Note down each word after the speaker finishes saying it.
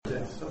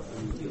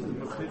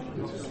Good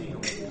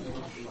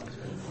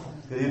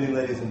evening,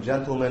 ladies and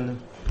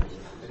gentlemen.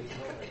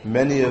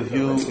 Many of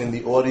you in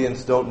the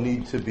audience don't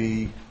need to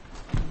be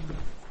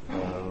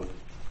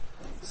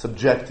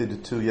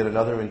subjected to yet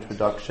another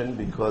introduction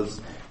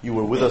because you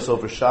were with us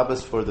over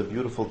Shabbos for the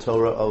beautiful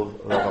Torah of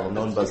Rav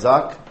Amnon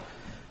Bazak.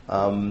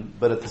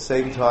 But at the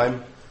same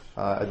time,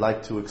 I'd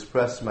like to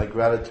express my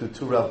gratitude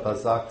to Rav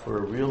Bazak for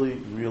a really,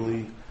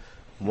 really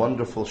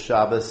wonderful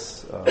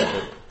Shabbos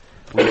that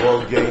we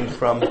all gained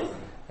from.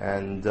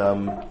 And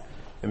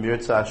Emir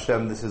Tzah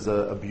Hashem, this is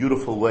a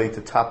beautiful way to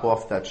top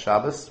off that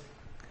Shabbos.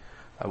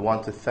 I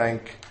want to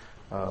thank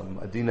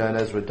Adina and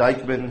Ezra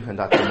Dykman and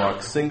Dr.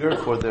 Mark Singer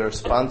for their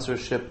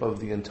sponsorship of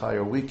the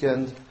entire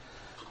weekend.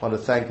 I want to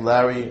thank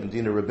Larry and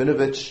Dina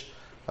Rabinovich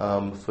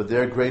for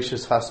their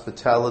gracious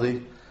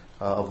hospitality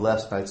of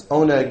last night's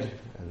oneg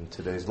and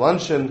today's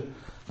luncheon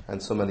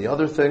and so many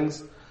other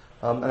things.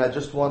 And I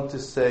just want to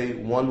say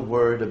one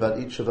word about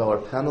each of our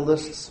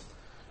panelists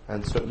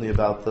and certainly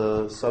about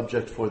the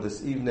subject for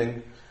this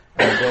evening,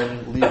 and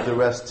then leave the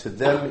rest to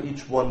them.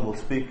 Each one will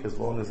speak as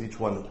long as each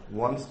one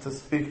wants to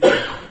speak.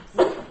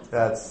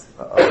 That's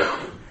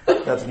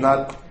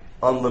not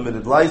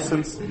unlimited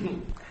license.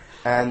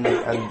 And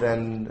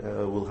then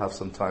we'll have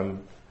some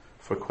time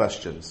for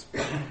questions.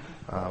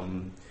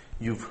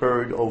 You've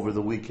heard over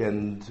the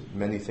weekend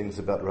many things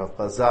about Rav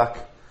Bazak,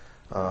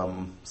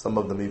 some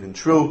of them even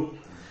true.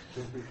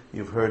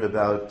 You've heard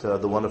about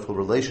the wonderful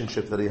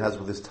relationship that he has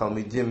with his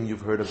Talmidim. You've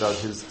heard about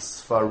his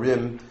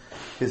Sfarim,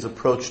 his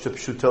approach to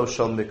Pshuto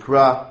Shel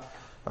Mikra,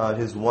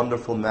 his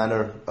wonderful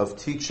manner of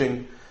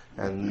teaching,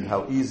 and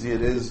how easy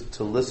it is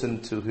to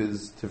listen to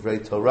his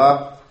Tivrei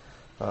Torah,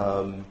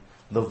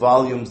 the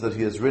volumes that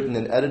he has written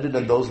and edited,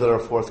 and those that are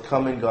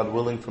forthcoming, God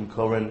willing, from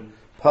Koren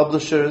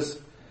Publishers.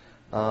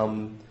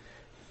 You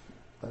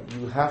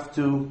have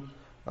to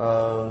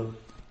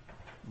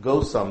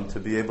go some to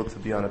be able to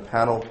be on a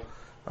panel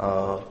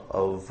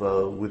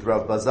with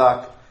Rav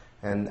Bazak,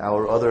 and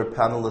our other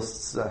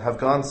panelists have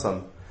gone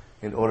some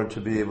in order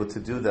to be able to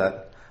do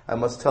that. I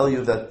must tell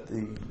you that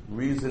the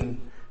reason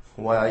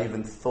why I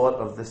even thought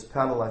of this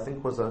panel, I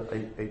think, was a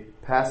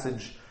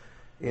passage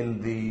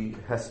in the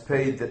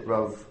Hesped that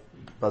Rav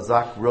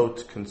Bazak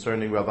wrote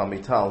concerning Rav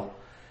Amital,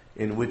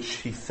 in which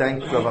he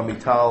thanked Rav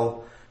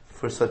Amital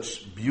for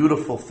such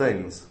beautiful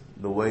things,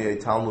 the way a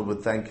Talmud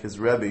would thank his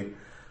Rebbe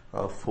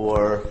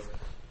for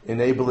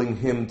enabling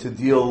him to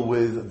deal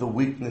with the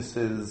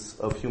weaknesses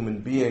of human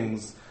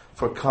beings,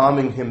 for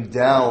calming him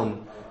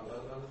down.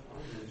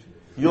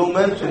 You'll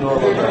mention all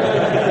of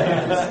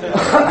that.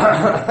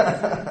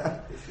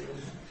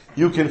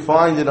 You can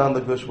find it on the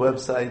Gush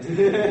website.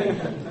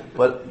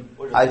 But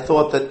I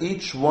thought that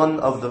each one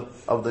of the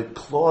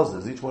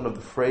clauses, each one of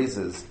the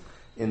phrases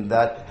in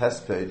that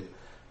Hesped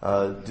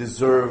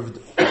deserved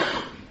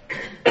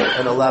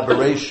an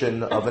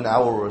elaboration of an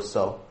hour or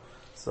so.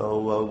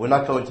 So we're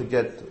not going to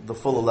get the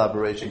full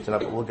elaboration tonight,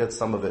 but we'll get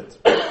some of it.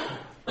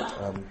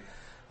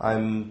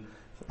 I'm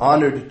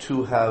honored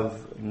to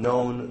have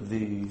known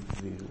the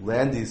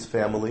Landis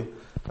family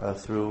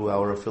through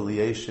our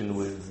affiliation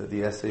with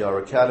the SAR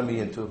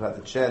Academy, and to have had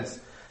the chance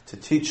to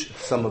teach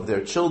some of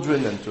their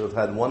children, and to have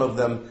had one of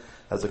them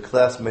as a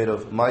classmate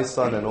of my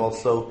son, and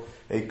also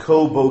a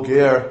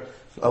co-boger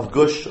of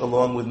Gush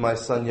along with my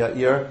son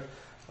Yair.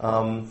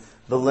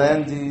 The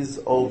Landis,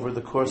 over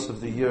the course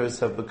of the years,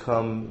 have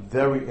become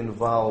very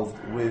involved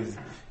with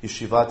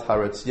Yeshivat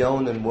Har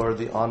Etzion and were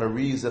the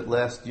honorees at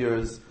last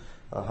year's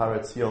Har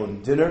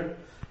Etzion dinner.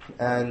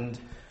 And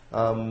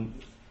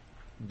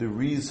the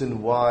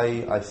reason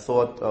why I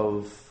thought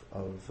of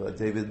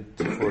David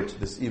for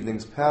this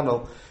evening's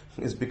panel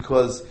is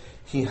because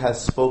he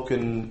has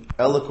spoken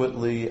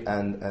eloquently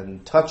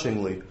and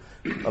touchingly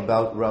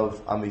about Rav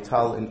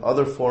Amital in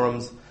other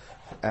forums,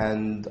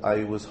 and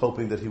I was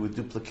hoping that he would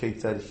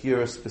duplicate that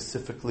here,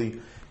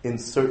 specifically in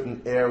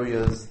certain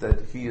areas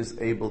that he is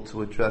able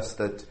to address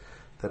that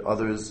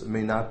others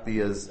may not be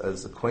as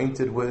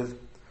acquainted with.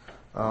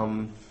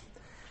 And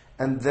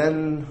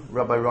then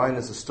Rabbi Ryan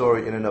is a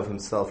story in and of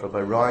himself.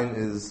 Rabbi Ryan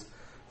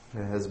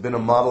has been a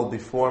model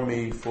before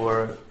me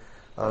for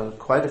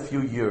quite a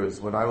few years.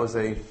 When I was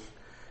a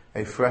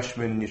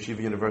freshman in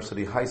Yeshiva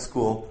University High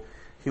School,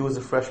 he was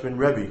a freshman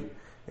Rebbe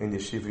in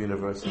Yeshiva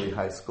University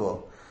High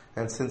School.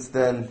 And since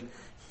then,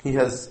 he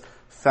has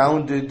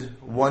founded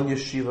one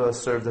yeshiva,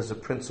 served as a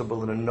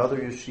principal in another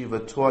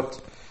yeshiva, taught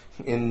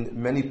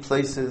in many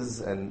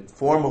places, and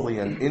formally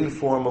and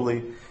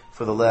informally.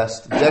 For the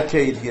last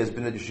decade, he has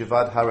been at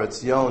Yeshivat Har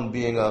Etzion,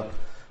 being a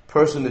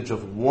personage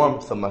of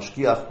warmth, a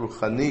mashgiach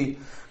ruchani,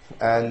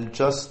 and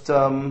just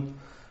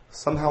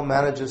somehow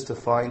manages to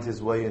find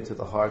his way into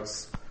the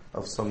hearts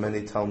of so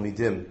many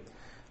Talmidim.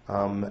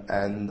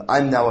 And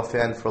I'm now a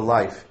fan for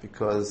life,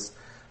 because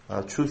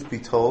truth be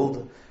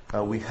told,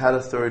 we had a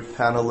third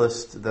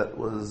panelist that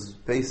was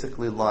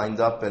basically lined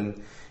up,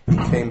 and he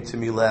came to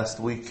me last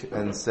week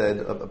and said,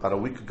 about a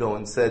week ago,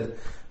 and said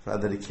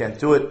that he can't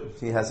do it.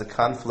 He has a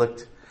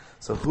conflict.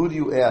 So who do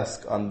you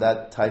ask on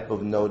that type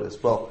of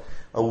notice? Well,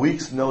 a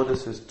week's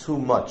notice is too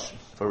much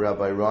for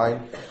Rabbi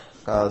Ryan.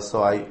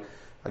 So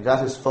I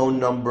got his phone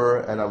number,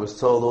 and I was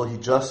told, oh, he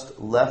just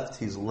left.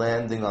 He's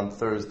landing on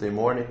Thursday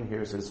morning.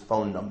 Here's his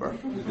phone number.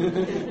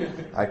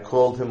 I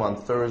called him on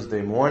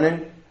Thursday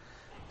morning,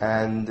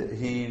 and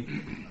he,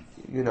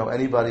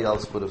 anybody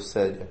else would have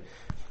said,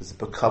 is it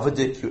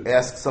bekavadik? You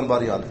ask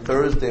somebody on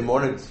Thursday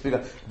morning to speak.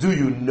 Do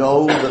you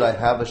know that I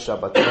have a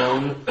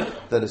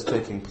Shabbaton that is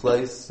taking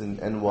place in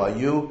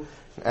NYU?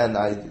 And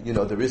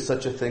there is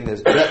such a thing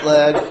as jet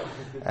lag,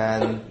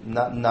 and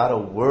not a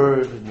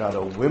word, not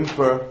a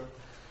whimper.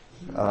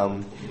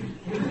 You'll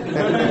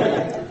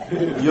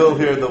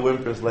hear the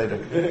whimpers later.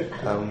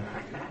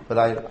 But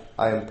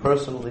I am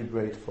personally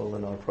grateful,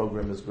 and our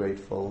program is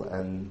grateful,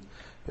 and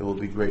it will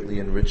be greatly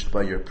enriched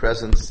by your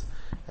presence.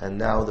 And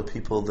now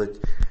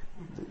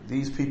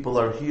these people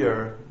are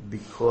here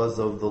because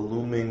of the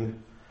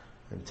looming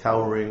and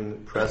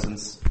towering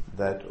presence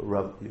that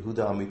Rav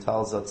Yehuda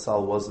Amital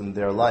Zatzal was in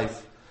their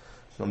life.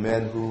 A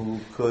man who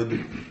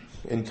could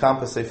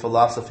encompass a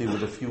philosophy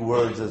with a few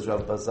words, as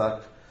Rav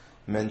Bazak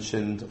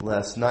mentioned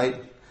last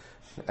night,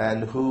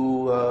 and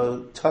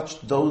who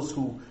touched those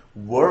who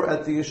were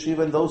at the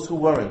yeshiva and those who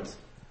weren't.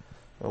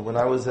 When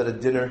I was at a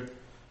dinner,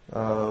 there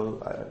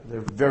are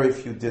very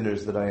few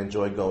dinners that I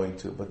enjoy going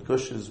to, but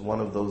Gush is one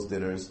of those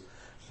dinners.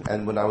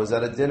 And when I was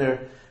at a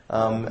dinner,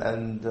 I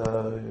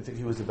think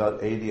he was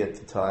about 80 at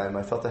the time,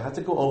 I felt I had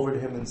to go over to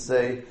him and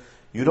say,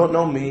 you don't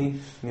know me,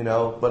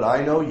 but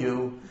I know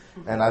you,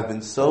 and I've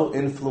been so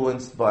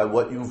influenced by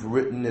what you've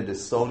written. It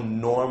is so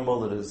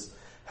normal. It has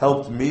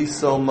helped me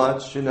so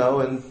much, and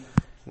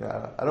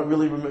I don't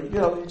really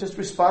remember, he just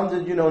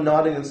responded,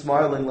 nodding and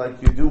smiling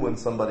like you do when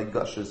somebody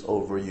gushes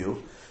over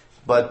you.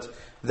 But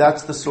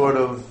that's the sort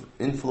of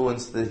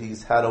influence that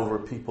he's had over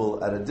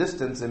people at a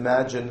distance.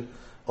 Imagine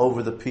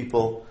over the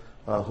people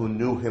who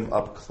knew him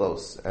up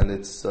close. And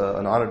it's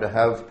an honor to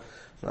have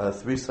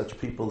three such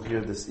people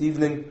here this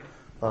evening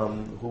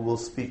who will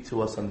speak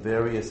to us on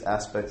various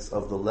aspects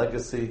of the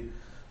legacy,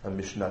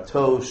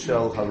 Mishnato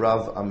Shel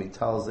Harav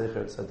Amital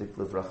Zecher Tzadik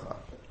Livracha.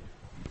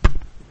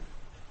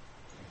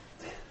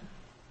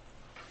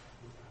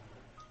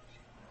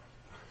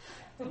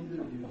 I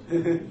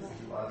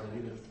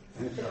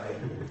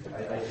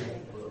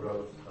think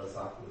Rav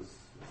Bazak was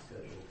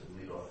scheduled to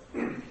lead off.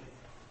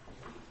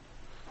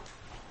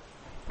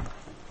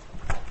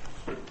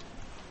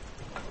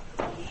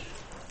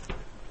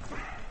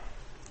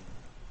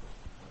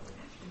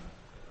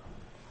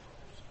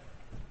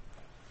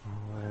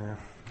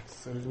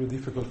 It's a little bit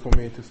difficult for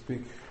me to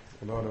speak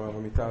about Rav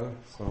Amital,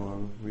 so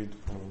I'll read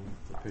from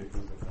the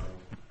papers that I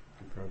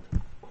prepared.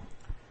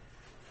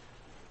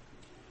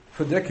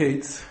 For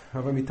decades,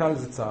 Rav Amital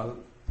Zatzal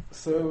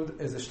served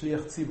as a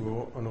Shliach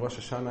Tzibur on Rosh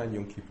Hashanah and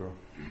Yom Kippur.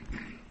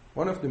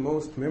 One of the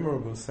most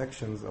memorable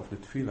sections of the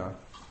Tefillah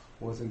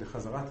was in the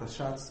Chazarat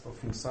HaShatz of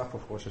Musaf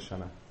of Rosh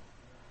Hashanah.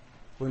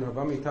 When Rav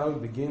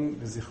Amital began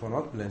the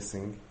Zichronot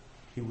blessing,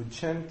 he would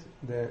chant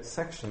the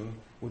section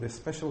with a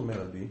special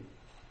melody,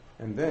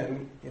 and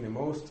then, in a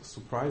most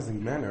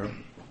surprising manner,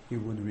 he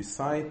would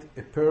recite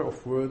a pair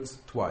of words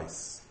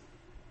twice.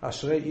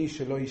 Ashrei ish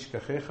shelo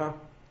yishkachecha,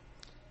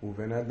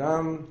 uven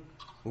adam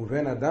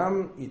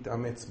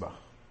yit'ametz bach.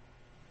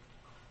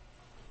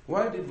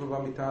 Why did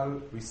Rav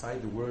Amital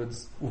recite the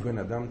words uven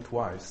adam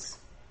twice,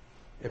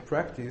 a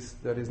practice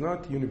that is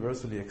not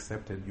universally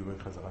accepted during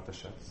Chazarat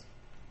HaShatz?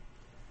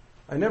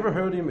 I never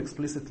heard him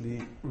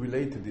explicitly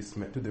relate to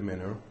the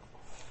manner,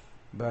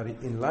 but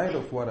in light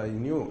of what I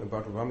knew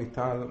about Rav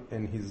Amital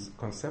and his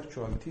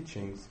conceptual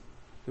teachings,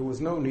 there was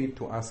no need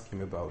to ask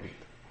him about it.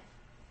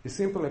 The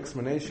simple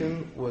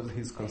explanation was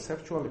his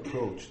conceptual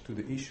approach to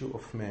the issue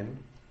of men,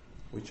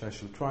 which I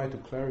shall try to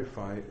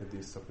clarify at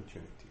this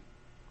opportunity.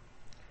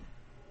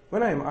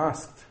 When I am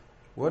asked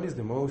what is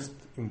the most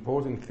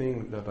important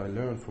thing that I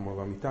learned from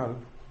Rav Amital,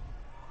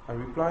 I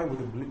reply with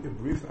a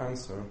brief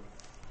answer: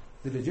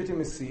 the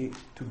legitimacy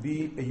to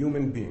be a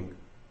human being,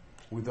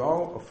 with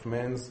all of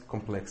man's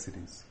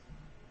complexities.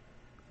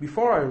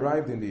 Before I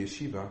arrived in the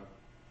yeshiva,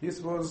 this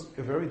was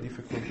a very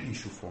difficult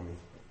issue for me.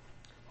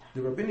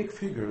 The rabbinic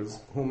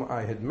figures whom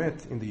I had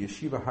met in the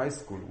yeshiva high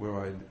school where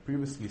I had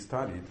previously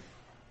studied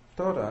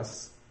taught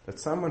us that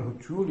someone who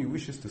truly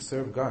wishes to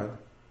serve God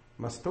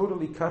must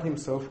totally cut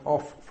himself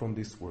off from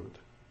this world.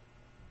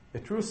 A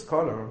true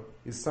scholar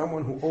is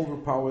someone who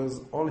overpowers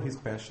all his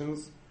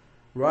passions,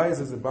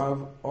 rises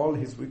above all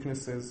his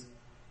weaknesses,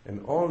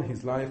 and all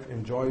his life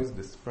enjoys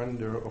the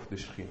splendor of the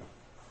Shekhinah.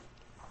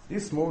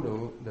 This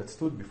model that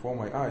stood before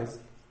my eyes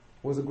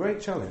was a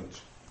great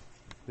challenge.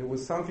 There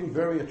was something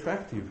very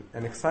attractive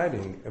and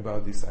exciting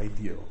about this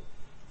ideal.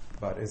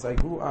 But as I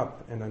grew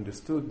up and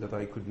understood that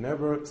I could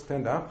never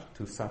stand up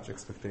to such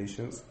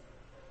expectations,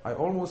 I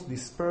almost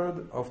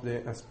despaired of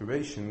the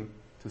aspiration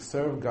to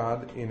serve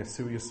God in a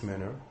serious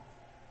manner,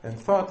 and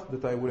thought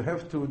that I would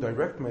have to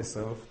direct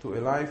myself to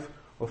a life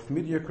of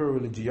mediocre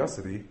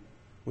religiosity,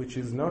 which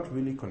is not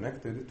really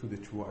connected to the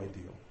true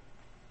ideal.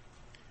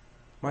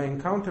 My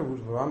encounter with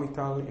Rav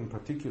Amital in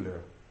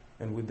particular,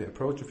 and with the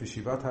approach of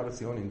Yeshivat Har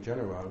Etzion in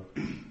general,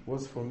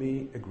 was for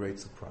me a great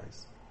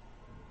surprise.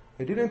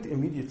 I didn't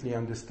immediately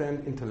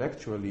understand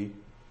intellectually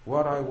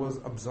what I was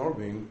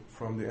absorbing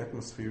from the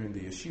atmosphere in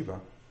the yeshiva,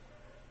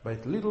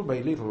 but little by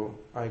little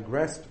I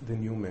grasped the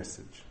new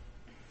message.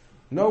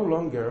 No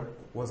longer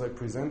was I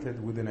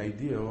presented with an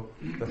ideal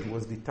that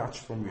was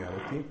detached from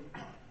reality,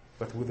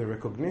 but with a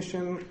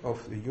recognition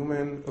of the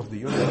human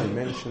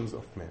dimensions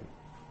of man.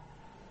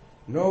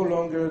 No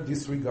longer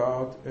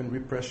disregard and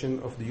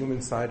repression of the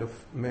human side of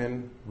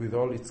man with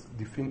all its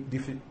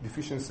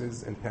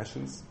deficiencies and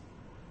passions,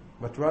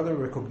 but rather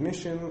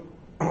recognition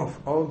of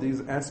all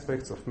these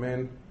aspects of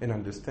man and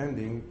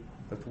understanding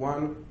that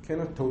one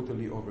cannot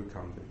totally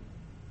overcome them.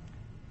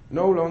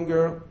 No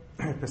longer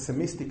a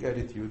pessimistic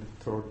attitude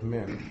toward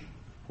man,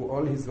 who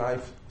all his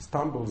life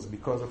stumbles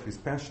because of his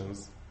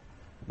passions,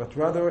 but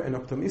rather an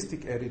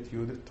optimistic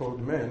attitude toward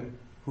man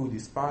who,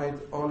 despite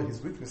all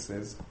his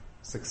weaknesses,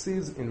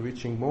 succeeds in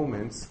reaching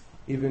moments,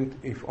 even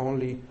if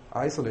only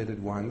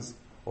isolated ones,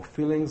 of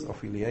feelings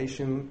of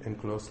elation and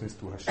closeness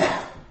to Hashem.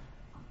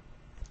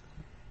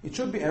 It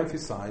should be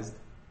emphasized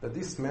that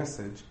this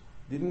message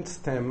didn't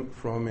stem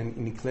from an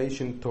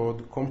inclination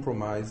toward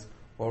compromise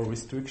or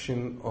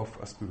restriction of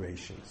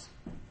aspirations.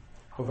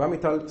 Rav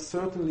Amital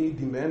certainly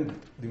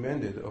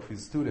demanded of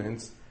his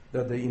students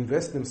that they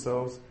invest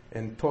themselves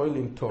and toil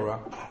in Torah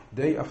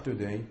day after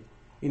day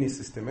in a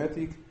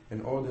systematic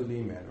and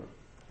orderly manner.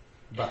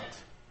 But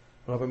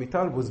Rav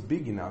Amital was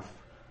big enough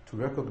to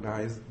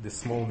recognize the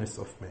smallness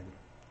of man.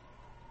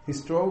 He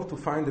strove to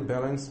find a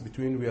balance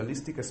between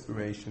realistic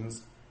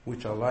aspirations,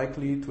 which are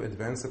likely to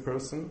advance a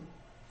person,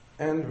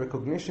 and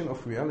recognition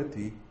of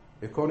reality,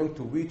 according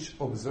to which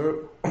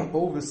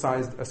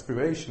oversized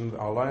aspirations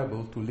are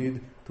liable to lead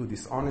to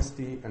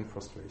dishonesty and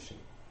frustration.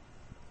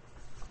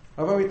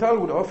 Rav Amital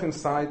would often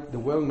cite the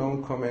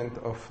well-known comment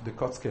of the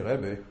Kotzker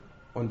Rebbe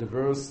on the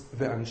verse,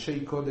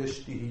 "Ve'anshei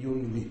kodesh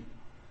tihiyun li,"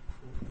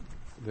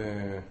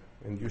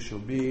 and you shall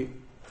be,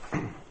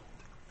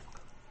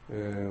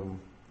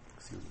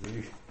 excuse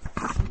me,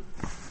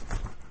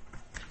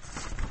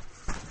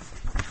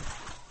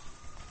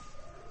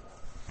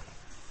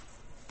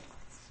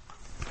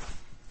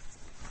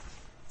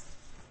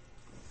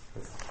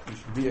 you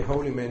should be a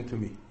holy man to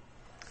me.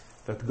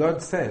 That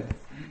God said,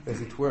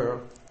 as it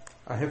were,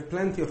 I have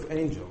plenty of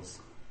angels,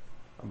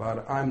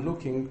 but I'm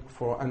looking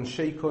for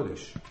Anshei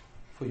Kodesh,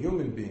 for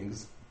human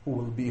beings who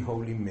will be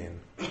holy men.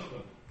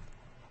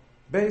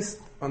 Based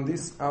on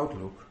this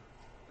outlook,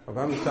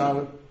 Rav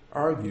Amital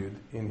argued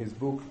in his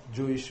book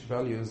Jewish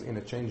Values in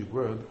a Changed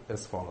World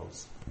as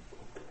follows.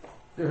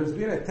 There has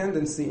been a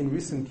tendency in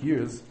recent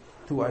years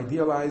to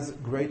idealize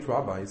great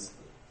rabbis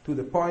to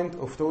the point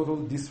of total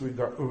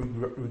disregard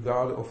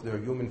of their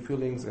human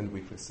feelings and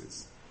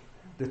weaknesses.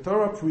 The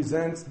Torah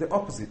presents the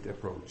opposite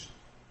approach.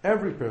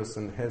 Every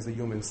person has a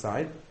human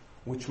side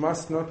which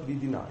must not be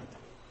denied.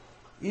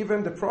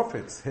 Even the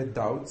prophets had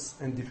doubts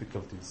and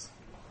difficulties.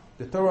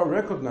 The Torah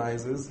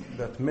recognizes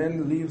that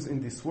man lives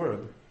in this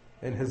world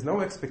and has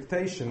no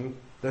expectation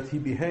that he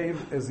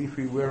behave as if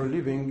he were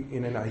living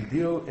in an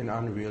ideal and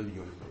unreal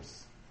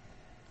universe.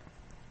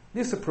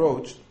 This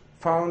approach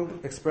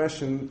found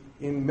expression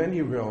in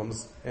many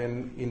realms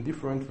and in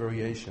different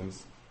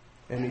variations,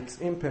 and its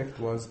impact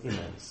was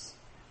immense.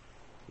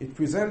 It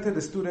presented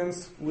the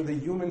students with a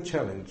human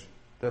challenge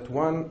that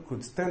one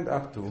could stand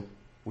up to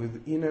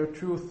with inner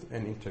truth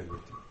and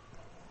integrity.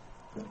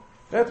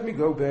 Let me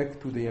go back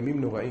to the Yamim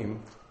Noraim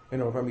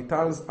and Rav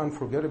Amital's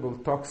unforgettable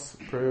talks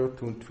prior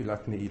to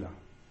Tfilat Ne'ilah.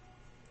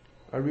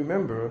 I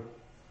remember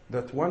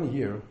that one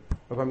year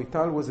Rav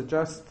Amital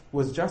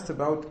was just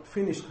about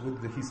finished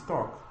with his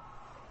talk,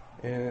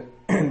 and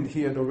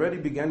he had already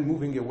begun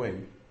moving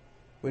away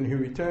when he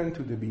returned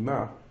to the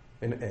bima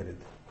and added,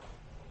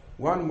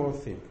 "One more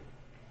thing.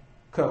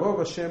 קרוב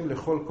השם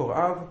לכל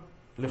קוראיו,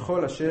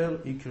 לכל אשר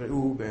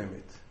יקראו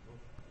באמת.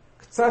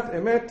 קצת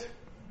אמת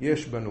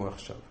יש בנו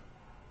עכשיו."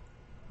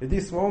 At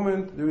this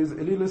moment, there is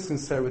a little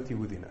sincerity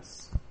within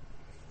us.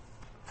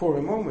 For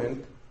a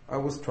moment, I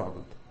was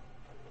troubled.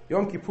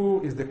 Yom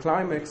Kippur is the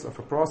climax of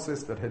a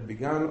process that had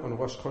begun on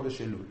Rosh Chodesh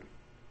Elul.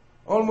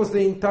 Almost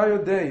the entire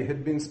day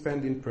had been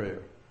spent in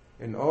prayer,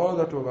 and all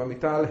that Rav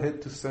Amital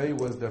had to say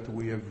was that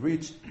we have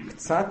reached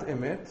קצת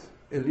emet,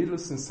 a little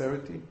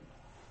sincerity.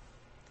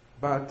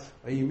 But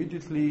I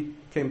immediately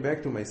came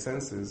back to my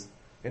senses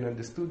and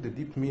understood the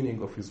deep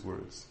meaning of his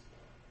words.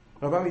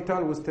 Rav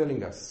Amital was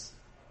telling us,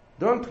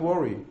 don't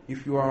worry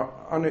if you are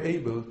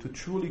unable to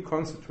truly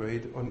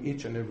concentrate on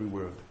each and every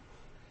word.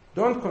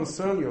 Don't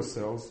concern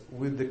yourselves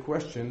with the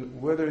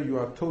question whether you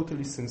are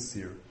totally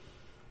sincere.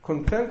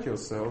 Content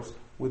yourselves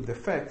with the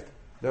fact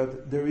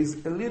that there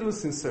is a little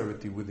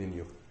sincerity within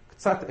you.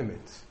 קצת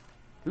emet.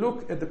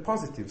 Look at the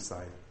positive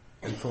side.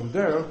 And from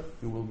there,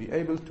 you will be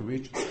able to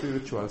reach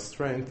spiritual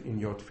strength in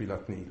your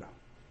Tfilat Ne'ilah.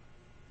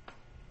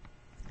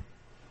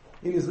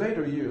 In his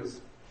later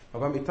years,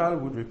 Rav Amital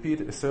would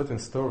repeat a certain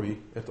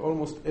story at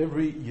almost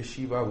every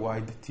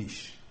yeshiva-wide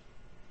tish.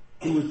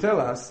 He would tell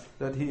us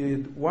that he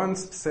had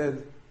once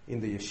said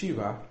in the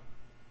yeshiva,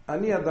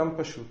 "Ani adam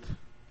pashut,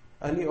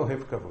 ani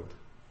ohev kavod."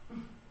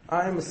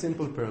 I am a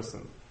simple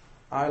person.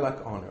 I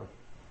like honor.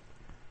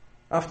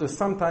 After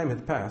some time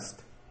had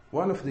passed,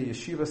 one of the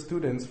yeshiva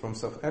students from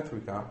South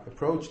Africa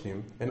approached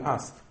him and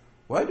asked,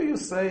 "Why do you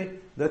say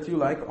that you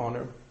like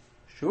honor?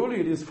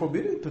 Surely it is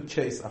forbidden to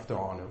chase after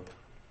honor."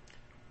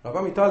 Rav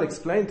Amital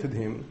explained to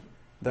him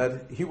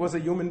that he was a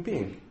human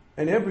being,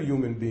 and every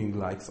human being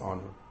likes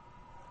honor.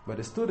 But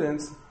the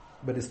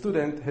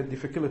student had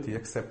difficulty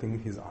accepting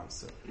his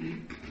answer.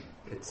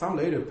 At some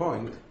later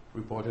point,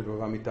 reported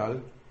Rav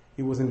Amital,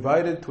 he was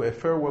invited to a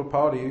farewell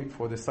party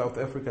for the South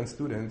African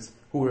students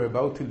who were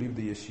about to leave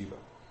the yeshiva.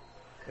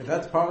 At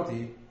that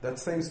party, that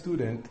same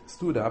student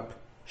stood up,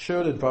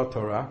 shared the Dvar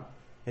Torah,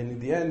 and in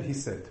the end he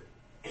said,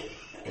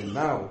 "And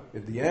now,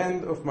 at the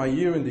end of my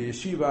year in the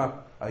yeshiva,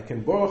 I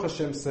can Baruch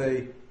Hashem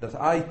say that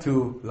I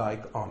too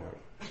like honor."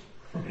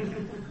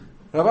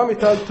 Rav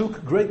Amital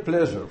took great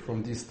pleasure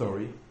from this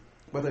story,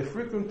 but I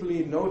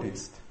frequently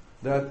noticed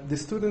that the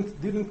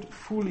student didn't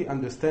fully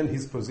understand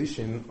his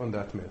position on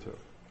that matter.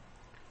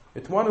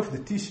 At one of the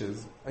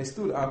teachers, I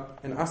stood up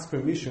and asked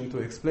permission to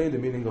explain the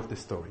meaning of the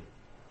story.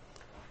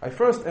 I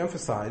first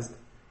emphasized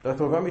that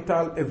Rav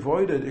Amital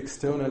avoided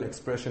external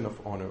expressions of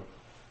honor.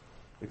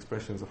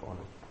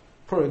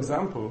 For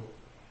example,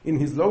 in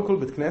his local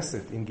Bet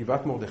Knesset in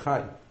Givat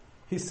Mordechai,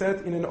 he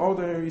sat in an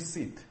ordinary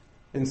seat,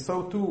 and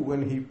so too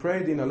when he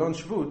prayed in Alon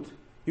Shvut,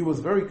 he was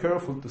very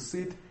careful to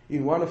sit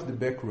in one of the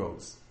back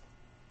rows.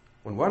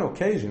 On one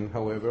occasion,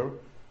 however,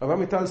 Rav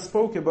Amital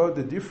spoke about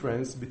the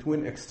difference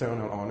between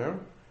external honor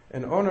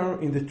and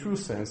honor in the true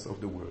sense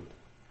of the word.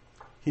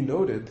 He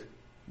noted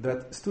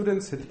that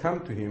students had come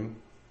to him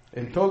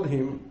and told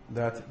him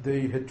that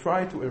they had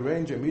tried to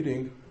arrange a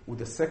meeting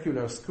with a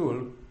secular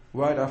school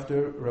right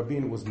after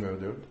Rabin was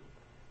murdered,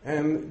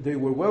 and they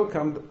were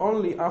welcomed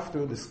only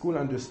after the school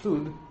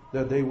understood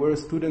that they were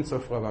students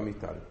of Rav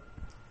Amital.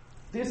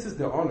 This is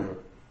the honor,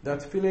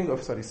 that feeling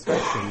of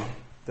satisfaction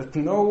that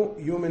no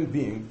human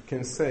being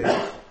can say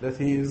that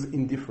he is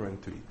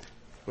indifferent to it.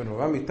 When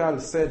Rav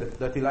Amital said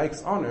that he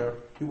likes honor,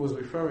 he was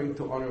referring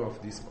to honor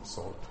of this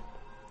sort.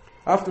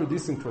 After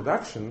this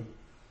introduction,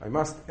 I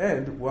must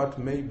add what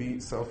may be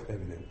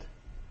self-evident.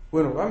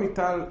 When Rav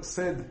Amital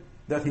said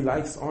that he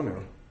likes honor,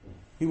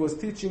 he was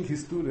teaching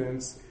his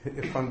students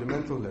a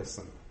fundamental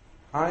lesson.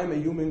 I am a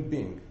human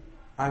being.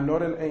 I am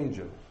not an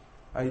angel.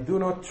 I do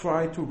not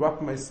try to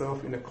wrap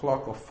myself in a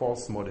cloak of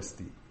false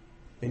modesty.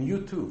 And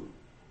you too,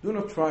 do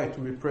not try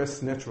to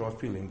repress natural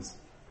feelings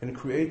and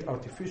create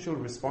artificial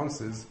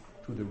responses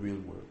to the real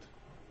world.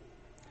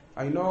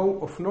 I know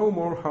of no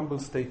more humble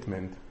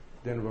statement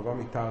than Rav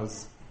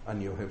Amital's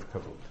 "Ani Ohev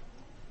Kavod."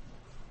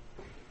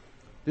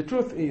 The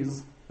truth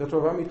is that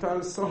Rav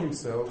Amital saw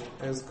himself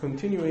as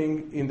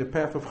continuing in the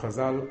path of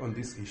Chazal on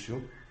this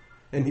issue,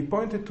 and he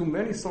pointed to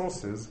many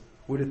sources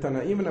where the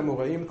Tanaim and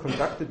Amoraim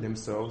conducted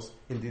themselves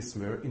in this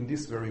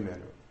very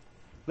manner.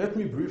 Let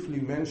me briefly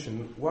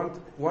mention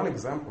one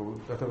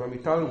example that Rav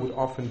Amital would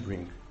often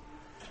bring.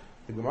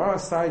 The Gemara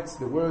cites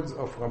the words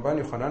of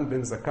Rabban Yochanan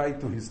ben Zakkai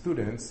to his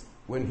students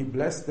when he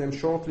blessed them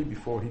shortly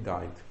before he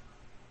died.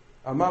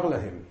 Amar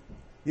lahem,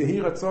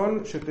 Yehi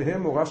ratzon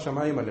shetehem mora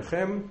shamayim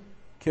alechem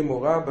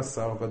kemora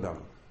basar vadam.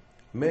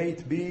 May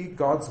it be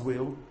God's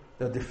will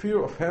that the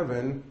fear of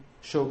heaven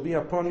shall be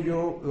upon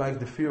you like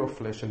the fear of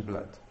flesh and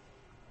blood.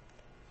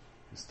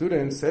 The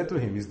students said to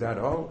him, "Is that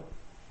all?"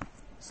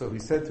 So he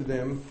said to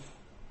them,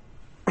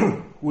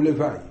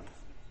 "Ulevai,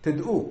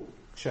 ted'u,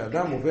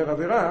 כשאדם עובר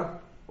עבירה,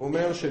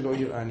 אומר שלא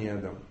יראני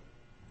אדם."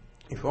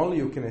 If only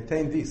you can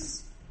attain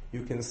this,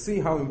 you can see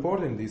how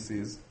important this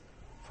is,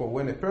 for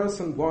when a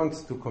person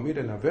wants to commit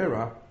an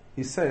avera,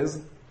 he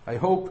says, "I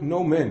hope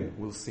no man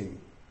will see me."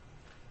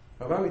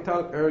 Rav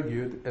Amital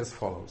argued as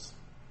follows.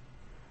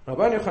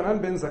 Rabban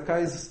Yochanan ben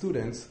Zakkai's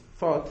students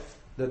thought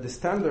that the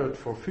standard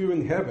for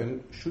fearing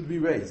heaven should be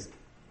raised.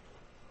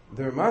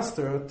 Their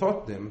master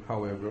taught them,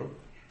 however,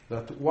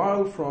 that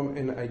while from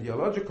an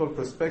ideological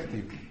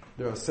perspective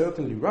they are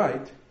certainly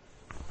right,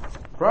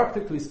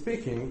 practically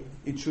speaking,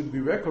 it should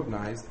be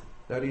recognized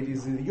that it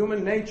is in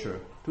human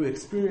nature to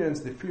experience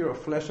the fear of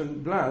flesh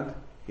and blood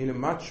in a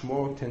much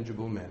more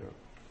tangible manner.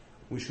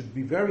 We should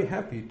be very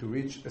happy to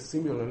reach a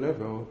similar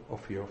level of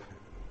fear of heaven.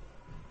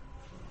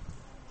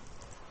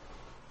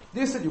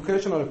 This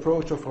educational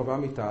approach of Rav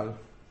Amital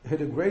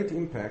had a great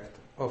impact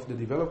of the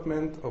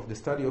development of the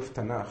study of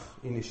Tanakh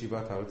in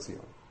Yeshivat Har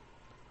Etzion.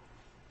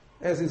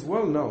 As is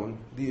well known,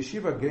 the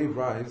yeshiva gave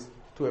rise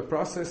to a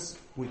process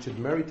which had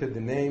merited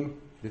the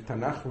name the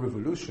Tanakh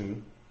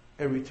Revolution,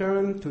 a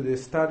return to the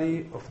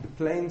study of the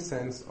plain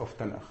sense of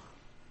Tanakh.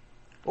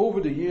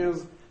 Over the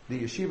years,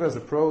 the yeshiva's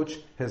approach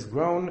has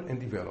grown and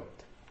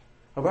developed.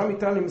 Rav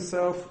Amital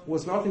himself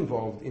was not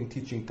involved in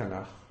teaching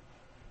Tanakh,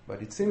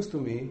 but it seems to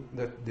me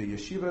that the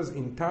yeshiva's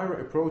entire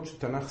approach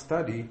to Tanakh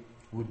study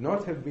would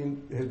not have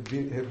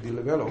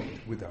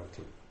developed without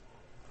him.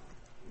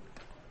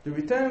 The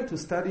return to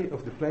study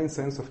of the plain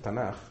sense of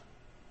Tanakh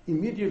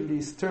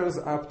immediately stirs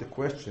up the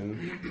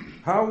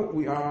question how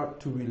we are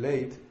to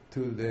relate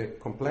to the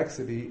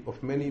complexity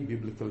of many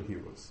biblical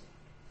heroes.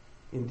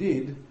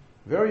 Indeed,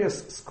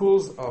 various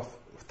schools of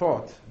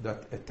thought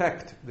that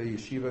attacked the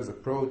yeshiva's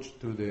approach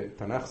to the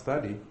Tanakh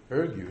study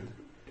argued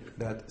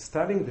that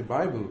studying the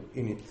Bible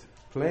in its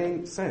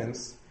plain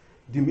sense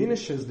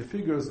diminishes the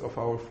figures of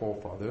our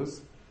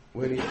forefathers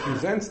when it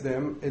presents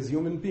them as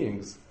human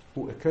beings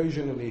who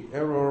occasionally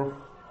err,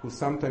 who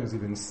sometimes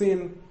even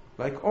sin,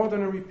 like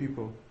ordinary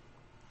people.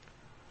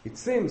 It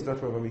seems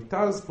that Rav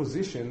Amital's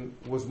position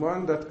was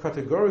one that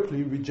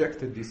categorically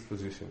rejected this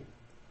position.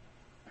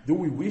 Do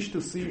we wish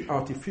to see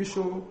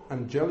artificial,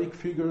 angelic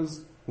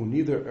figures who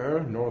neither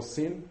err nor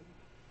sin?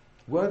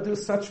 What do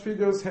such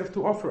figures have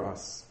to offer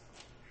us?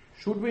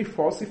 Should we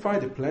falsify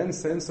the plain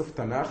sense of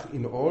Tanakh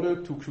in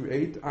order to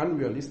create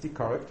unrealistic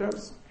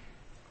characters?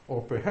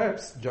 Or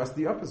perhaps just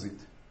the opposite.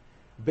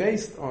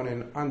 Based on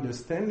an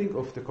understanding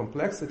of the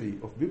complexity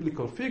of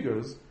biblical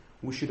figures,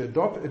 we should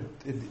adopt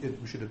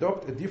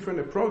a different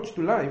approach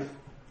to life,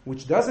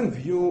 which doesn't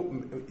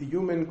view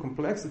human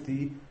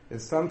complexity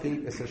as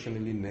something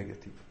essentially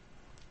negative.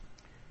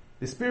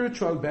 The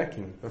spiritual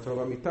backing that Rav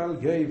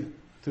Amital gave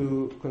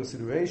to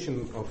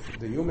consideration of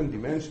the human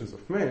dimensions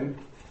of man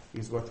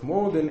is what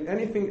more than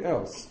anything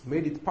else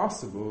made it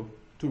possible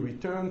to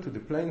return to the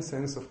plain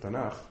sense of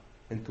Tanakh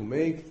and to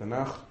make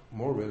Tanakh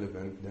more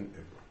relevant than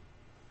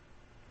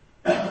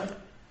ever.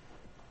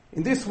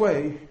 In this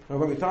way,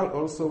 Rav Amital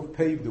also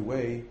paved the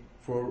way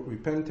for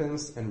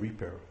repentance and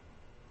repair.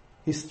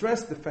 He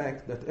stressed the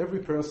fact that every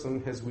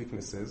person has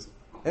weaknesses,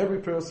 every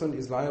person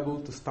is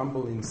liable to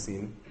stumble in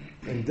sin,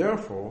 and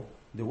therefore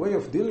the way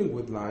of dealing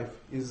with life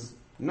is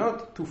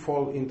not to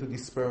fall into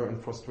despair and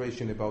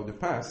frustration about the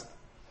past,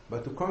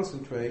 but to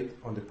concentrate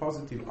on the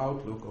positive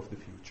outlook of the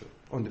future.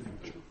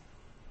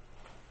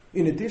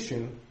 In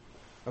addition,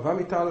 Rav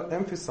Amital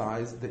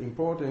emphasized the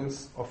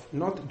importance of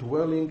not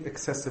dwelling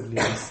excessively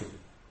in sin.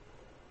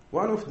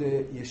 One of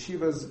the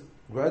yeshiva's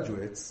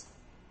graduates,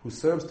 who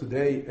serves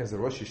today as a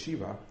Rosh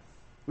Yeshiva,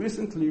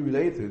 recently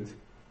related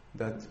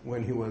that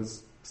when he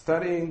was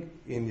studying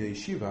in the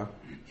yeshiva,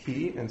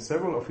 he and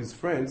several of his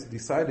friends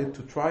decided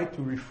to try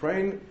to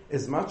refrain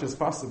as much as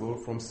possible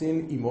from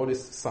seeing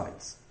immodest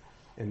sights.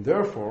 And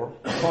therefore,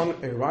 upon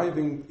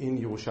arriving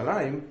in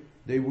Yerushalayim,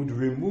 they would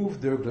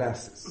remove their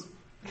glasses.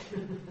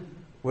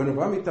 When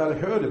Rav Amital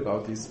heard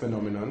about this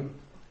phenomenon,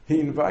 he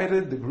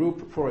invited the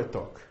group for a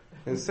talk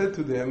and said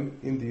to them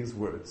in these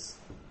words: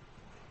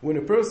 when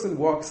a person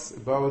walks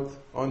about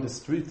on the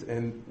street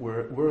and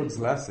wears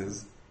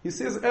glasses, he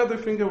sees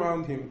everything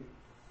around him: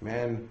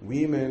 men,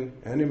 women,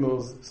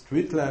 animals,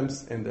 street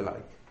lamps, and the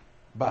like.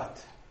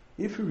 But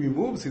if he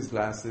removes his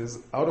glasses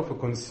out of a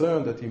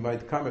concern that he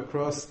might come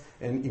across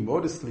an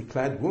immodestly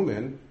clad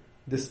woman,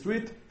 the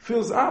street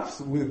fills up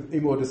with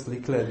immodestly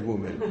clad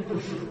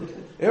women.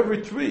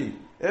 Every tree,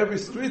 every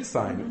street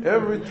sign,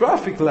 every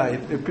traffic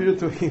light appeared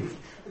to him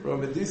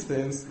from a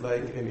distance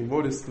like an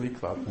immodestly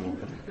clad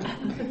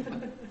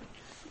woman.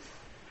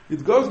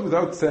 It goes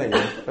without saying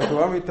that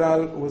Rav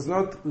Amital was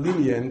not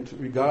lenient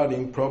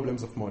regarding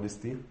problems of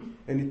modesty,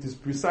 and it is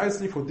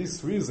precisely for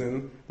this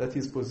reason that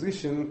his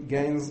position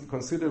gains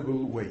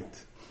considerable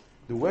weight.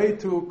 The way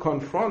to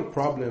confront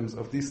problems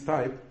of this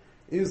type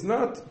is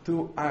not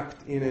to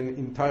act in an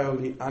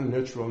entirely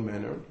unnatural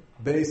manner,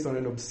 based on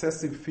an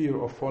obsessive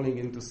fear of falling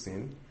into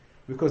sin,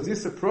 because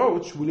this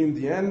approach will in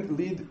the end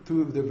lead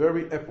to the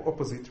very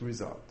opposite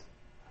result.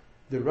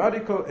 The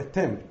radical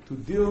attempt to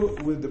deal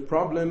with the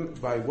problem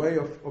by way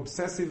of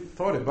obsessive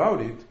thought about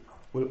it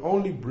will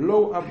only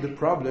blow up the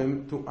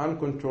problem to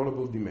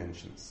uncontrollable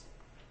dimensions.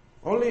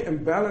 Only a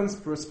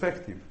balanced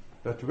perspective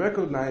that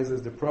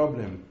recognizes the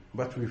problem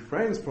but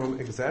refrains from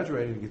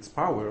exaggerating its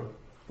power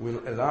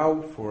will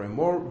allow for a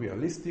more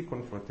realistic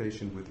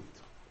confrontation with it.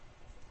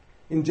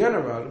 In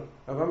general,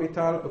 Rav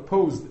Amital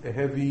opposed a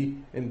heavy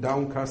and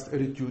downcast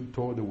attitude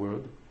toward the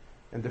world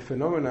and the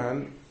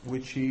phenomenon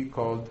which he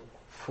called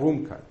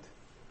Frumkeit.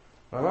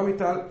 Rav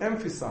Amital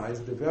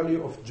emphasized the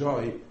value of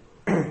joy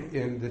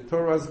in the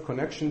Torah's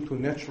connection to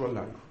natural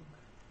life.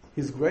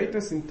 His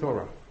greatness in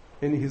Torah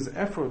and his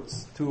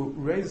efforts to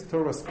raise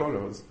Torah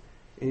scholars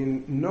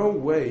in no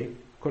way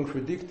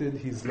contradicted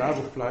his love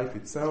of life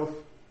itself,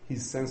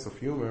 his sense of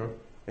humor,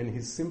 and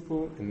his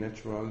simple and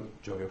natural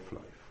joy of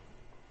life.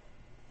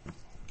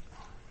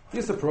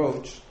 This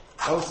approach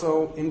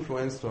also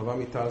influenced Rav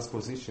Amital's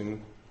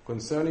position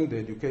concerning the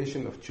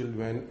education of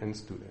children and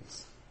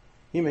students.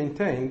 He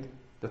maintained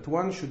that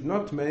one should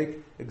not make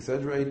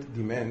exaggerated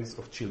demands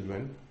of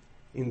children,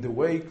 in the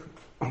wake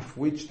of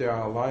which they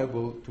are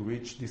liable to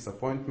reach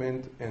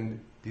disappointment and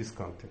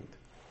discontent.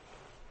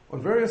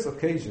 On various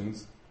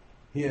occasions,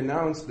 he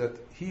announced that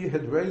he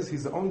had raised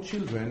his own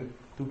children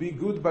to be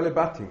good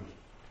balebatim,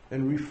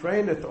 and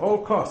refrained at all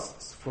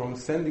costs from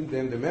sending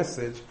them the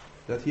message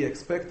that he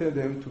expected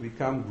them to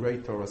become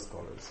great Torah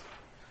scholars.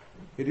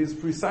 It is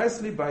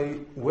precisely by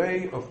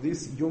way of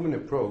this human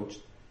approach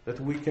that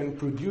we can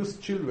produce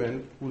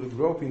children who will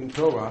grow up in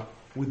Torah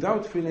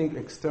without feeling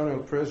external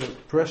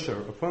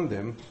pressure upon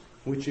them,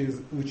 which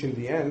in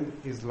the end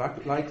is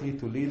likely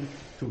to lead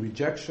to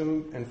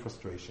rejection and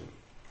frustration.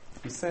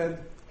 He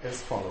said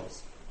as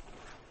follows: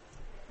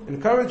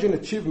 encouraging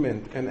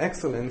achievement and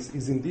excellence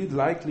is indeed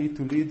likely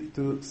to lead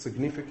to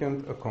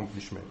significant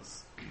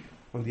accomplishments.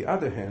 On the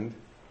other hand,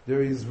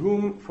 there is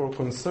room for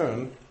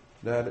concern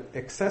that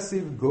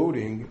excessive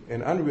goading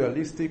and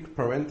unrealistic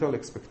parental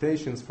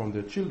expectations from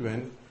their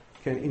children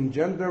can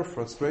engender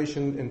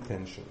frustration and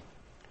tension.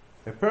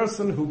 A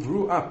person who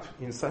grew up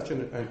in such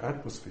an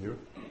atmosphere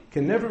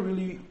can never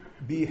really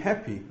be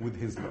happy with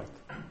his lot,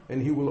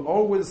 and he will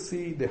always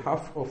see the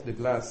half of the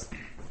glass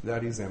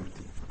that is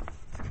empty.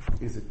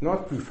 Is it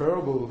not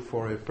preferable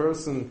for a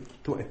person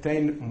to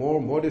attain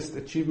more modest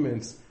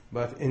achievements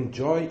but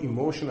enjoy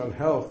emotional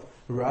health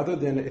rather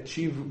than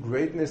achieve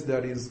greatness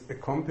that is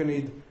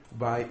accompanied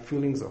by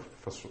feelings of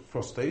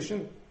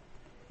frustration?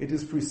 It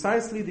is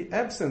precisely the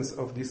absence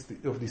of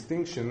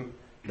distinction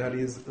that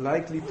is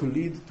likely to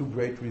lead to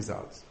great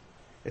results.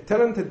 A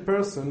talented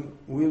person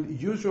will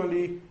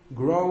usually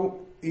grow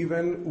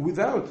even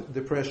without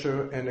the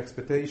pressure and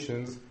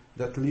expectations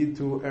that lead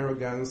to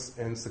arrogance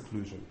and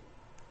seclusion.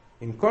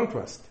 In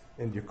contrast,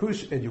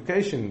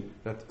 education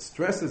that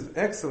stresses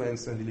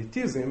excellence and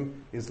elitism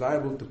is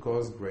liable to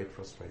cause great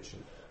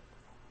frustration.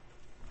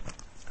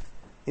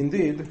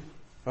 Indeed,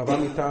 Rav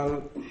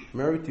Amital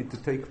merited to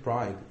take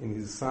pride in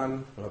his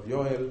son, Rav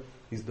Yoel,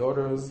 his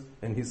daughters,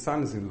 and his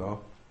sons-in-law,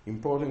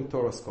 important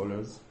Torah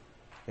scholars,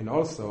 and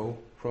also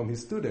from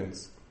his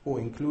students, who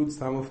include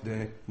some of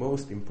the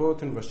most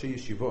important Rashi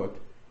Yeshivot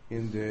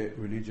in the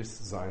religious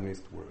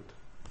Zionist world.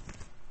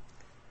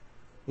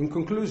 In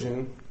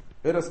conclusion,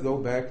 let us go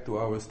back to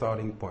our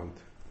starting point.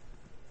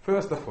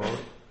 First of all,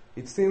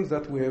 it seems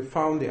that we have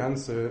found the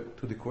answer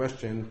to the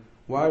question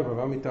why Rav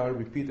Amital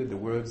repeated the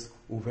words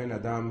Uven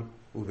Adam,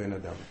 Uven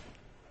Adam.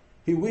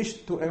 He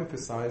wished to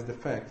emphasize the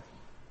fact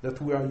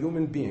that we are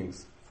human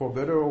beings, for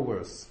better or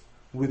worse,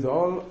 with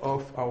all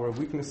of our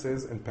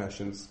weaknesses and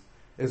passions,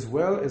 as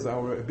well as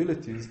our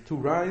abilities to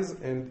rise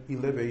and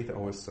elevate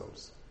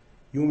ourselves.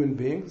 Human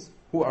beings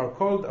who are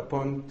called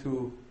upon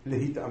to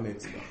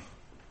lehit'ametz,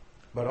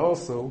 but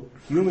also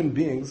human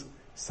beings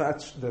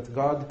such that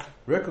God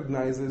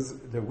recognizes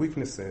their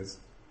weaknesses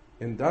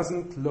and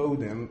doesn't load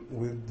them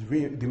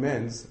with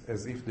demands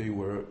as if they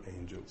were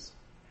angels.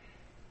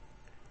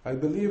 I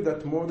believe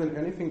that more than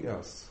anything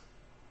else,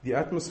 the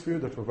atmosphere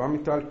that Rav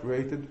Amital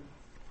created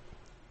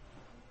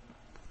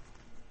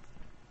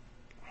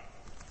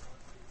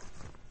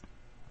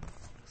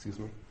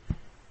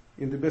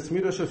in the Beis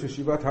Midrash of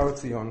Yeshivat Har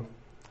Tzion,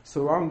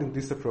 surrounding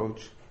this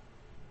approach,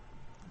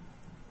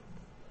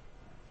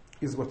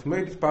 is what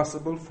made it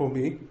possible for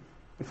me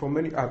and for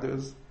many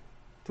others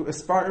to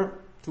aspire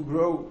to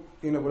grow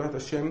in Avodat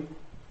Hashem,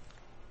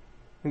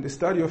 in the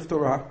study of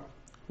Torah,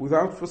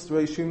 without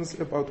frustrations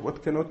about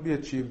what cannot be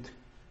achieved,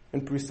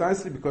 and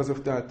precisely because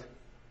of that,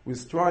 with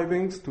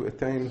strivings to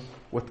attain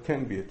what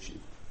can be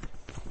achieved.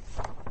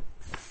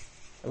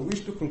 I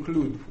wish to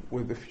conclude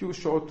with a few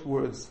short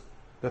words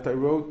that I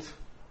wrote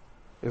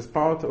as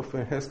part of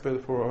a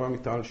hesped for Rav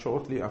Amital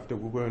shortly after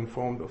we were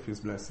informed of his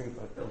blessing,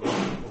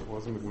 that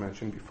wasn't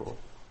mentioned before.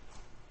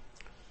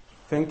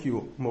 Thank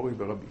you, Mori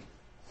V'Rabbi.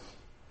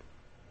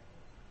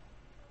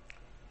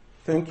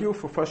 Thank you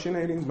for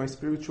fascinating my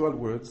spiritual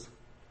words,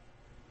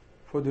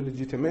 for the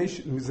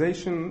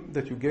legitimization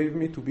that you gave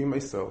me to be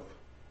myself,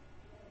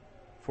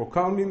 for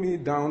calming me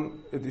down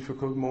at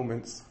difficult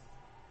moments,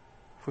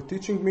 for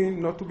teaching me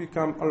not to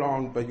become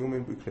alarmed by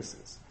human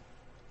weaknesses.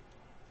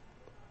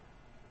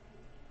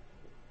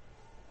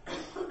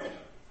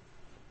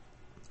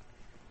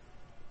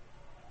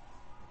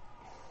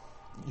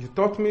 You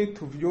taught me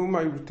to view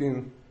my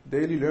routine,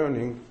 daily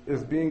learning,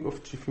 as being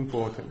of chief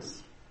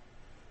importance.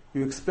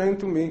 You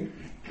explained to me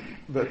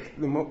that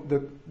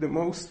the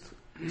most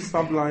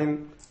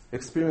sublime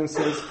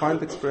experiences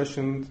find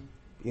expression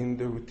in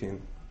the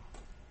routine.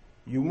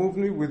 You moved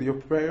me with your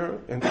prayer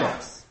and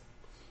talks.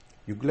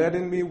 You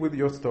gladdened me with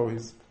your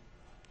stories,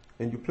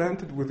 and you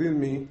planted within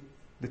me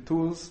the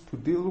tools to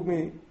deal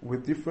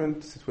with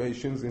different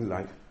situations in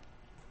life.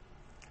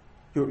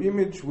 Your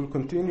image will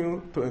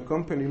continue to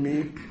accompany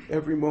me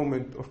every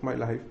moment of my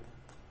life,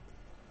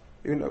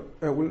 and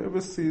I will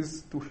never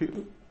cease to hear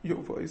your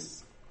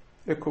voice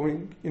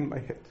echoing in my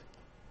head.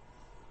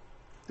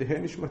 תהא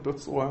נשמתו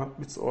צרורה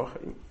בצרור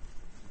החיים.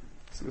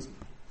 Excuse me.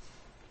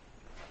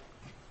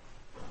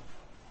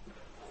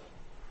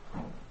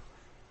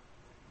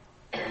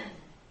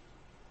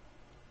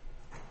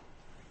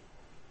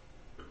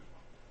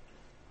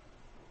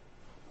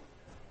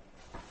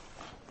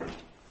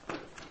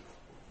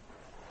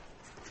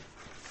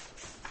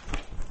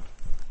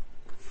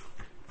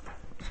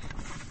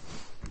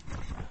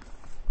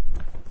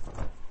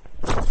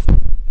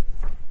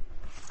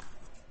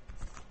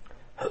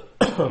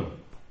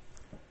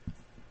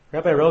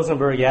 Rabbi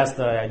Rosenberg asked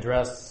that I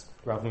address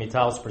Rav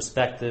Amital's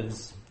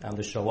perspectives on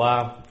the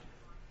Shoah,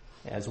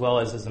 as well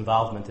as his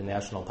involvement in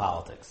national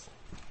politics.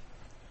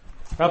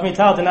 Rav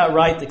Amital did not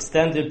write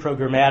extended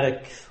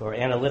programmatic or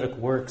analytic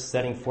works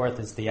setting forth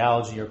his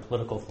theology or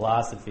political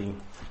philosophy.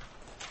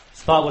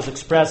 His thought was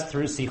expressed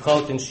through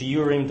sichot and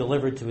shiurim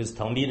delivered to his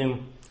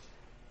talmidim,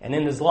 and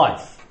in his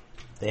life,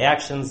 the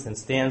actions and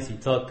stands he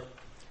took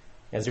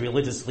as a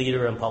religious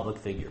leader and public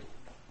figure.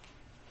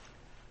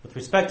 With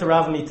respect to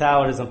Rav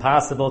Amital, it is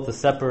impossible to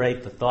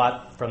separate the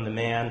thought from the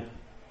man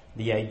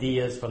the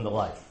ideas from the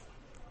life.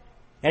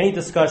 Any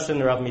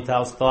discussion of Rav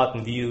Mital's thought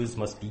and views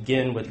must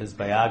begin with his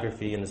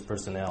biography and his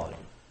personality.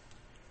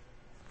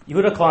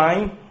 Yehuda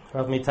Klein,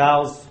 Rav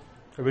Mital's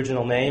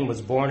original name,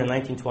 was born in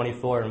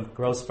 1924 in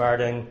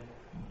Grosswarden,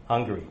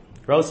 Hungary.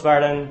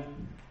 Grosswarden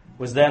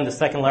was then the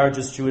second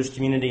largest Jewish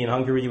community in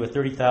Hungary with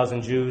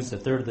 30,000 Jews, a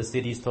third of the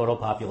city's total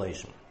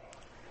population.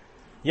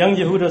 Young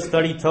Yehuda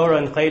studied Torah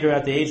and Cheder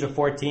at the age of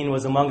 14,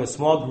 was among a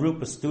small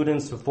group of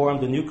students who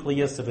formed the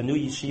nucleus of a new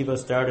yeshiva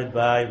started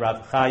by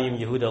Rav Chaim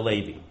Yehuda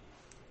Levi.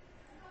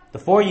 The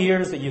 4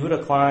 years that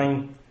Yehuda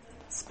Klein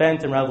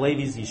spent in Rav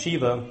Levi's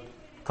yeshiva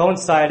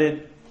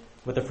coincided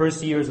with the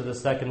first years of the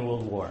Second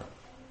World War.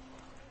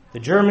 The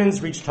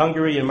Germans reached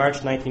Hungary in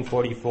March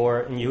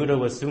 1944, and Yehuda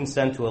was soon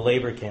sent to a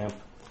labor camp,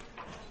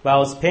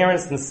 while his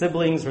parents and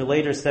siblings were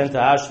later sent to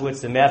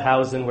Auschwitz and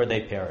Mauthausen, where they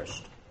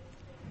perished.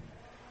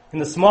 In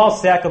the small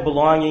sack of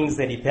belongings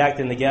that he packed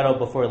in the ghetto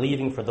before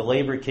leaving for the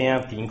labor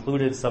camp, he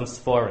included some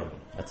Sforim,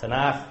 a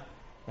Tanakh,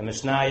 a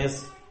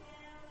Mishnayos,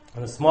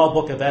 and a small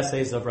book of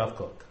essays of Rav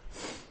Kook.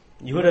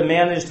 Yehuda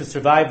managed to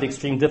survive the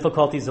extreme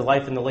difficulties of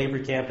life in the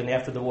labor camp, and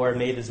after the war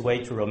made his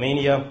way to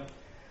Romania,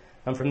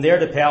 and from there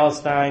to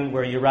Palestine,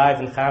 where he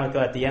arrived in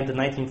Hanukkah at the end of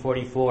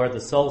 1944,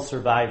 the sole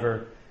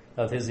survivor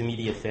of his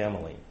immediate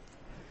family.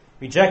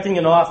 Rejecting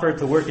an offer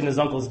to work in his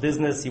uncle's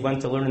business, he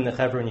went to learn in the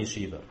Hebron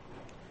Yeshiva.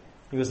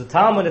 He was a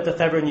Talmud at the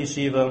Hebron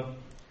Yeshiva,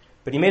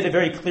 but he made it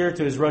very clear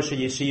to his Rosh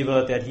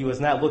Yeshiva that he was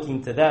not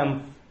looking to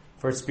them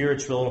for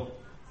spiritual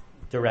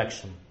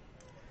direction.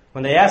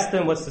 When they asked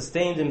him what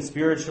sustained him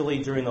spiritually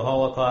during the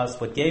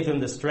Holocaust, what gave him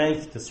the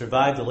strength to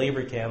survive the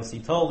labor camps, he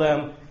told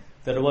them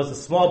that it was a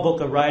small book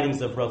of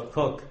writings of Rav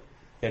Kook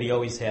that he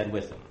always had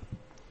with him.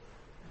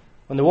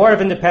 When the War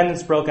of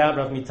Independence broke out,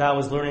 Rav Mital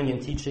was learning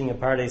and teaching in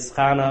Pardes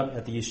Chana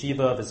at the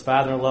yeshiva of his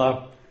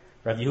father-in-law,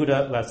 Rav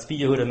Tzvi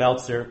Yehuda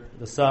Meltzer,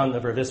 the son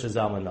of Rav Isser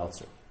Zalman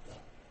Meltzer.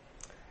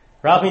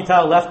 Rav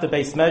Mital left the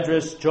Beis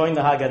Medrash, joined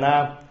the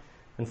Haganah,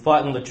 and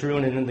fought in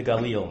Latrun and in the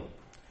Galil.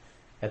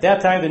 At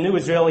that time, the new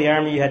Israeli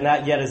army had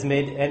not as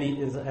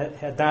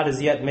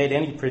yet made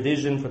any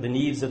provision for the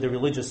needs of the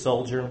religious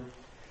soldier,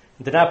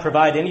 and did not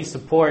provide any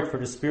support for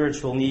the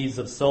spiritual needs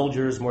of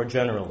soldiers more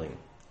generally.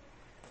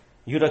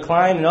 Yehuda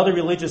Klein and other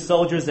religious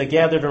soldiers that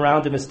gathered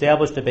around him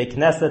established a Beit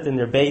Knesset in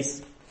their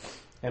base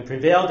and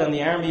prevailed on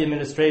the army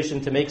administration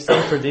to make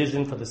some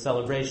provision for the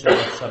celebration of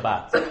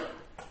Shabbat.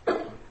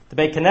 The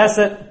Beit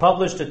Knesset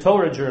published a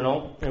Torah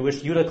journal in which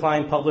Yehuda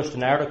Klein published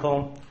an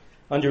article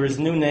under his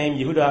new name,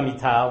 Yehuda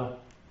Amital.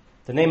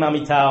 The name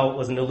Amital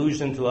was an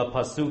allusion to a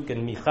pasuk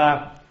in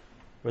Micha,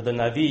 where the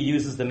Navi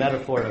uses the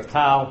metaphor of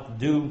Tal,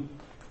 dew,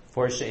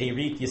 for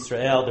She'erit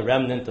Yisrael, the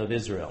remnant of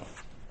Israel.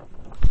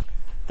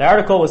 The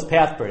article was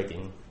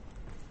path-breaking.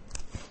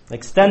 An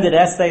extended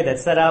essay that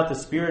set out the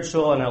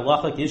spiritual and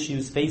halachic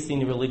issues facing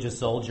the religious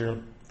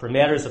soldier, from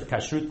matters of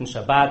kashrut and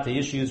Shabbat to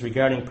issues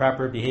regarding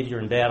proper behavior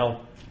in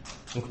battle,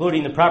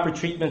 including the proper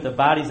treatment of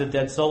bodies of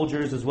dead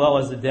soldiers as well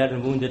as the dead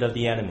and wounded of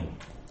the enemy.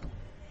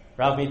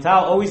 Rav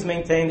Mital always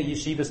maintained that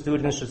yeshiva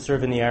students should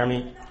serve in the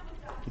army.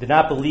 He did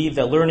not believe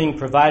that learning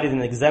provided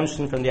an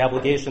exemption from the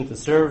obligation to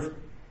serve,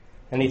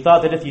 and he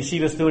thought that if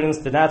yeshiva students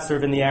did not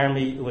serve in the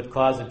army, it would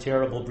cause a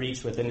terrible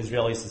breach within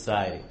Israeli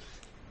society.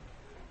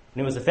 And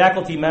he was a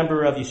faculty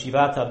member of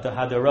Yeshivat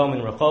HaDarom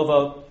in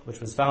Rehovot, which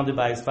was founded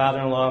by his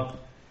father-in-law.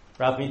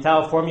 Rav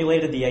Mital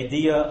formulated the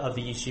idea of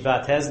the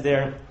Yeshivat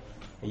Hesder,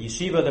 a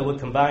yeshiva that would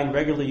combine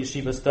regular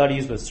yeshiva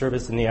studies with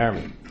service in the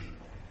army.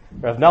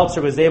 Rav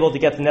Meltzer was able to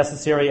get the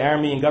necessary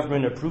army and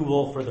government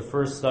approval for the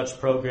first such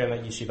program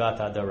at Yeshivat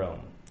HaDarom.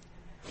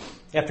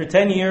 After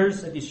 10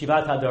 years at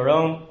Yeshivat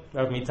HaDarom,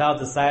 Rav Mital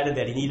decided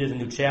that he needed a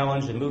new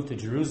challenge and moved to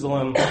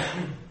Jerusalem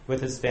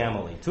with his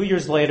family. 2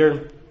 years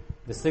later,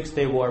 the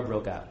Six-Day War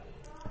broke out.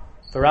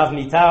 For Rav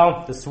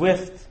Mital, the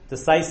swift,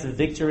 decisive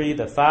victory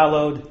that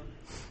followed,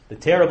 the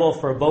terrible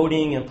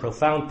foreboding and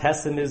profound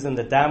pessimism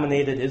that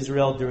dominated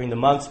Israel during the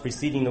months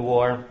preceding the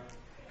war,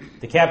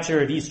 the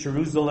capture of East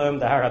Jerusalem,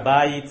 the Har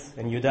HaBayit,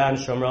 and Yudah and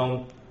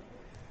Shomron,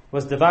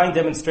 was divine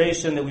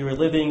demonstration that we were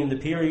living in the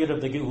period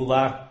of the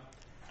Geulah,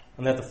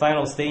 and that the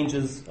final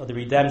stages of the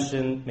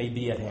redemption may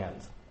be at hand.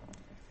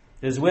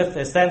 It is with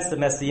a sense of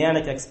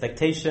messianic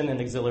expectation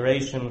and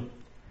exhilaration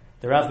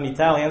that Rav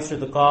Mital answered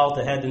the call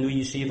to head the new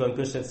yeshiva in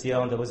Gush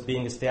Etzion that was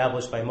being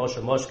established by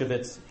Moshe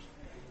Moshkevitz,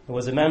 and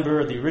was a member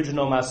of the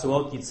original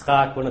Masuot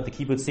Yitzchak, one of the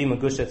kibbutzim in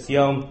Gush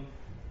Etzion,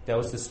 that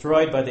was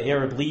destroyed by the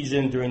Arab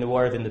Legion during the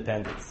War of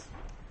Independence.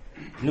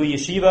 The new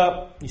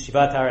yeshiva,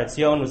 Yeshivat Har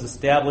Etzion, was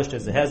established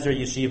as a Hesder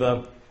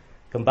yeshiva,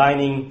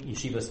 combining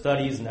yeshiva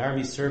studies and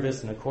army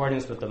service in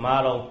accordance with the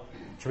model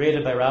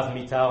created by Rav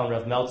Mital and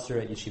Rav Meltzer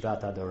at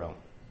Yeshivat HaDarom.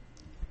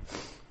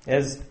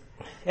 As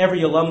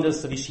every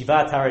alumnus of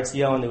Yeshivat Har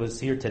Etzion that was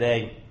here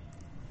today,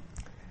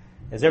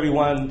 as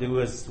everyone who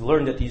has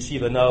learned at the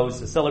yeshiva knows,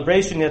 the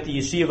celebration at the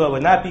yeshiva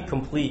would not be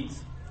complete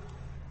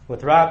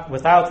without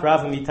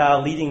Rav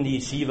Mital leading the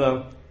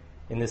yeshiva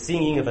in the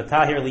singing of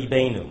Atahir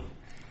Libeinu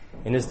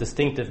in his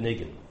distinctive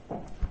nigun.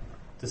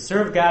 To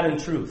serve God in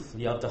truth,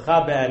 the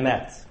Avtacha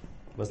Be'emet,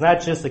 was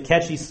not just a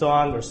catchy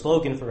song or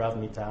slogan for Rav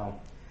Mital.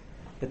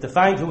 It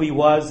defined who he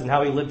was and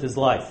how he lived his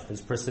life,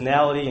 his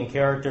personality and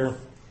character,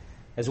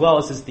 as well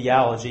as his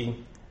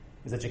theology,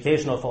 his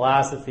educational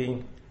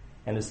philosophy,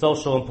 and his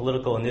social and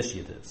political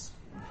initiatives.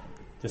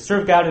 To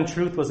serve God in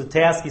truth was a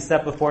task he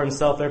set before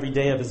himself every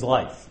day of his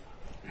life,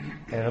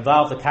 and it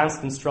involved a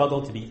constant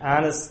struggle to be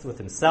honest with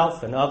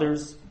himself and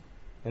others,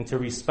 and to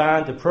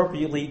respond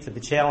appropriately to the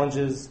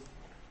challenges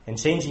and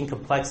changing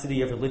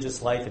complexity of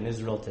religious life in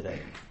Israel today.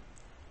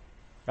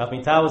 Rav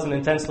Mital was an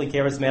intensely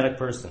charismatic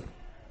person.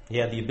 He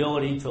had the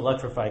ability to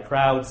electrify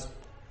crowds,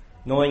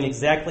 knowing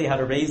exactly how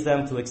to raise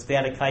them to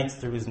ecstatic heights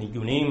through his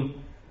nigunim,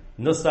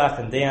 nusach,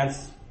 and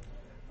dance,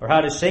 or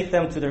how to shake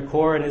them to their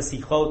core in his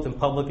sichot and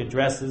public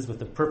addresses with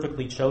the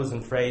perfectly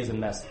chosen phrase and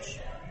message.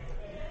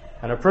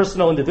 On a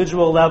personal,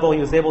 individual level, he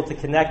was able to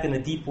connect in a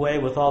deep way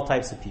with all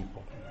types of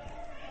people.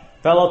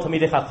 Fellow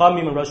Talmidei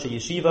Chachamim and Rosh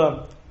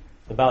Yeshiva,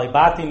 the Bali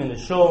Batim in the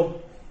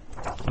Shul,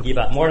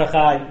 Givat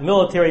Mordechai,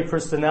 military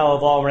personnel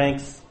of all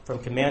ranks, from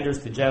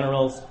commanders to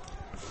generals,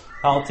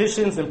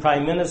 politicians and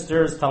prime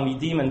ministers,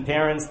 Talmidim and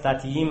parents,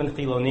 Datiyim and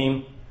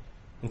Chilonim,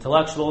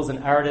 intellectuals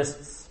and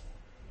artists,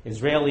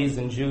 Israelis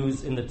and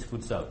Jews in the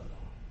Tfutzot.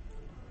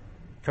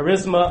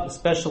 Charisma,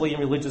 especially in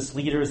religious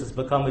leaders, has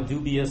become a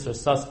dubious or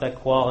suspect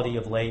quality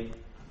of late,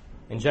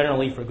 and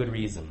generally for good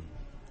reason.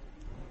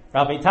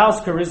 Rav Mital's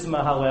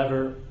charisma,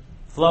 however,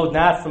 flowed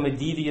not from a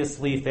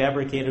deviously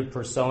fabricated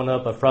persona,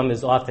 but from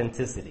his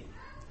authenticity.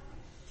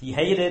 He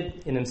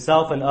hated in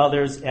himself and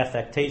others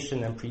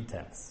affectation and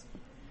pretense.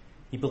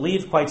 He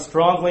believed quite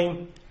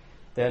strongly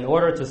that in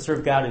order to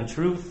serve God in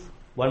truth,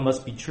 one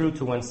must be true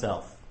to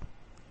oneself.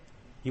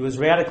 He was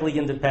radically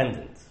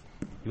independent.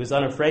 He was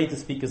unafraid to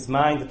speak his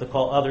mind and to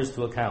call others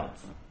to account.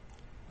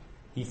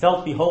 He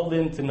felt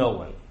beholden to no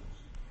one.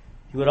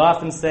 He would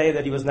often say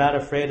that he was not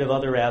afraid of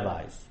other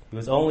rabbis. He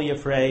was only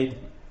afraid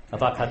of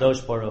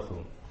HaKadosh Baruch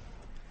Hu.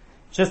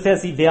 Just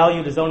as he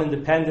valued his own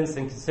independence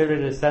and considered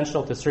it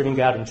essential to serving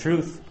God in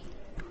truth,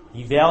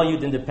 he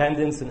valued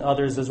independence in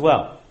others as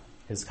well,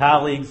 his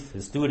colleagues,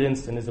 his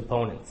students, and his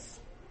opponents.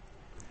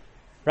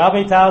 Rav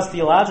Mital's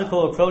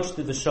theological approach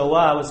to the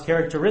Shoah was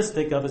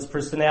characteristic of his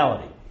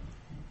personality,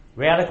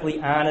 radically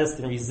honest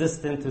and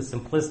resistant to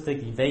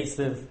simplistic,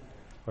 evasive,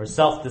 or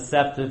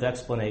self-deceptive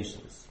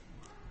explanations.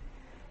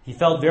 He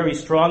felt very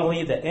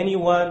strongly that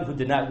anyone who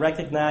did not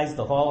recognize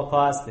the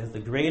Holocaust as the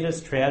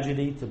greatest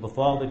tragedy to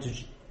befall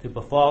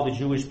the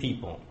Jewish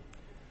people,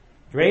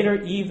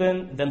 greater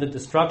even than the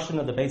destruction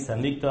of the Beis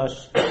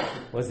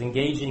HaMikdash, was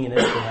engaging in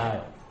its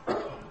denial.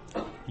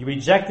 He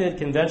rejected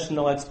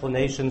conventional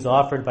explanations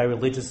offered by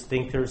religious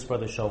thinkers for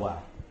the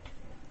Shoah.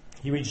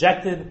 He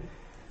rejected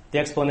the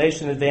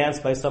explanation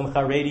advanced by some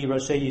Haredi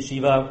Roshei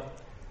Yeshiva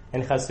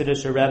and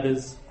Hasidic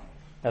Rebbes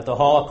that the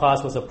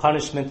Holocaust was a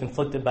punishment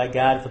inflicted by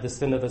God for the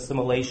sin of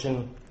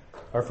assimilation,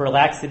 or for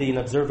laxity in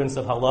observance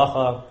of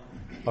halacha,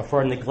 or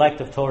for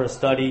neglect of Torah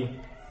study,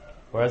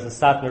 or as the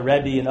Satmar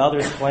Rebbe and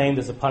others claimed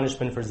as a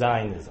punishment for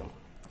Zionism.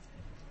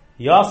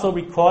 He also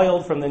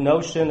recoiled from the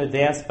notion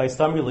advanced by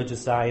some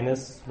religious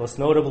Zionists, most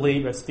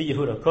notably Rav Tzvi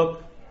Yehuda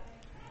Kook,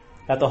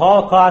 that the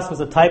Holocaust was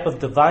a type of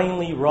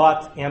divinely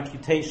wrought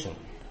amputation,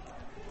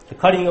 the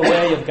cutting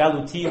away of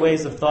Galuti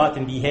ways of thought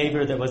and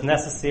behavior that was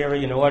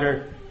necessary in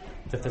order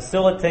to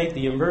facilitate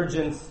the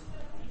emergence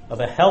of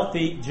a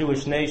healthy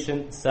Jewish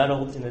nation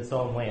settled in its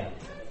own land.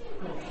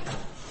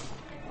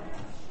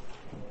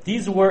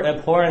 These were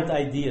abhorrent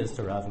ideas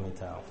to Rav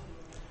Mital.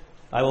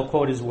 I will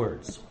quote his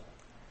words.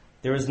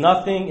 "There is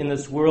nothing in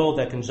this world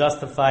that can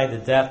justify the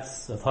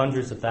deaths of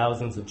hundreds of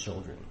thousands of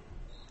children.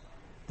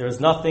 There is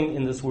nothing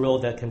in this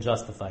world that can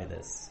justify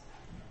this.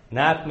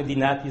 Not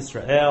Medinat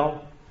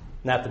Yisrael,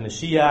 not the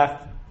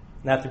Mashiach,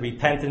 not the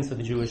repentance of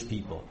the Jewish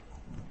people.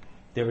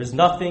 There is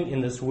nothing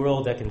in this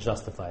world that can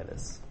justify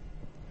this."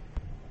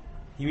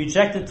 He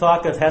rejected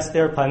talk of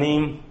Hester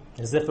Panim,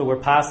 as if it were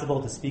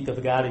possible to speak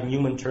of God in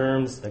human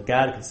terms, that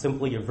God could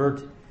simply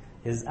avert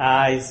his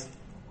eyes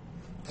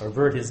or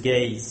avert his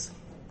gaze.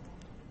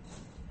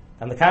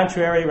 On the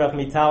contrary, Rav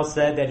Mital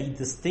said that he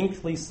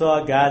distinctly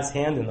saw God's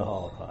hand in the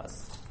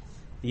Holocaust.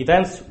 The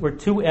events were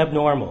too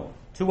abnormal,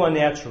 too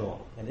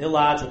unnatural, and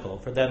illogical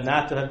for them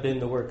not to have been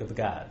the work of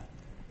God.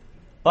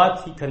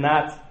 But he could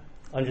not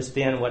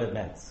understand what it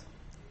meant.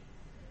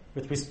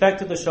 With respect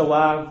to the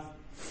Shoah,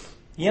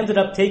 he ended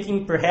up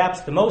taking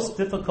perhaps the most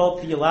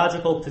difficult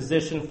theological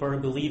position for a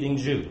believing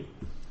Jew.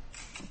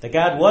 That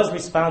God was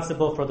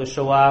responsible for the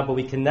Shoah, but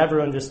we can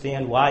never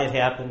understand why it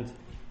happened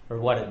or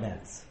what it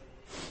meant.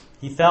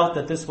 He felt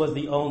that this was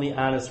the only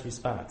honest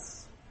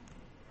response.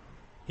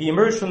 He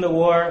emerged from the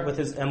war with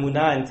his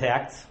emunah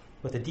intact,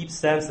 with a deep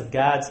sense of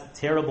God's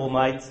terrible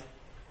might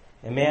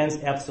and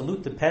man's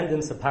absolute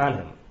dependence upon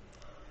him.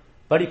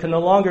 But he could no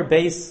longer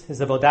base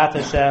his avodat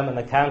Hashem on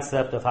the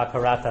concept of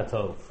hakarat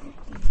hatov.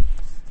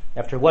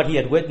 After what he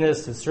had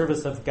witnessed, his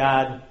service of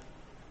God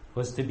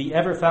was to be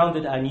ever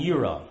founded on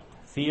yira,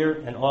 fear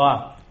and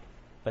awe,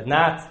 but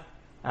not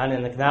on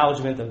an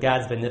acknowledgement of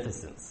God's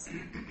beneficence.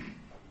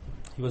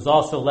 He was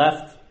also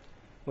left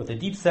with a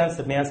deep sense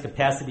of man's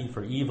capacity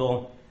for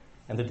evil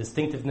and the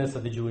distinctiveness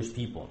of the Jewish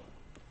people.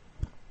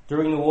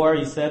 During the war,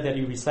 he said that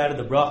he recited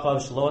the bracha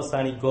of Shelo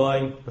Asani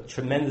Goy with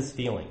tremendous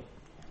feeling,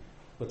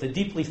 with a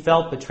deeply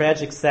felt but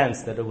tragic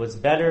sense that it was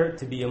better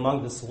to be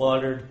among the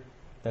slaughtered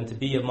than to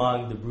be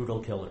among the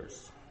brutal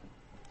killers.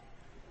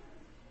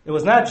 It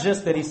was not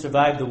just that he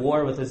survived the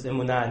war with his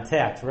emunah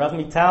intact. For Rav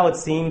Mital, it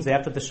seems,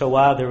 after the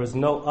Shoah, there was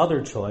no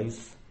other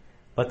choice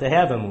but to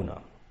have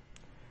emunah.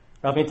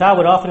 Rav Mital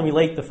would often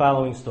relate the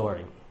following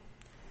story.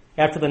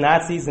 After the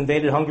Nazis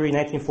invaded Hungary in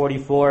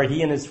 1944,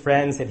 he and his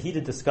friends had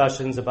heated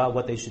discussions about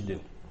what they should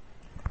do.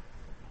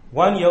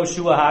 One,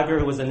 Yoshua Hager,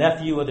 who was a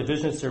nephew of the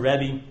Vizhnitzer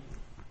Rebbe,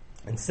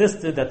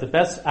 insisted that the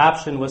best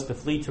option was to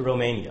flee to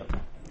Romania.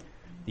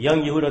 The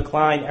young Yehuda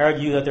Klein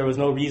argued that there was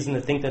no reason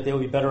to think that they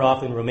would be better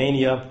off in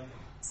Romania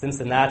since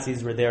the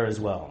Nazis were there as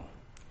well.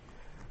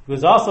 He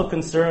was also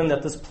concerned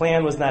that this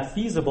plan was not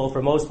feasible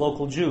for most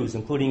local Jews,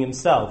 including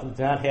himself, who did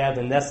not have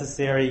the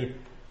necessary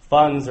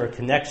funds or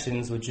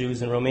connections with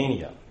Jews in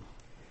Romania.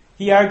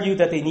 He argued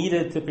that they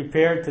needed to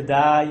prepare to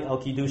die al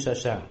Kiddush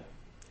Hashem.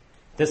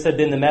 This had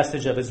been the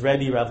message of his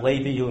Rebbe, Rav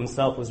Levi, who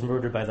himself was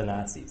murdered by the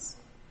Nazis.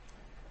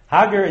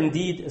 Hager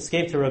indeed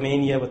escaped to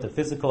Romania with the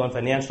physical and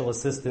financial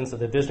assistance of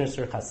the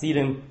Vizhnitzer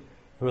Hasidim,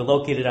 who were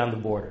located on the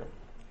border.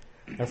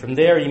 And from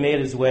there he made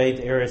his way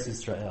to Eretz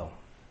Yisrael.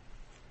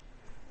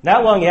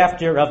 Not long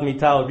after Rav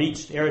Mital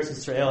reached Eretz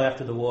Yisrael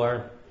after the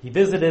war, he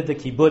visited the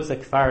kibbutz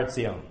at Kfar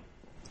Etzion.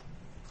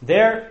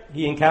 There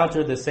he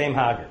encountered the same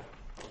Hager,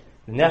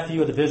 the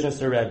nephew of the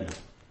Vizhnitzer Rebbe,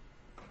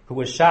 who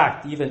was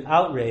shocked, even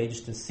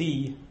outraged, to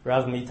see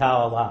Rav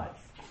Mital alive.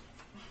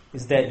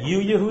 Is that you,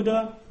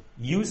 Yehuda?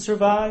 You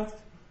survived?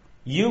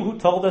 You who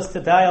told us to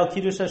die al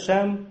Kiddush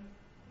Hashem?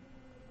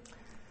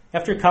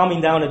 After calming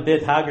down a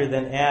bit, Hager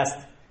then asked,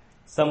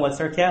 somewhat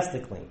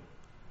sarcastically,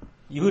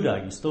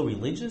 Yehuda, are you still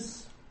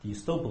religious? Do you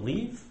still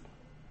believe?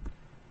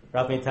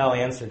 Rav Mital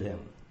answered him,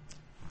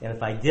 and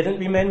if I didn't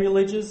remain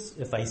religious,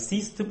 if I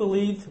ceased to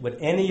believe, would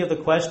any of the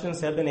questions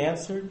have been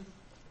answered?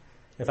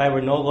 If I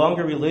were no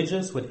longer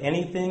religious, would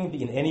anything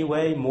be in any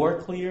way more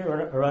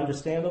clear or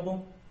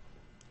understandable?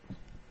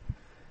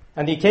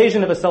 On the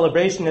occasion of a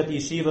celebration at the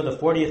yeshiva, the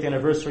 40th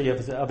anniversary of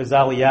his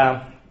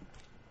Aliyah,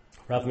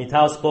 Rav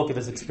Mital spoke of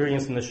his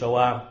experience in the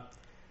Shoah,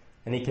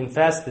 and he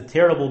confessed the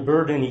terrible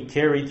burden he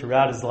carried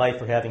throughout his life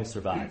for having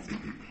survived.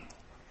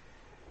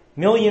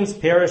 Millions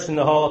perished in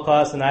the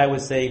Holocaust and I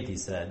was saved, he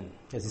said,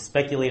 as he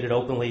speculated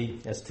openly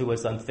as to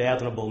its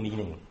unfathomable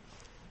meaning.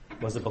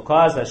 Was it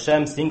because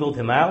Hashem singled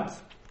him out,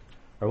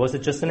 or was it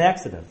just an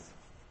accident?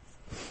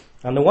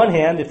 On the one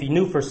hand, if he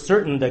knew for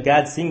certain that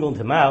God singled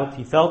him out,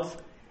 he felt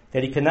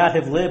that he could not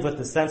have lived with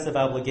the sense of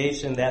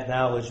obligation that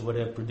knowledge would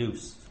have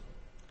produced.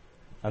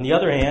 On the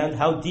other hand,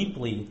 how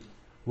deeply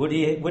would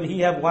he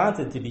have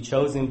wanted to be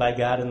chosen by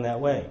God in that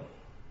way?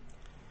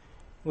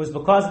 It was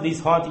because of these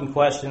haunting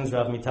questions,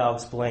 Rav Mital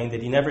explained,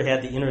 that he never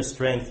had the inner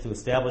strength to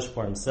establish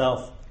for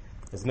himself,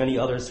 as many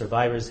other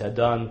survivors had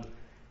done,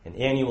 an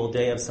annual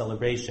day of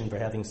celebration for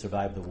having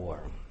survived the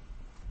war.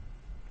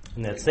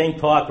 In that same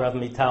talk, Rav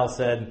Mital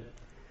said,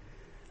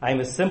 I am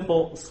a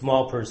simple,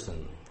 small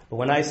person, but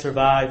when I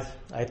survived,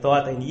 I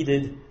thought I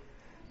needed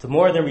to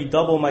more than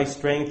redouble my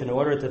strength in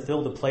order to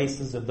fill the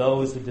places of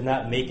those who did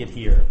not make it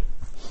here.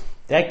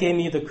 That gave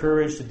me the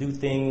courage to do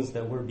things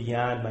that were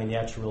beyond my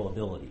natural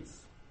abilities.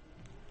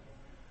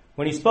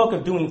 When he spoke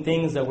of doing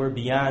things that were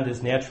beyond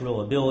his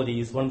natural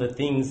abilities, one of the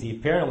things he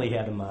apparently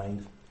had in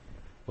mind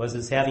was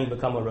his having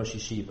become a Rosh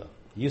Yeshiva.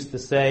 He used to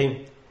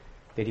say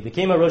that he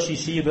became a Rosh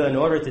Yeshiva in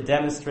order to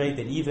demonstrate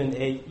that even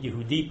a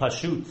Yehudi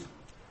Pashut,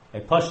 a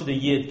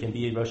Pashut Yid, can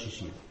be a Rosh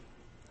Yeshiva.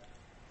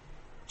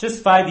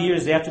 Just 5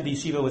 years after the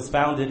yeshiva was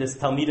founded, his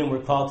Talmidim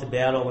were called to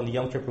battle when the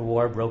Yom Kippur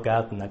War broke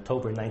out in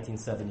October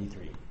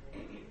 1973.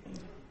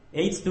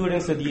 8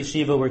 students of the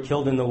yeshiva were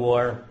killed in the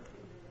war,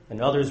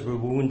 and others were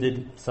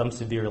wounded, some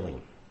severely.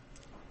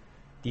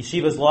 The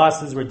yeshiva's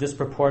losses were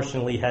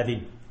disproportionately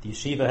heavy. The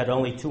yeshiva had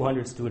only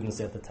 200 students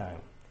at the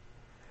time.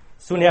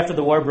 Soon after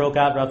the war broke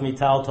out, Rav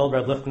Mital told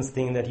Rav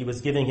Lichtenstein that he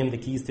was giving him the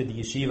keys to the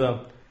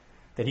yeshiva,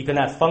 that he could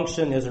not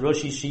function as a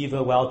Rosh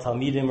Yeshiva while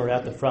Talmidim were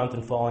at the front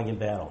and falling in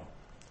battle.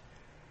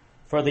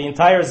 For the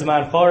entire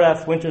Zman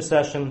Choref winter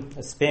session,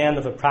 a span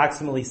of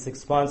approximately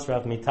 6 months,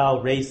 Rav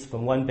Mital raced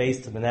from one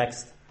base to the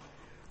next,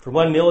 from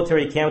one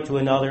military camp to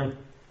another,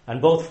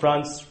 on both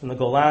fronts, from the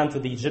Golan to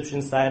the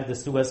Egyptian side of the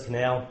Suez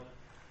Canal,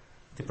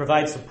 to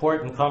provide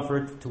support and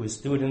comfort to his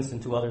students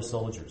and to other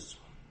soldiers.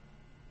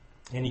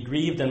 And he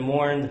grieved and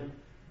mourned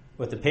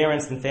with the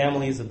parents and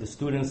families of the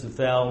students who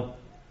fell,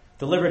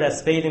 delivered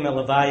Aspedim and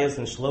Levayas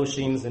and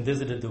Shloshims, and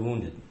visited the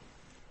wounded.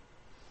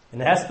 In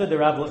the hesped that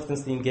Rav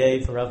Lichtenstein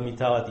gave for Rav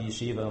Mital at the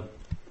yeshiva,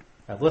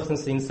 Rav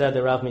Lichtenstein said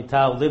that Rav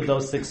Mital lived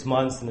those 6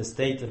 months in a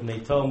state of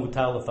meito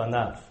mutal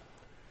lefanav,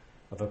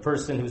 of a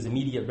person whose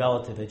immediate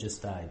relative had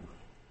just died.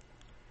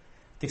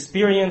 The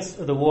experience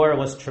of the war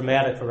was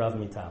traumatic for Rav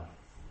Mital.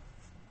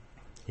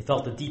 He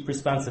felt a deep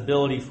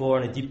responsibility for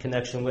and a deep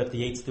connection with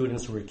the 8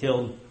 students who were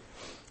killed,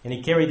 and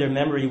he carried their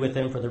memory with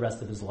him for the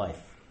rest of his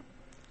life.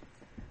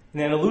 In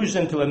an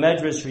allusion to a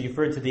medrash, he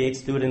referred to the 8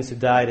 students who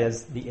died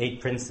as the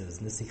 8 princes,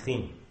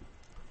 Nesichim.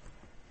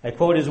 I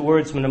quote his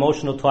words from an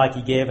emotional talk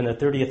he gave on the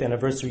 30th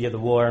anniversary of the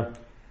war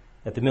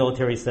at the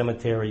military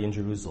cemetery in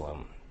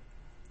Jerusalem.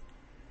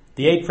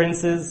 The 8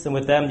 princes, and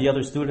with them the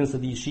other students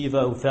of the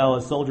yeshiva who fell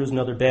as soldiers in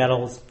other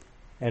battles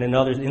and in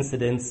other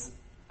incidents,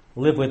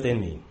 live within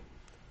me.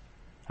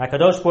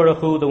 HaKadosh Baruch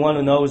Hu, the one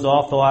who knows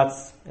all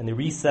thoughts and the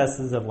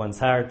recesses of one's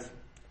heart,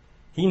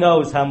 he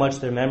knows how much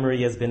their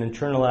memory has been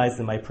internalized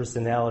in my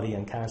personality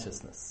and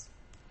consciousness.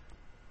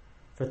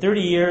 For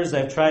 30 years,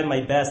 I've tried my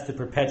best to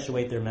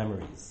perpetuate their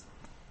memories.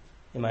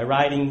 In my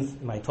writings,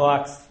 in my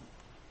talks,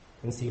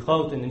 in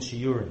sichot and in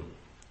shiurim.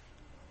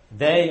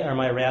 They are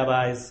my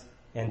rabbis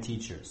and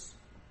teachers,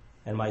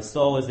 and my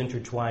soul is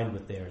intertwined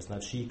with theirs.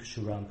 Nafshi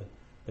kshuram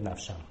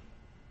b'nafsham.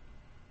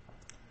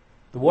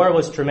 The war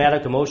was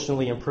traumatic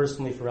emotionally and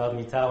personally for Rav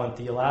Mital, and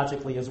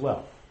theologically as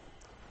well.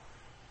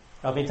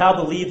 Rav Mital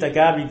believed that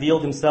God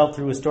revealed himself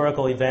through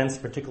historical events,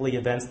 particularly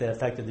events that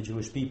affected the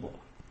Jewish people.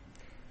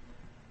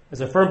 As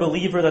a firm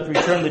believer that the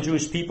return of the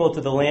Jewish people to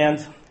the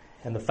land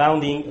and the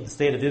founding of the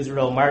State of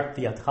Israel marked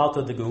the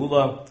Atchalta de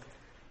Geula,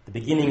 the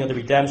beginning of the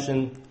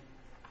redemption,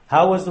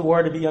 how was the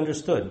war to be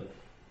understood?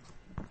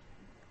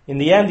 In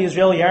the end, the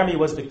Israeli army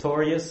was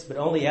victorious, but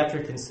only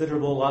after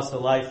considerable loss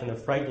of life and a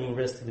frightening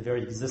risk to the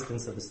very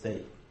existence of the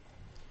state.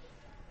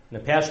 In a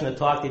passionate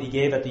talk that he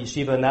gave at the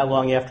yeshiva not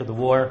long after the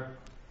war,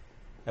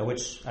 at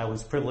which I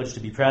was privileged to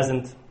be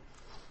present,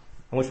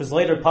 and which was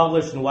later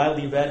published and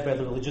widely read by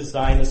the religious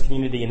Zionist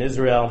community in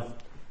Israel,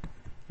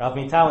 Rav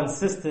Mital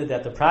insisted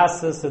that the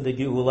process of the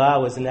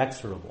Geula was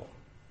inexorable,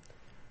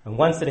 and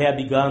once it had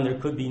begun, there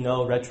could be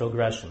no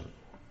retrogression.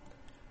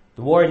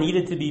 The war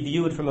needed to be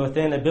viewed from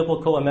within a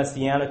biblical and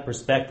messianic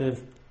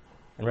perspective,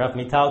 and Rav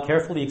Mital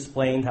carefully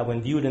explained how,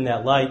 when viewed in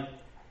that light,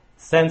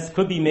 sense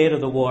could be made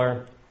of the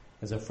war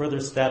as a further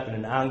step in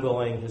an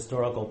ongoing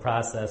historical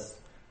process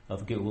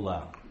of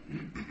Geula.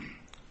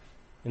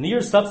 In the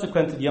years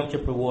subsequent to the Yom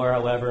Kippur War,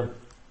 however,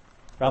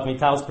 Rav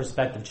Mital's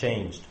perspective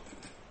changed,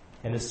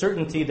 and his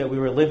certainty that we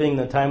were living in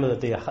the time of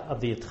the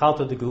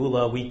Atchalta de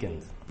Geula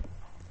weakened.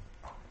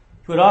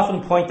 He would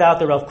often point out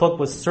that Rav Kook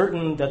was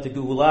certain that the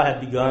Geula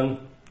had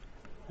begun,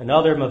 and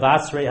other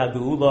Mavasrei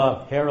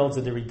HaGeula, heralds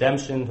of the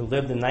redemption who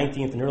lived in the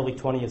 19th and early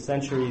 20th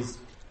centuries,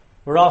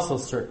 were also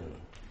certain.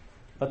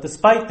 But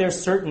despite their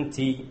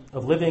certainty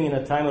of living in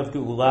a time of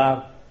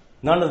Geula,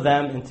 none of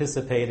them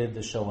anticipated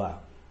the Shoah.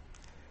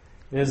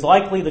 It is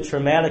likely the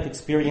traumatic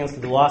experience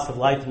of the loss of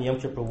life in the Yom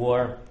Kippur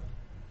War,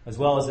 as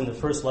well as in the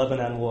First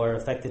Lebanon War,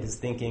 affected his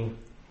thinking,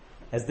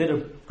 as did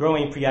a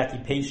growing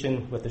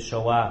preoccupation with the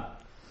Shoah.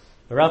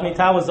 But Rav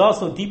Mital was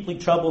also deeply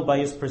troubled by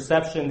his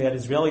perception that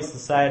Israeli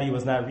society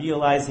was not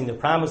realizing the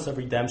promise of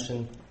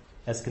redemption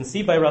as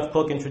conceived by Rav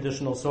Kook in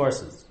traditional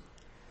sources.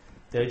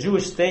 That a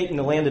Jewish state in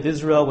the land of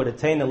Israel would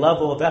attain a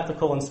level of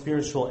ethical and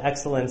spiritual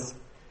excellence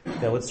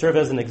that would serve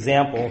as an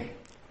example,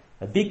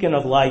 a beacon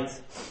of light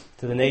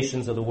to the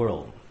nations of the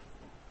world.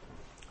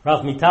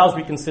 Rav Mital's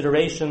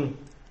reconsideration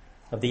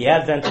of the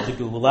advent of the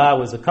Geula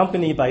was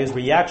accompanied by his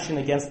reaction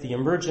against the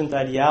emergent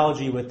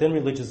ideology within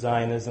religious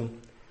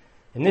Zionism,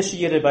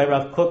 initiated by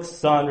Rav Kook's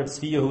son, Rav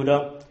Tzvi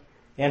Yehuda,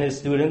 and his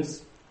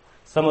students,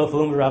 some of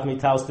whom were Rav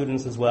Mital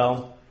students as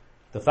well,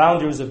 the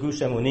founders of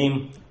Gush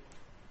Emunim,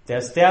 that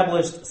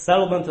established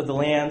settlement of the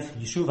land,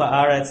 Yishuv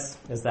Haaretz,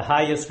 as the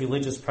highest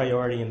religious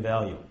priority and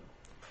value.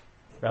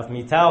 Rav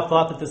Mital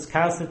thought that this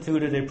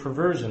constituted a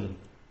perversion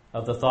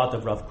of the thought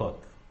of Rav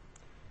Kook.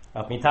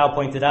 Rav Mital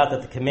pointed out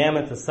that the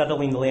commandment of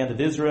settling the land of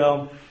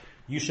Israel,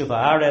 Yishuv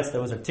Haaretz, that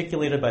was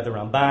articulated by the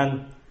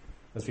Ramban,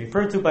 was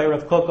referred to by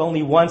Rav Kook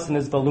only once in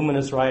his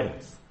voluminous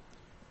writings.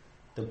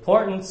 The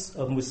importance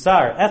of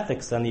Musar,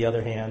 ethics, on the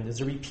other hand,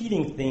 is a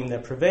repeating theme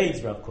that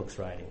pervades Rav Kook's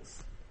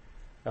writings.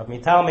 Rav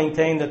Mital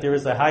maintained that there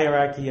is a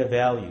hierarchy of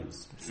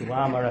values,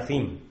 Sulam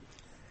Arachim,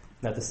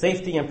 that the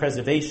safety and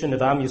preservation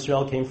of Am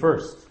Yisrael came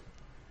first,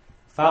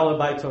 followed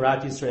by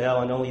Torat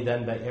Yisrael, and only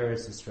then by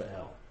Eretz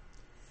Yisrael.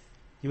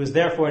 He was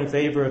therefore in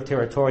favor of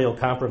territorial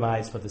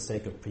compromise for the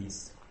sake of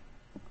peace.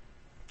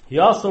 He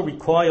also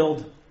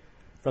recoiled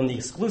from the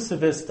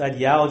exclusivist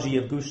ideology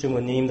of Gush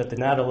Emunim that did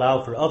not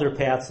allow for other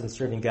paths in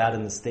serving God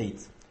in the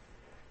state,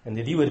 and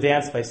the view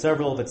advanced by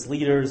several of its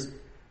leaders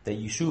that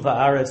Yishuv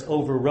Haaretz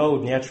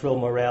overrode natural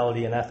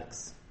morality and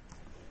ethics.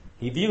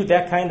 He viewed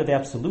that kind of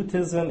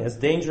absolutism as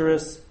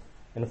dangerous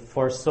and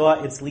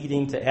foresaw its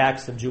leading to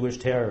acts of Jewish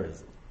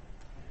terrorism.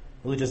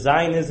 Religious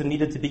Zionism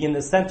needed to be in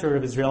the center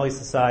of Israeli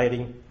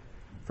society,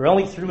 for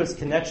only through its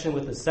connection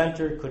with the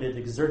center could it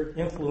exert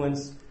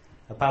influence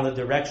upon the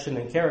direction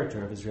and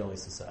character of Israeli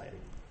society.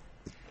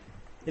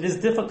 It is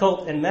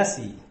difficult and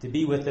messy to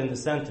be within the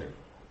center.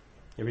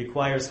 It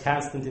requires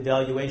constant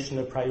evaluation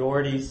of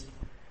priorities,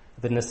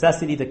 the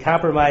necessity to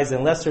compromise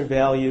on lesser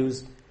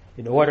values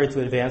in order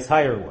to advance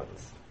higher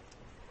ones.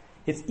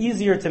 It's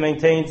easier to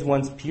maintain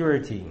one's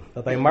purity,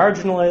 but by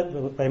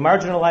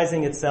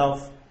marginalizing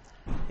itself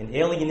and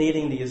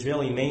alienating the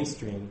Israeli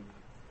mainstream,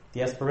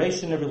 the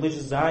aspiration of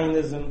religious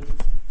Zionism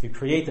to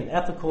create an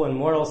ethical and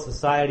moral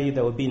society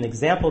that would be an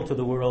example to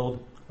the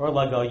world or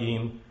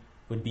Lagayim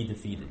would be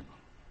defeated.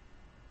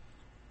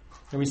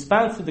 In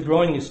response to the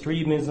growing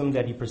extremism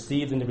that he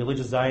perceived in the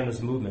religious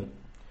Zionist movement,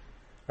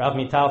 Rav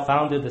Mital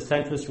founded the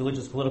centrist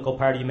religious political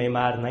party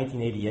Meimad in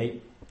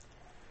 1988,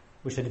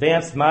 which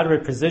advanced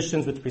moderate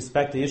positions with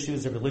respect to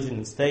issues of religion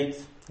and state,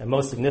 and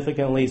most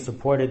significantly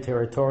supported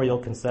territorial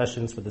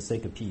concessions for the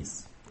sake of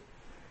peace.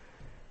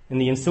 In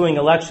the ensuing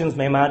elections,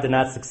 Meimad did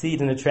not succeed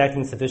in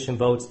attracting sufficient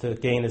votes to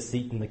gain a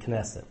seat in the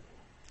Knesset.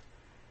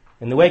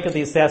 In the wake of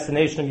the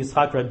assassination of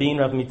Yitzhak Rabin,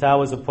 Rav Mital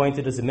was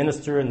appointed as a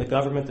minister in the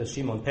government of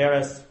Shimon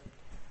Peres,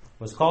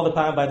 was called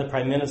upon by the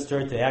Prime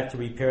Minister to act to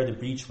repair the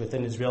breach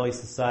within Israeli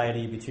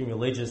society between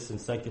religious and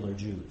secular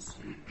Jews.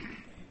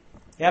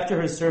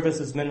 After his service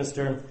as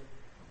minister,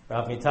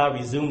 Rav Mital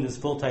resumed his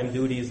full-time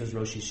duties as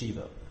Rosh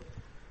Yeshiva.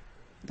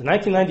 The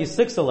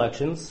 1996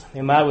 elections,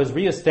 Meimad was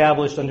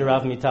reestablished under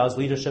Rav Mital's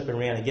leadership and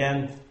ran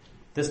again,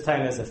 this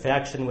time as a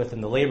faction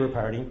within the Labor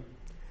Party,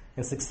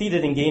 and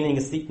succeeded in gaining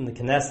a seat in the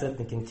Knesset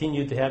and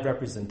continued to have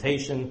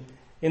representation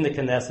in the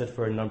Knesset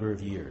for a number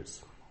of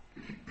years.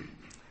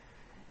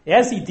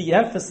 As he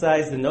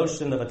de-emphasized the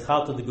notion of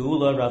Atchalta de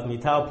Geula, Rav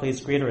Mital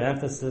placed greater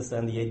emphasis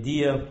on the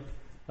idea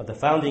of the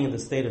founding of the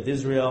State of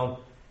Israel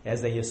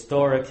as a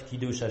historic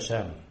Kiddush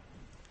Hashem.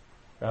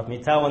 Rav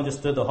Mital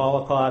understood the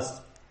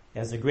Holocaust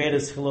as the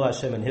greatest Chilul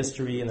Hashem in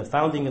history and the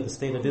founding of the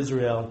State of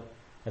Israel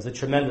as a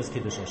tremendous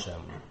Kiddush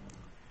Hashem.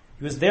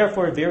 He was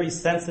therefore very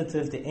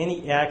sensitive to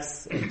any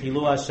acts of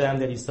Chilul Hashem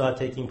that he saw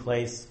taking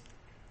place,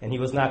 and he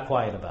was not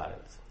quiet about it.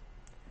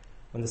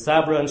 When the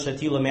Sabra and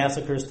Shatila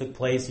massacres took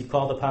place, he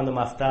called upon the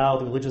Mafdal,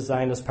 the religious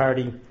Zionist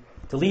party,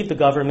 to leave the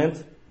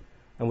government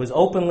and was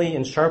openly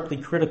and sharply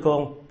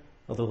critical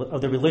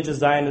of the religious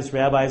Zionist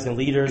rabbis and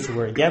leaders who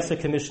were against the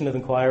Commission of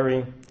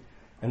Inquiry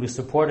and who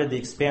supported the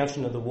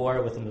expansion of the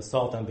war with an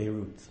assault on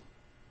Beirut.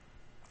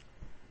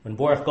 When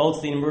Baruch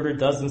Goldstein murdered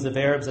dozens of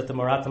Arabs at the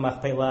Marat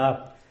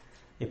HaMachpelah,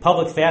 a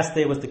public fast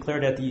day was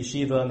declared at the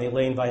yeshiva and they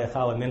lay in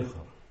Vayachal and Mincha.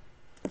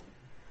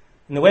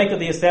 In the wake of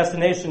the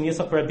assassination of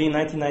Yitzhak Rabin in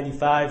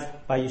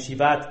 1995 by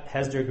Yeshivat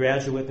Hesder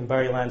graduate and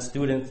Bar Ilan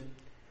student,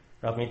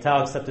 Rav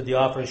Mital accepted the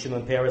offer of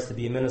Shimon Peres to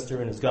be a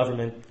minister in his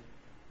government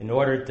in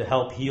order to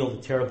help heal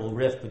the terrible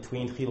rift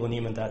between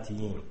Chilonim and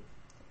Datiyim.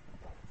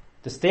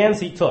 The stands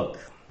he took,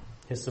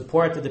 his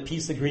support to the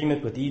peace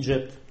agreement with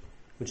Egypt,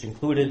 which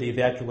included the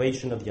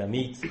evacuation of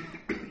Yamit,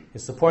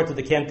 his support to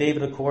the Camp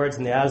David Accords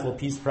and the Oslo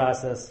peace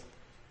process,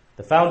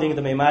 the founding of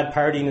the Meimad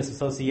Party and its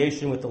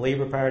association with the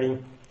Labor Party,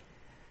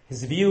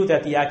 his view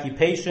that the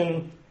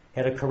occupation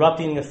had a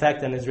corrupting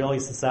effect on Israeli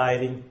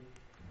society,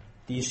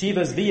 the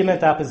yeshiva's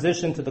vehement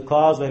opposition to the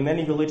calls by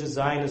many religious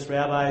Zionist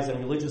rabbis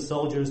and religious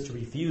soldiers to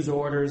refuse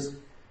orders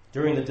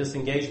during the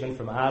disengagement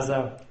from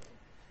Gaza.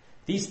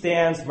 These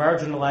stands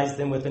marginalized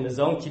him within his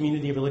own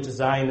community of religious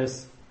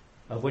Zionists,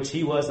 of which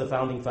he was a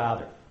founding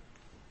father,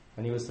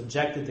 and he was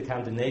subjected to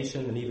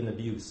condemnation and even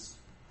abuse.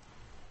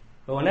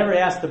 But whenever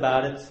asked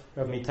about it,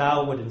 Rav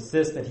Mital would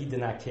insist that he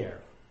did not care.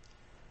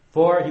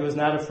 For he was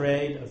not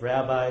afraid of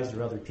rabbis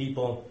or other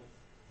people.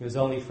 He was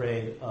only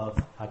afraid of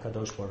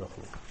HaKadosh Baruch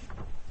Hu.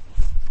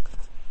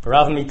 For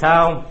Rav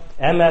Mital,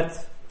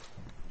 Emet,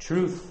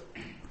 truth,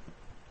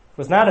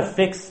 was not a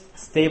fixed,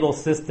 stable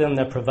system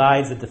that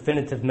provides a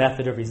definitive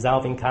method of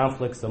resolving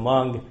conflicts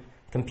among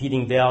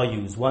competing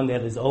values, one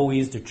that is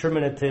always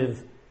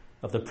determinative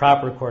of the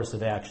proper course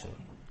of action.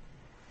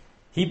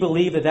 He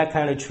believed that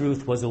kind of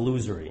truth was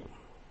illusory.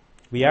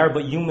 We are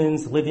but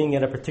humans living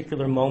at a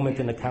particular moment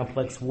in a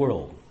complex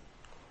world,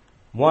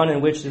 one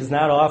in which it is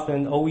not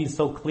often always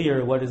so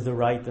clear what is the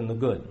right and the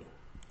good.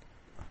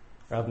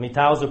 Rav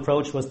Mital's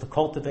approach was to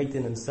cultivate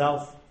in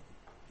himself,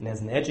 and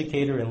as an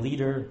educator and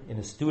leader in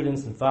his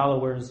students and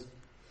followers,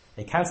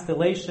 a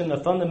constellation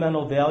of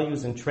fundamental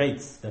values and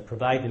traits that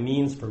provide the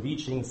means for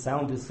reaching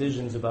sound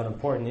decisions about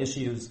important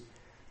issues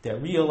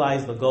that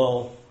realize the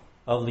goal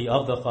of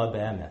Li'avdacha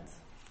Be'emet.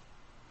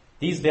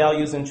 These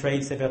values and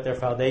traits have at their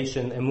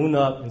foundation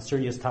Emunah and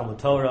serious Talmud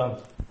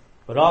Torah,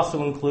 but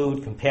also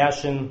include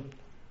compassion,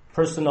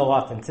 personal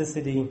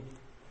authenticity,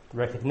 the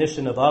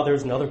recognition of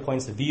others and other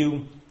points of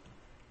view,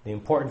 the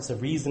importance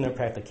of reason and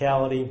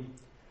practicality,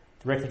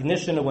 the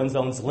recognition of one's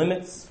own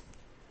limits,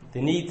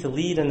 the need to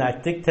lead and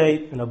not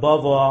dictate, and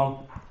above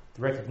all,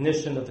 the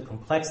recognition of the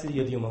complexity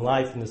of human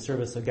life in the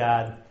service of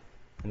God,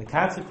 and the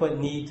consequent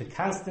need to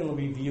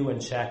constantly review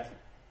and check,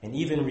 and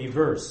even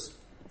reverse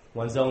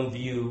one's own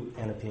view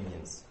and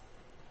opinions.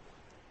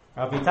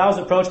 Rav Mital's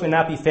approach may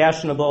not be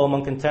fashionable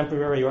among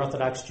contemporary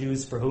Orthodox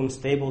Jews for whom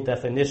stable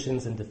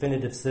definitions and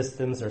definitive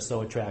systems are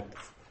so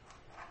attractive.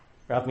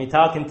 Rav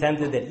Mital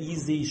contended that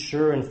easy,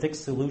 sure, and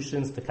fixed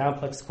solutions to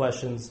complex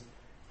questions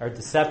are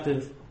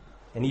deceptive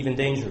and even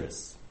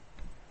dangerous.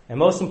 And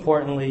most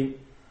importantly,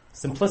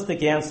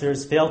 simplistic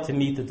answers fail to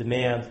meet the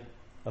demand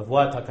of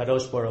what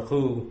HaKadosh Baruch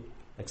Hu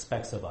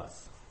expects of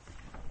us.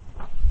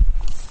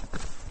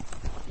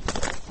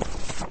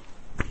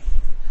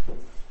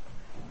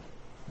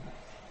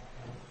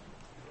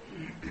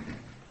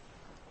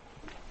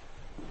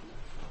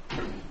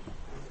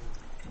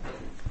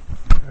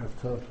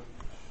 Tough.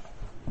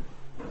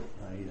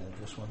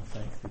 just want to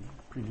thank the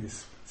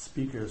previous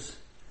speakers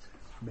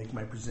for making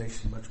my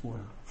presentation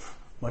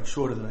much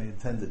shorter than I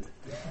intended.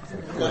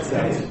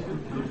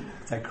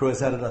 I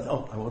cross out it.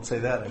 Oh, I won't say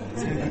that. I won't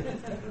say that.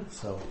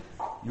 So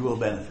you will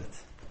benefit.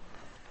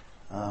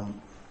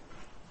 I'm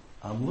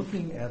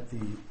looking at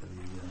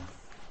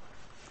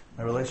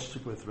my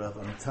relationship with Rav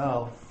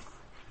Amital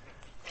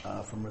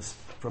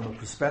from a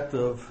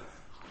perspective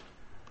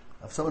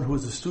of someone who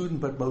was a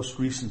student, but most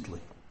recently.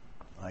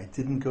 I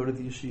didn't go to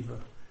the yeshiva.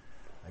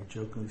 I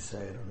jokingly say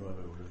I don't know if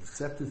I would have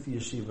accepted the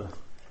yeshiva.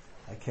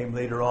 I came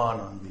later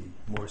on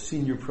the more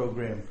senior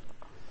program,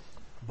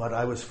 but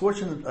I was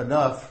fortunate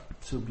enough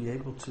to be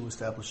able to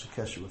establish a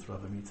kesher with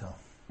Rav Amital.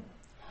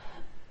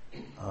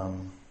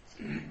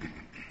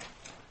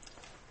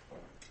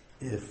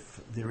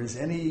 If there is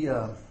any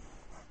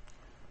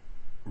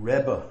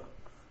Rebbe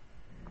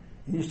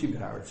in Yeshiva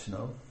Haaretz,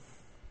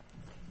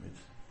 which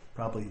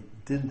probably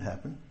didn't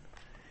happen,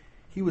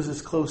 he was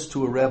as close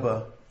to a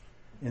Rebbe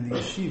in the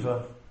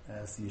yeshiva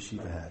as the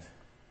yeshiva had.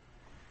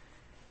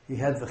 He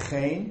had the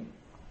chen,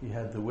 he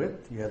had the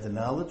wit, he had the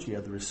knowledge, he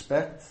had the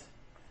respect,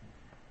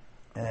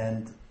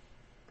 and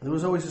there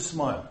was always a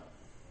smile.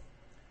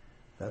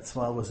 That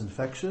smile was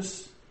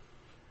infectious.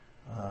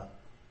 As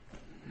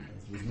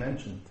was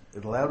mentioned,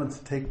 it allowed him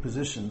to take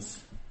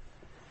positions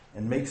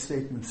and make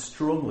statements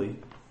strongly,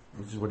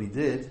 which is what he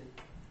did,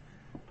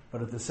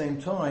 but at the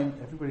same time,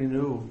 everybody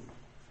knew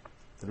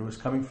that it was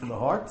coming from the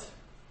heart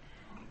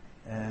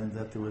and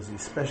that there was a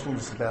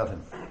specialness about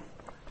him.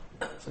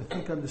 So I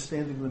think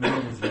understanding the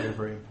man is very,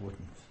 very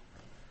important.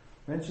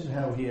 I mentioned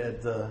how he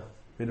had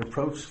been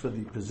approached for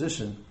the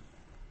position.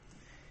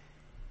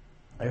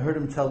 I heard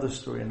him tell this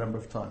story a number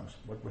of times.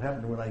 What would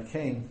happen when I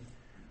came,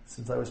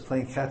 since I was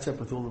playing catch-up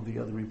with all of the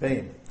other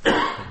Rebbeim,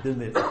 I've been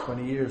there for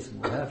 20 years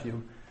and what have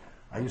you,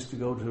 I used to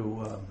go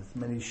to as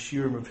many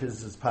shiurim of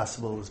his as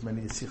possible, as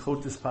many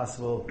sichot as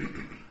possible.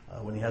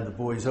 When he had the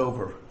boys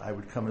over, I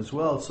would come as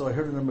well. So I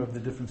heard a number of the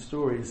different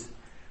stories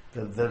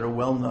that are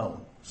well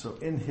known. So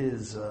in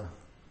his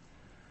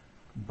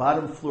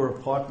bottom floor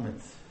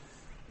apartment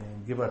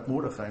in Givat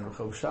Mordechai in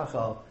Rehov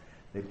Shachal,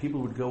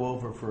 people would go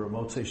over for a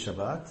Motzei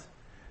Shabbat,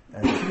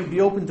 and he would be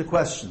open to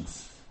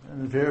questions.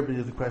 And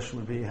invariably the question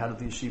would be, how did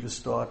the yeshiva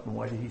start, and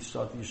why did he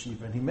start the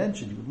yeshiva? And he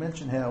would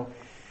mention how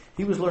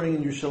he was learning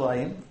in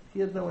Yerushalayim. He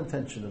had no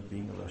intention of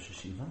being a Rosh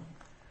Yeshiva.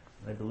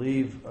 And I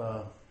believe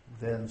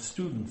then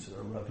students,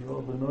 Rav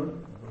Yoel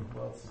Ben-Nun, who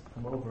else had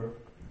come over?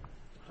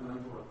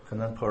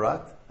 Hanan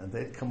Porat. And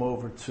they'd come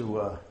over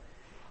to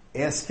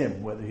ask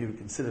him whether he would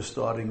consider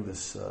starting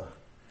this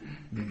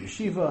new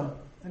yeshiva.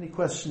 Any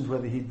questions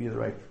whether he'd be the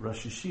right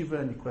Rosh Yeshiva,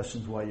 any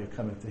questions why you're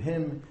coming to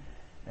him.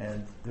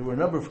 And there were a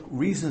number of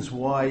reasons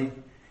why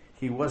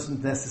he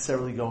wasn't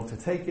necessarily going to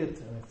take it.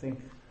 And I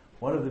think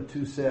one of the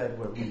two said,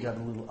 well, we got a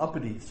little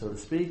uppity, so to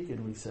speak,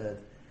 and we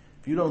said,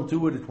 if you don't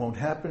do it, it won't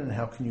happen, and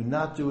how can you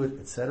not do it,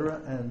 etc.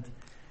 And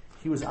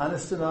he was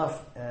honest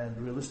enough and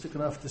realistic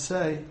enough to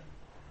say,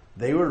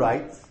 they were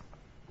right,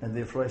 and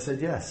therefore I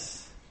said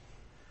yes.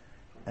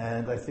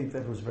 And I think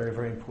that was very,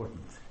 very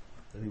important,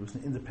 that he was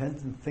an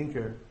independent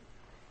thinker,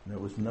 and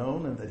it was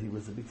known, and that he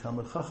was a big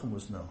Talmid Chacham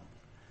was known.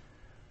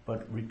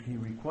 But he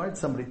required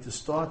somebody to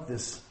start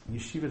this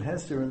Yeshivat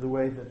Hesder in the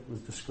way that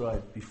was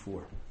described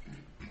before.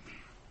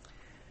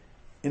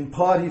 In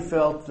part, he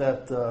felt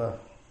that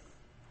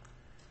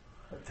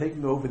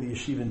taking over the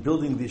yeshiva and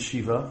building the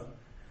yeshiva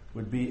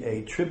would be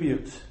a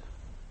tribute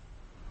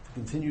to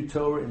continue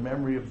Torah in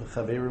memory of the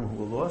Chaverim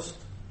who were lost.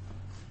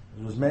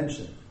 As was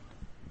mentioned,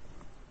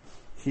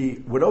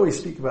 he would always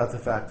speak about the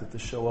fact that the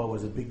Shoah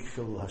was a big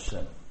Chilul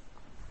Hashem.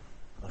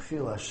 A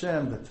Chilul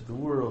Hashem, that to the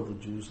world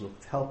the Jews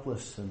looked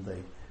helpless and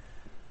they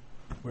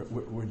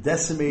were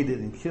decimated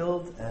and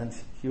killed. And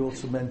he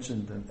also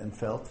mentioned and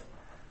felt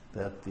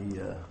that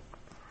the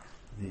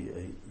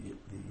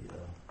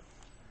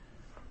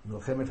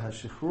Milchemet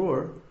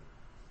HaShichrur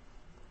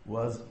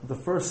was the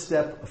first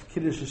step of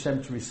Kiddush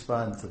Hashem to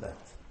respond to that.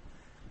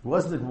 It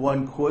wasn't that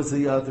one caused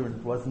the other, and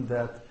it wasn't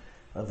that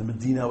the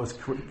Medina was,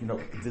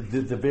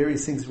 the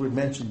various things were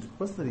mentioned. It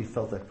wasn't that he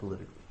felt that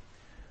politically.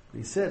 But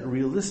he said,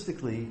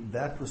 realistically,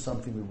 that was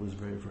something that was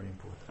very, very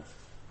important.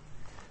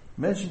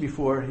 Mentioned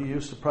before, he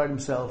used to pride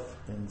himself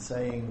in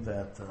saying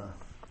that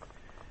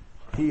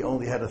he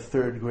only had a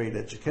third grade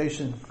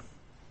education.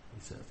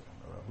 He said,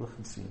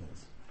 Lichtenstein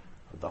is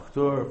a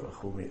doctor,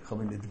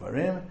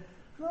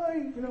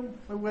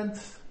 I went,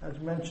 as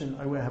mentioned,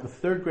 I have a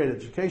third grade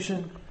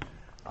education.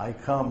 I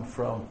come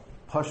from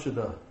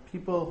Pashtuda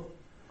people.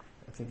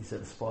 I think he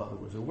said his father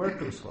was a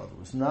worker, his father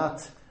was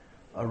not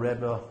a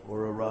Rebbe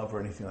or a Rav or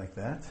anything like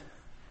that.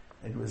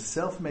 And he was a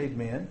self-made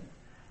man,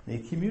 and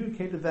he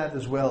communicated that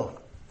as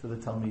well to the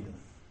Talmidim. It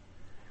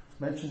was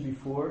mentioned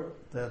before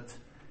that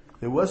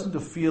there wasn't a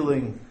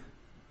feeling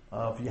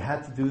of you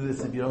had to do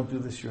this, if you don't do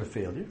this, you're a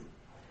failure.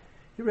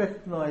 He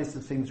recognized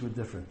that things were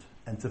different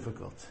and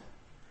difficult.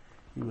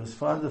 He was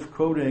fond of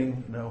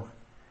quoting,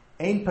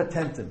 ein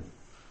patentum.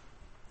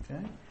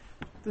 Okay?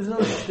 There's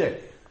no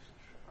shtick.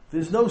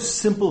 There's no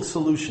simple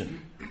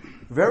solution.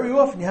 Very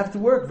often you have to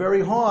work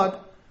very hard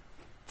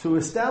to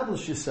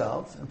establish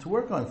yourselves and to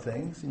work on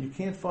things, and you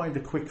can't find a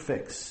quick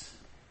fix.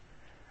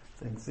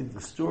 I think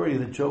the story,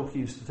 the joke he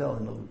used to tell,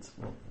 we'll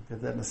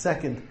get that in a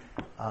second.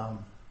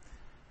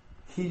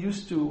 He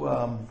used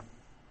to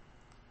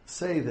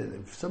say that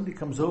if somebody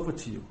comes over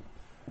to you,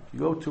 you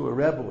go to a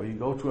rebbe or you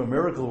go to a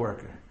miracle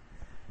worker,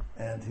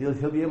 and he'll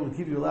be able to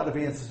give you a lot of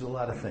answers to a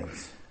lot of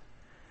things.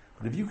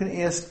 But if you can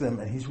ask them,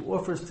 and he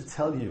offers to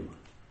tell you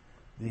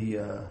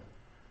the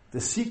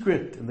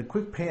secret and the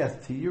quick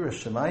path to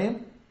Yiras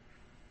Shamayim,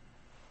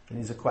 then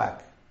he's a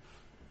quack.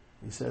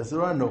 He says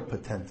there are no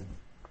patented.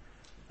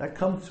 That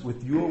comes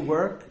with your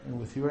work and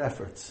with your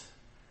efforts.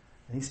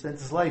 And he spent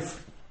his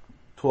life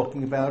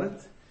talking about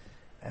it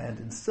and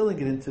instilling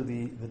it into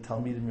the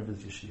Talmidim of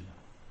his yeshiva.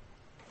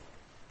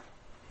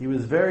 He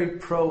was very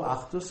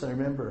pro-Achdus. I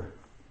remember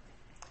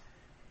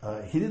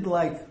he didn't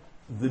like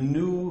the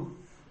new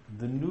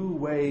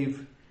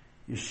wave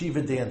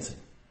yeshiva dancing.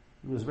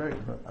 He was very,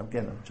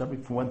 again, I'm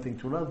jumping from one thing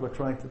to another, but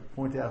trying to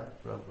point out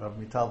Rav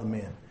Mital the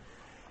man.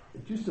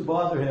 It used to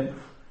bother him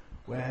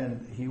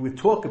when he would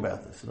talk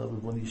about this. In other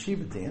words, when the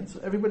yeshiva danced,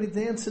 everybody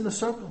danced in a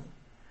circle.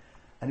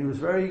 And he was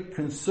very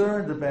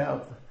concerned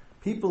about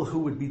people who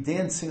would be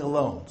dancing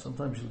alone.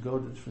 Sometimes you'll go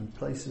to different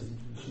places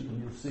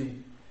and you'll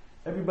see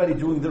everybody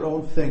doing their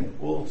own thing,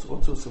 all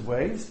sorts of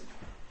ways.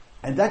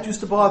 And that used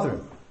to bother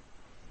him.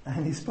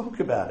 And he spoke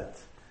about it.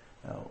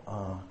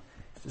 Now,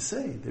 to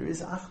say, there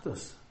is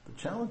Achdus. The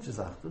challenge is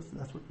Achdus, and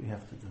that's what we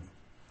have to do.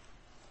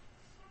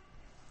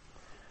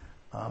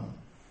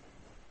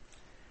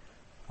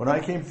 When I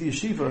came to the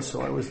yeshiva,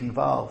 so I was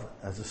involved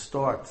as a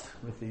start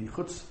with the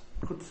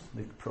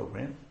Chutznik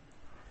program,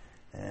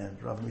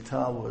 and Rav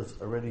Mital was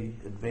already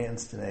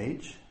advanced in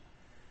age,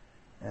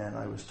 and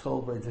I was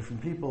told by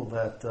different people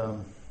that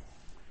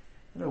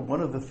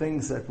one of the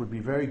things that would be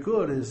very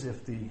good is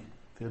if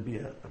there'd be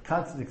a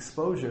constant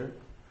exposure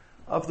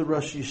of the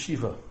Rosh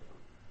Yeshiva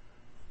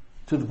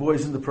to the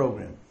boys in the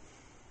program.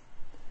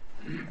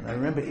 And I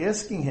remember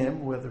asking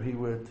him whether he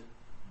would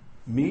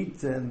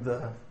meet and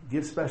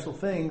give special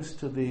things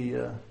to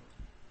the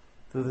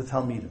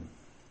Talmidim.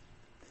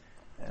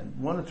 And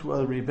one or two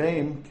other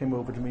Rebbeim came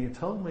over to me and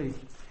told me,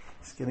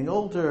 he's getting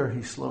older,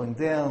 he's slowing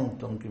down,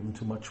 don't give him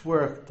too much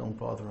work, don't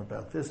bother him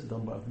about this,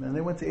 don't bother him. And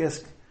they went to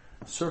ask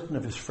certain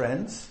of his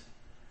friends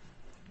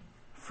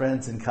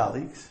and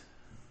colleagues,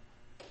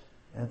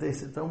 and they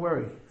said, don't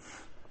worry,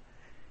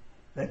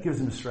 that gives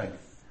him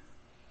strength.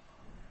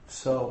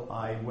 So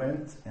I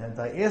went and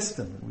I asked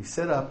him, and we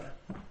set up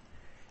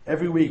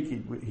every week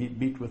he'd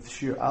meet with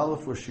Shir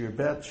Aleph or Shir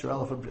Bet. Shir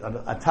Aleph,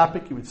 on a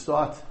topic, he would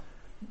start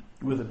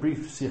with a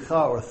brief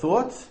sikha or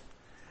thought,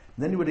 and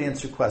then he would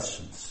answer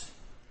questions.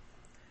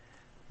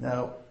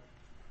 Now,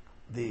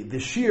 the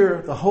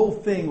Shir, the whole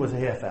thing was a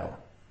half hour.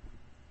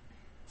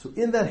 So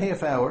in that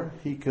half hour,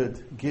 he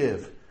could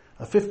give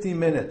a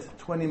 15-minute,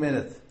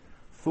 20-minute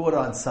thought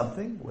on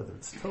something, whether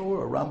it's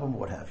Torah or Rambam,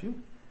 what have you.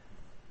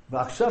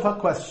 V'achshav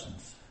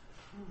questions.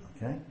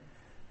 Okay?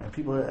 And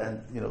people,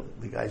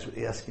 the guys would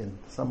ask, and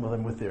some of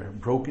them with their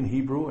broken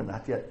Hebrew and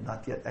not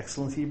yet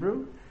excellent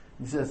Hebrew.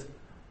 He says,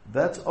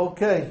 that's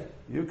okay.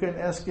 You can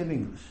ask in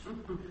English.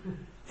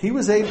 He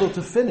was able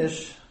to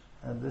finish,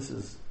 and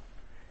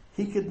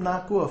he could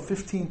knock off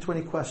 15,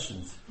 20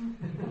 questions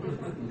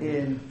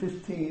in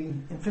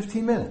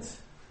 15 minutes.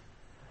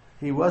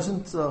 He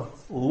wasn't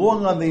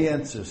long on the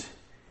answers.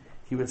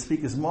 He would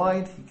speak his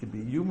mind. He could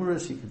be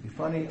humorous. He could be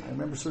funny. I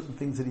remember certain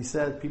things that he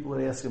said. People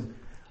would ask him.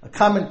 A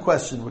common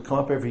question would come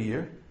up every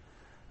year.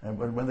 And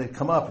when they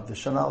come up, the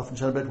Shana Aleph and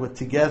Shana Bet were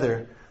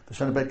together, the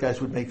Shana Bet guys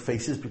would make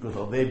faces because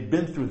they've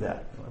been through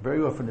that.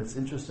 Very often it's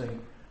interesting.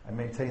 I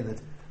maintain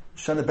that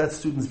Shana Bet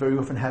students very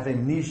often have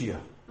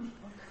amnesia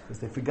because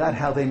they forgot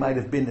how they might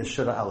have been as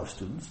Shana Aleph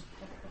students.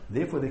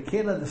 Therefore, they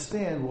can't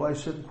understand why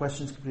certain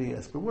questions could be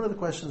asked. But one of the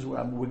questions,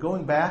 we're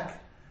going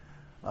back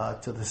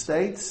to the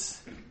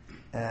States,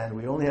 and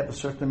we only have a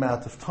certain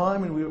amount of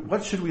time, and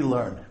what should we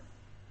learn?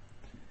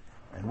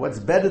 And what's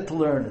better to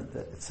learn,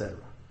 etc.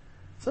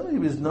 Something he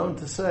was known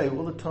to say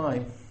all the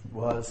time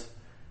was,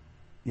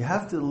 you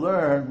have to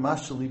learn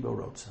Masha Libo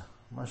Rotza,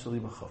 Masha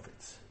Libo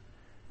Chofetz.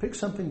 Pick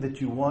something that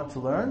you want to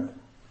learn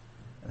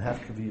and have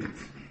kaviyut.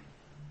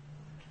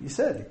 He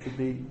said it could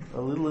be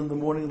a little in the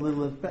morning, a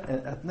little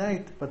at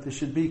night, but there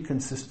should be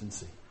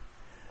consistency.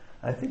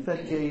 I think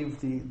that gave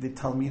the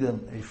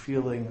Talmidim a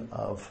feeling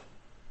of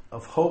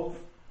hope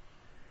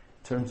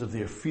in terms of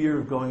their fear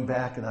of going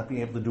back and not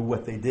being able to do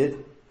what they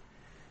did.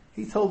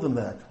 He told them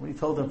that. When he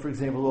told them, for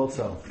example,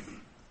 also,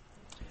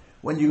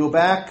 when you go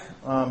back,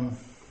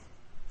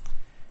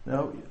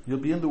 you'll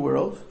be in the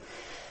world.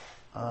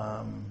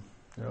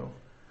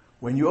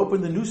 When you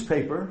open the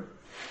newspaper,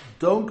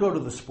 don't go to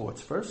the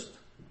sports first.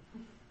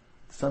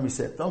 Somebody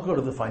said, don't go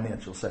to the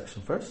financial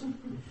section first.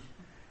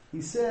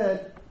 He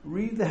said,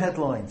 read the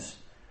headlines.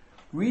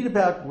 Read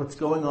about what's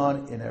going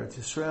on in Eretz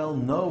Yisrael.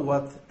 Know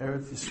what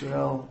Eretz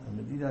Yisrael and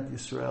Medinat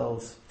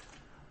Yisrael's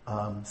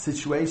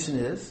situation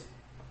is.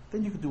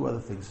 Then you can do other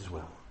things as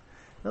well.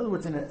 In other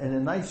words, in a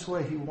nice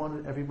way, he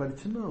wanted everybody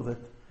to know that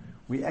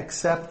we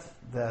accept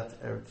that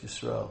Eretz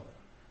Yisrael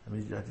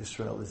Amidat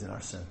Yisrael is in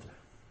our center.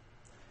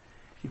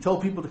 He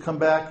told people to come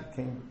back. It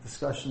came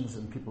discussions,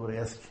 and people would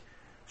ask,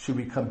 should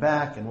we come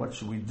back, and what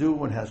should we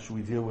do, and how should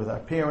we deal with our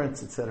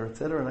parents, etc.,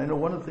 etc. And I know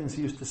one of the things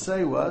he used to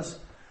say was,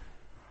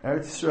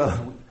 Eretz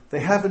Yisrael, they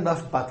have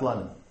enough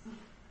batlanim.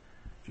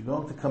 If you're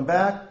going to come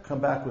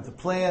back with a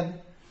plan,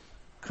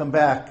 come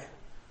back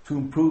to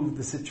improve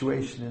the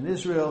situation in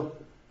Israel.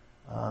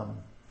 A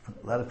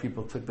lot of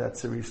people took that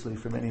seriously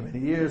for many, many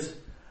years.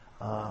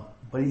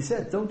 But he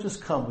said, don't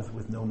just come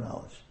with no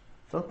knowledge.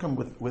 Don't come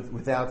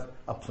without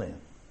a plan.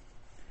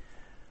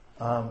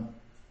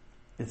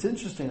 It's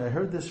interesting, I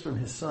heard this from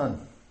his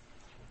son.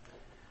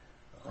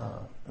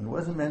 And it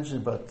wasn't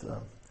mentioned, but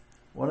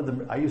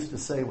I used to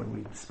say when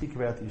we speak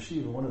about the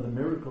yeshiva, one of the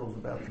miracles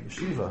about the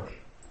yeshiva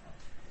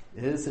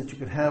is that you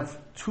could have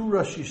two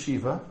Rosh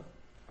Yeshiva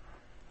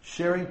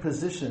sharing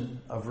position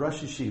of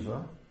Rosh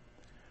Yeshiva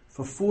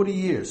for 40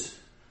 years.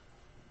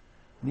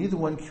 Neither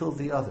one killed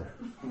the other.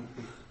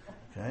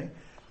 Okay?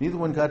 Neither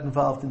one got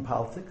involved in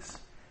politics.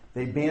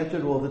 They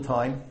bantered all the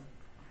time.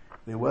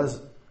 There was,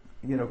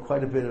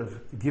 quite a bit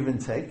of give and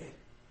take.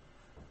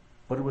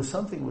 But it was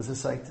a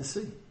sight to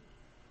see.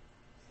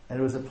 And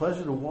it was a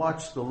pleasure to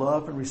watch the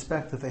love and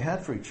respect that they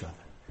had for each other.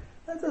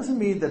 That doesn't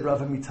mean that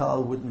Rav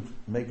Amital wouldn't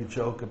make a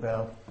joke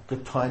about the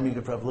timing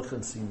of Rav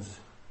Lichtenstein's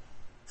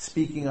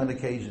speaking on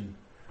occasion,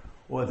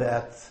 or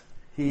that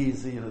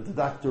he's the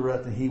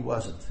doctorate and he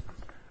wasn't.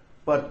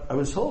 But I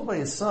was told by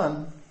his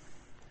son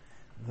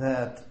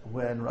that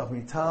when Rav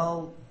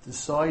Mital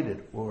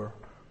decided or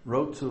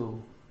wrote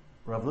to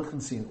Rav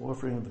Lichtenstein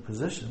offering him the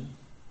position,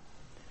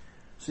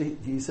 so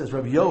he says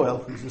Rav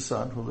Yoel, who's his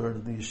son, who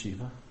learned in the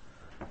yeshiva,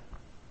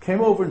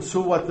 came over and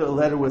saw what the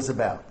letter was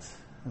about.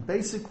 And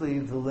basically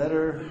the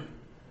letter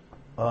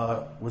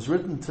was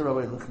written to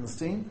Rabbi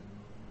Lichtenstein,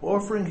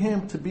 offering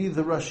him to be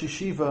the Rosh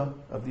Yeshiva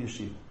of the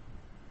yeshiva.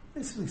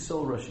 Basically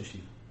sole Rosh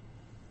Yeshiva.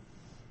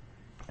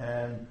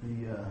 And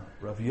the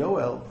Rav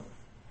Yoel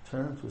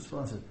turned to his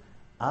father and said,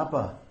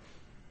 Abba,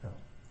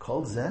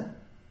 Kol Zeh?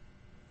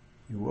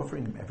 You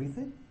offering him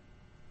everything?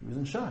 He was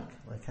in shock.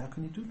 Like, how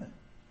can you do that?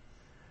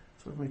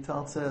 So Rav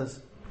Mital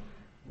says,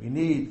 we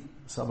need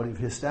somebody of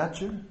his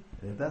stature,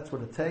 and if that's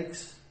what it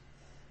takes,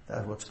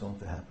 that's what's going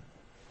to happen.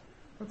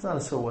 That's not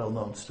a so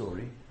well-known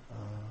story,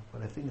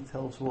 but I think it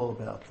tells all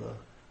about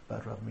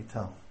Rav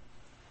Mital.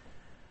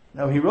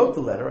 Now, he wrote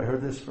the letter. I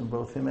heard this from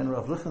both him and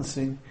Rav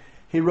Lichtenstein.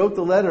 He wrote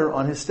the letter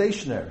on his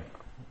stationery.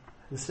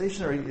 His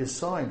stationery is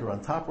signed, or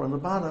on top or on the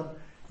bottom,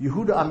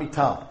 Yehuda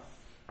Amital.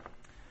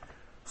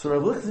 So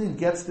Rav Lichtenstein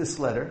gets this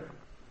letter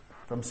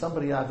from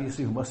somebody,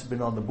 obviously, who must have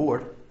been on the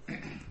board,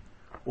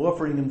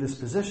 offering him this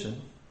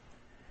position.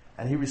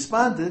 And he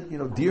responded,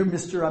 dear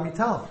Mr.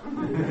 Amital.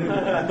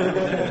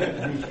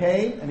 And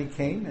he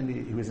came, and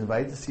he was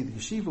invited to see the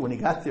yeshiva. When he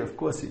got there, of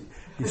course,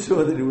 he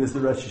saw that it was the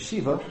Rosh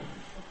Yeshiva.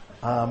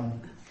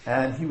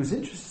 And he was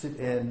interested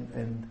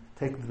in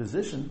taking the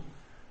position,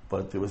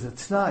 but there was a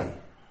t'nai.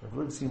 Rav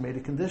Lichtenstein made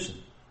a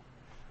condition.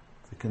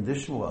 The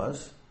condition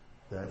was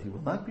that he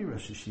will not be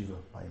Rosh Yeshiva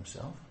by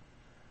himself.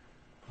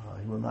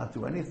 He will not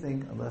do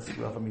anything unless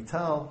Rav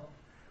Amital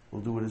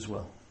will do it as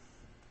well.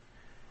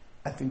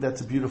 I think that's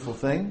a beautiful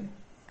thing.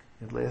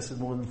 It lasted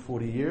more than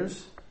 40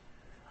 years.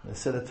 It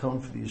set a tone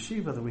for the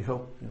yeshiva that we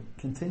hope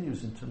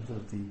continues in terms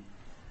of the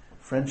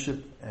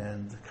friendship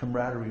and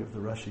camaraderie of the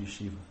Rosh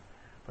Yeshiva.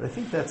 But I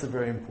think that's a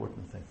very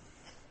important thing.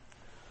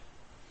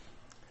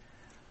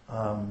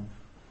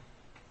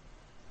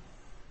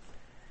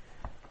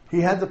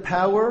 He had the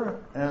power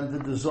and the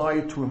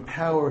desire to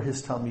empower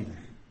his Talmidim.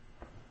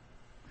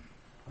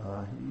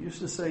 He used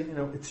to say,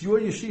 it's your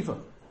yeshiva.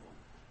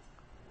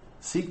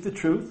 Seek the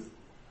truth.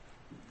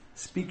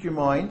 Speak your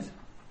mind.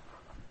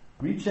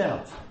 Reach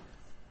out.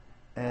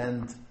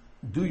 And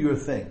do your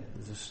thing.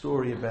 There's a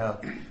story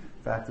about the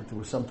fact that there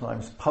were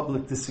sometimes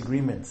public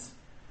disagreements.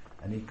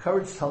 And he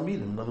encouraged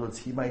Talmidim. In other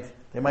words,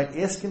 they might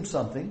ask him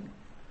something,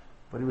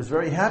 but he was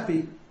very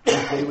happy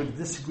if they would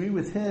disagree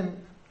with him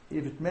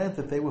if it meant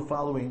that they were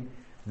following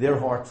their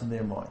hearts and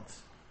their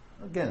minds.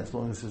 Again, as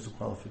long as there's a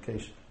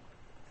qualification.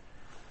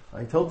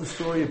 I told the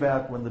story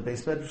about when the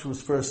Beis Medrash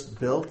was first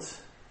built.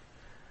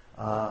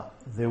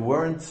 There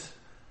weren't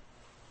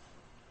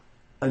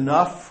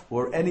enough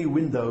or any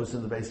windows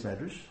in the Beis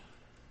Medrash.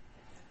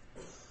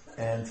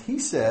 And he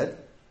said,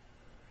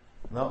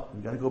 no,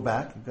 we've got to go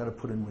back, you've got to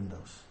put in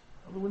windows.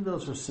 Well, the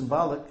windows are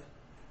symbolic,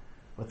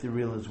 but they're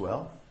real as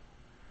well.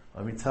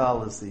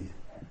 Amital is the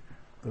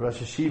Rosh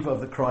Yeshiva of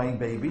the crying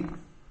baby.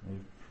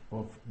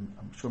 Well,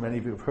 I'm sure many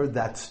of you have heard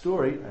that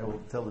story. I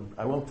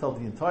won't tell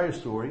the entire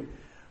story,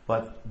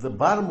 but the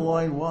bottom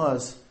line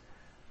was,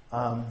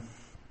 you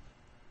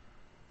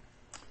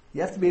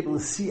have to be able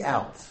to see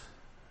out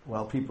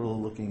while people are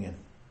looking in.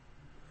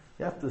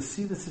 You have to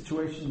see the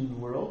situation in the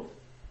world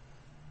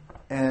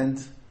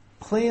and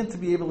plan to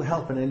be able to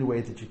help in any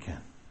way that you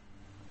can.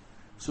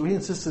 So he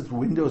insisted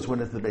windows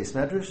went into the Beis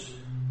Medrash.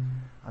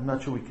 I'm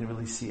not sure we can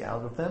really see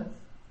out of them.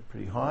 They're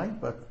pretty high,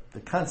 but the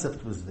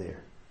concept was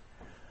there.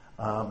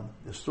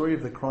 The story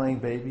of the crying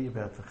baby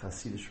about the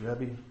Hasidic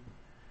Rebbe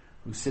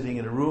who's sitting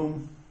in a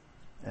room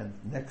and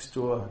next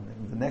door,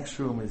 in the next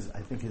room is, I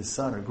think, his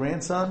son or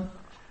grandson,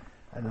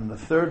 and in the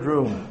third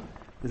room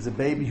there's a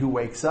baby who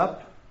wakes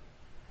up,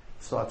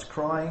 starts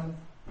crying.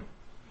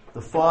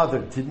 The father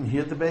didn't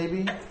hear the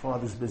baby. The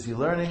father's busy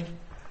learning.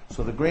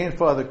 So the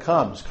grandfather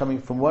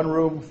coming from one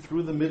room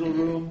through the middle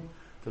room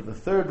to the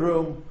third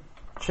room,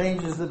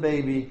 changes the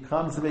baby,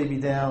 calms the baby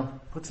down,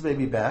 puts the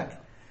baby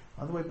back.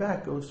 On the way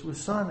back, goes to his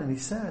son, and he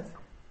said,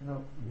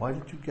 why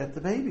did you get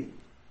the baby?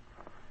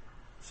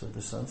 So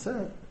the son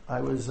said,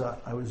 I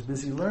was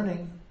busy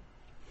learning,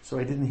 so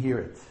I didn't hear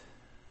it.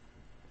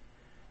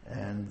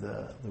 And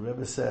the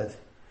Rebbe said,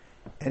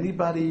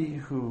 anybody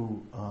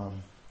who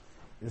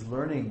is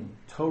learning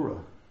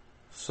Torah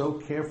so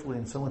carefully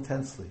and so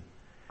intensely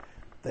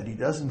that he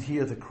doesn't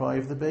hear the cry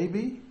of the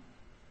baby,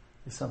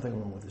 there's something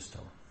wrong with his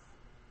Torah.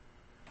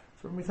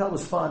 So Mital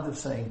was fond of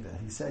saying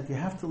that. He said, you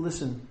have to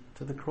listen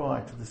to the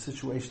cry, to the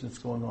situation that's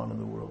going on in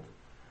the world,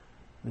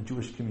 in the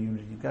Jewish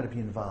community. You've got to be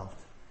involved.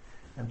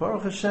 And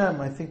Baruch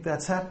Hashem, I think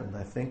that's happened.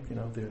 I think,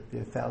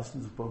 there are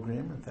thousands of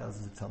Bogrim and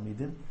thousands of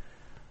Talmidim.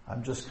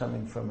 I'm just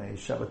coming from a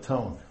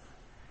Shabbaton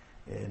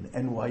in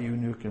NYU,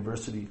 New York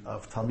University,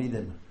 of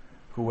Talmidim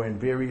who were in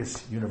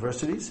various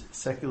universities,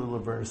 secular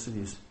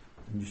universities,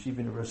 and Yeshiva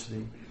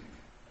University,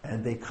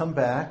 and they come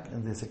back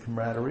and there's a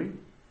camaraderie,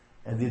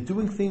 and they're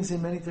doing things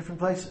in many different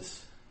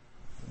places.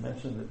 I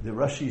mentioned the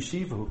Rosh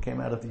Yeshiva who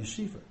came out of the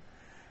Yeshiva,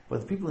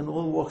 but the people in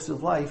all walks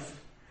of life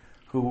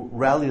who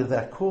rally to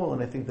that call,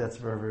 and I think that's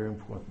very, very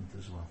important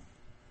as well.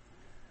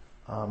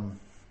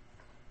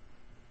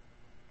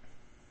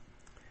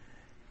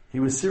 He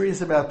was serious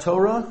about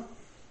Torah.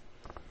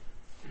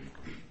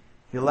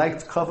 He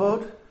liked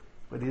kavod,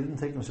 but he didn't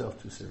take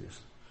himself too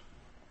seriously.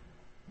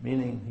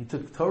 Meaning, he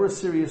took Torah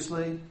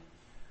seriously.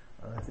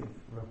 I think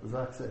Rabbi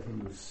Zak said he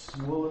was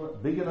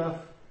big enough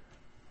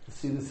to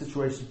see the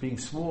situation being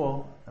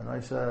small, and I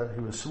said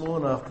he was small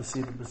enough to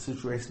see the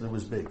situation that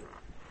was big.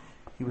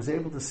 He was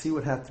able to see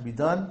what had to be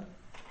done,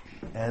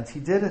 and he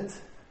did it.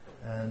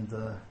 And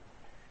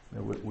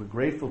we're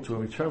grateful to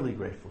him, eternally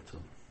grateful to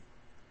him.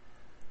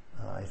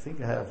 I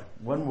think I have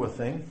one more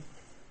thing.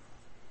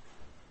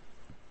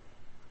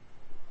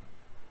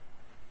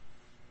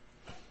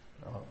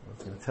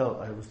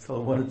 I was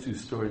telling one or two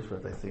stories,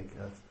 but I think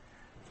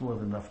it's more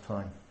than enough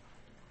time.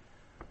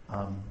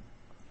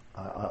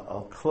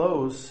 I'll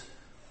close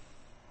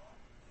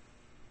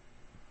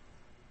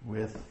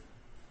with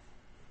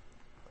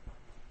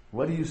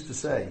what he used to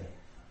say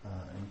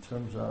in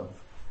terms of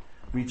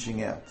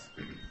reaching out.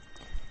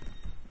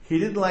 He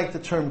didn't like the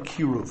term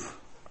kiruv.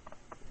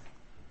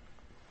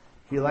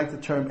 He liked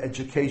the term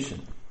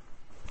education.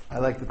 I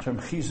like the term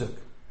chizuk,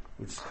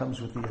 which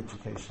comes with the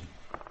education.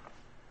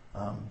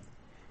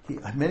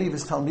 Many of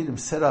his Talmidim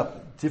set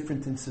up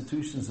different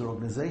institutions or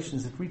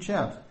organizations that reach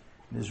out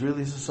in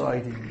Israeli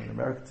society, in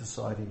American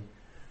society.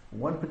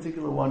 One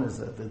particular one is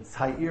the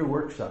Ta'ir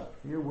Workshop.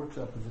 Ta'ir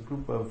Workshop is a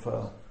group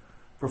of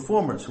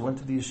performers who went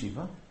to the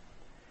yeshiva,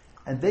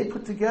 and they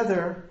put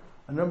together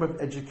a number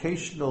of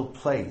educational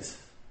plays.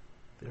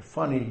 They're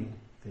funny,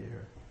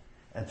 they're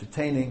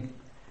entertaining,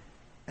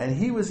 and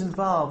he was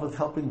involved with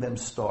helping them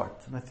start,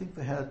 and I think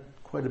they had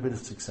quite a bit of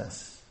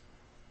success.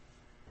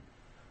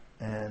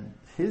 And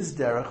his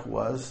derech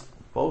was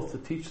both to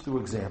teach through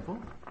example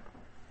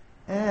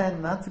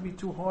and not to be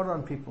too hard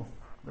on people.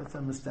 Let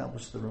them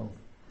establish their own.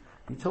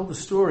 He told a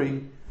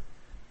story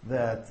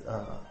that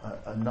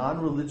a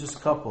non-religious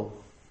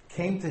couple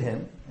came to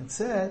him and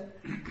said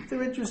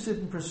they're interested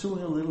in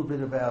pursuing a little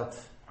bit about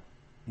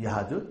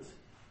Yahadut.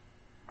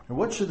 And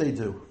what should they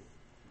do?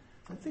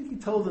 I think he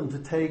told them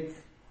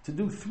to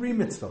do 3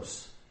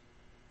 mitzvos.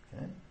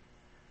 Okay?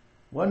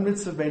 One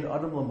mitzvah bein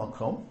adam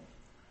l'makom,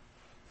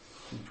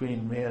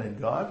 between man and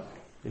God.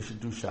 They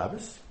should do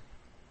Shabbos.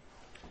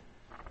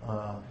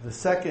 The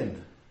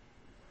second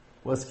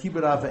was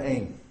kibbut av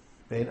v'ein,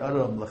 bein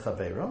adam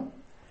l'chaveiro. And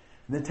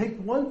then take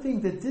one thing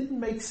that didn't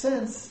make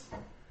sense,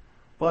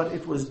 but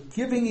it was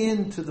giving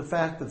in to the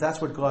fact that that's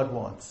what God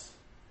wants.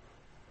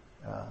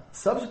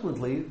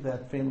 Subsequently,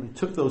 that family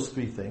took those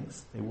 3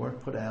 things. They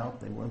weren't put out,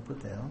 they weren't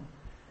put down,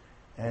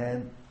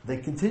 and they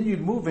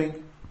continued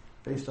moving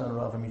based on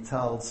Rav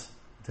Mital's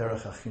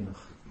derech hachinuch.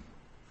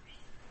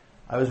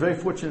 I was very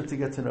fortunate to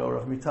get to know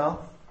Rav Mital.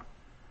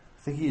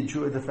 I think he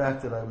enjoyed the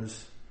fact that I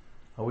was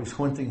always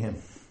haunting him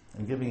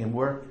and giving him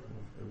work.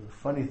 It was a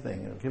funny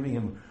thing, giving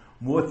him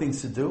more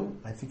things to do.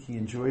 I think he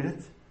enjoyed it.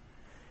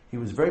 He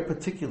was very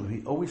particular.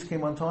 He always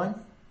came on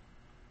time.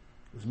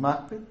 He was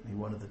makbid. He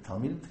wanted the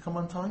Talmidim to come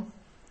on time.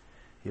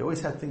 He always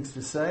had things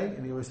to say,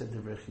 and he always had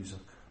divrei chizuk.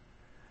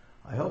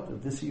 I hope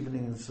that this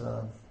evening's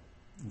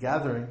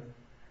gathering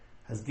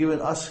has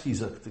given us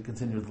chizuk to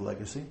continue the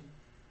legacy,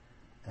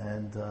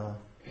 and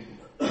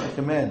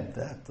recommend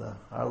that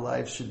our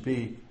lives should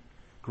be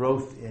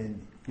growth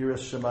in Yiras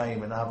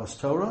Shamayim and Avos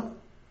Torah,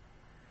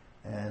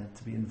 and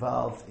to be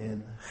involved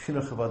in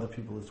chinuch of other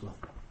people as well.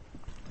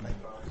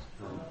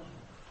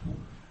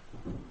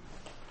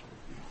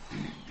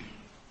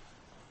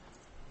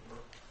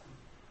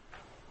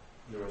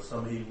 There are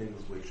some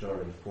evenings which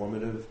are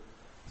informative,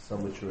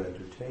 some which are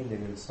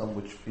entertaining, and some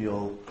which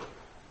feel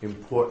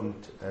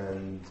important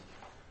and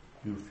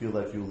you feel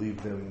like you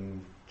leave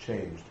them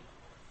changed.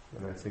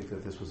 And I think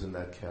that this was in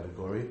that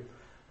category.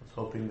 I was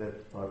hoping that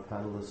our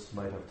panelists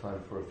might have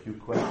time for a few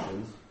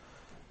questions,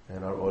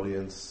 and our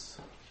audience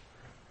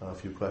a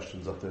few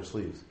questions up their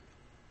sleeves.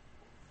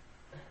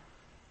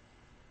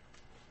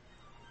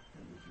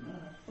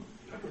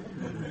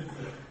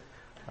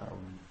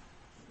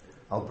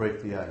 I'll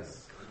break the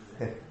ice.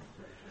 It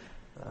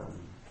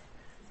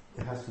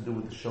has to do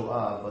with the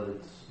Shoah, but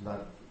it's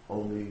not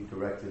only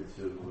directed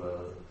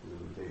to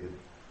David.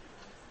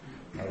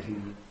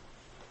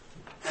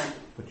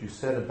 What you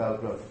said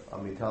about Rav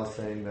Amital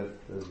saying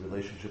that the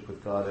relationship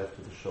with God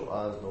after the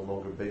Shoah is no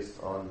longer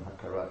based on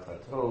Hakarat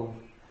HaTov.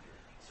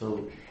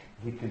 So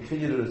he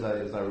continued it,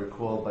 as I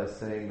recall, by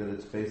saying that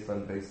it's based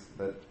on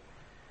that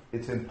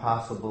it's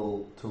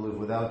impossible to live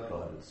without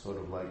God. It's sort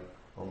of like,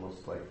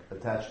 almost like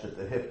attached at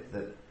the hip,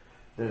 that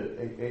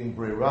in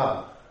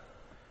Brera.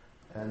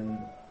 And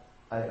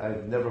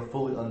I've never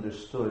fully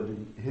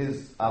understood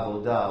his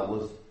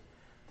avodah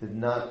did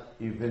not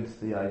evince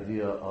the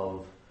idea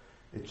of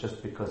it's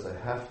just because I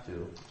have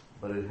to,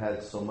 but it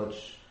had so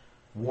much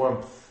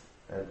warmth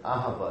and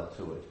ahava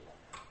to it.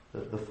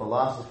 The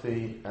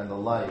philosophy and the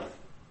life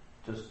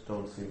just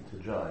don't seem to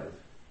jive.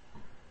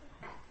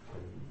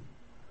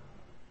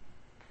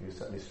 Can you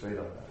set me straight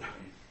on that?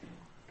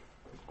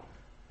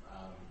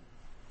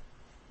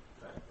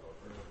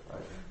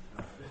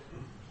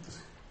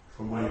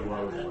 From where you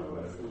are.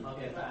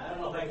 Okay, I don't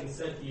know if I can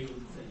set you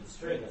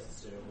straight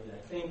necessarily. I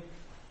think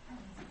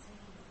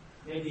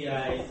maybe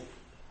I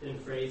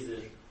didn't phrase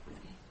it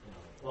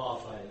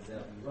qualified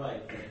exactly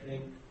right, but I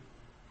think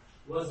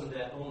it wasn't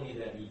that only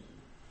that he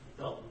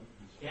felt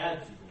he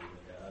had to believe in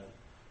God,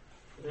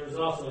 but there was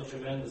also a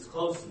tremendous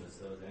closeness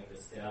that was, I think,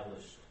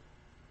 established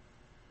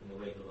in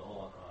the wake of the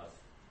Holocaust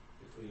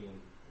between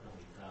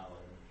Amital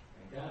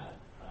and God.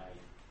 By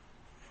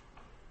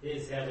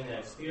his having that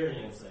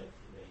experience that he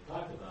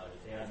talked about, it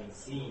having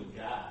seen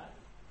God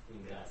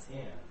in God's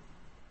hand,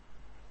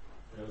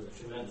 there was a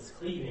tremendous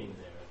cleaving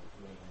there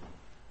between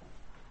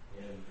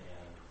him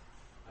and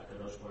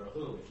HaKadosh Baruch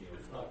Hu, which he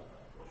always talked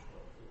about, HaKadosh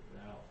Baruch Hu.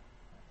 Now,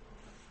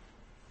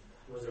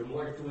 was there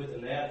more to it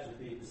than that,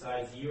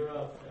 besides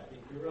Europe? I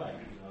think you're right.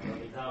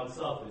 Amital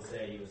himself would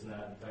say he was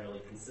not entirely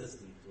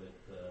consistent with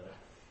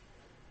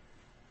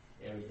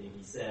everything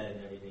he said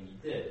and everything he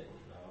did.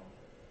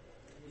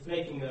 He's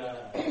making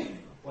a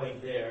point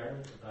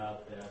there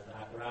about that the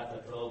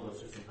Hakarat HaTov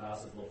was just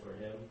impossible for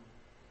him.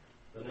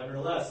 But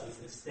nevertheless, this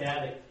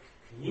ecstatic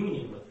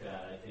communion with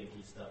God, I think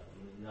he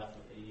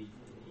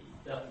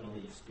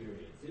definitely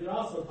experienced. He would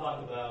also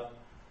talk about,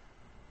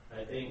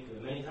 I think,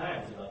 many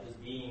times about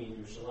just being in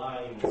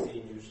Yerushalayim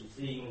and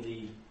seeing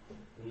the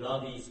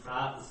Navi's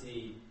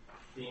prophecy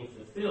being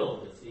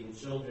fulfilled, of seeing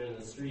children in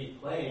the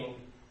street playing.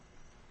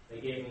 They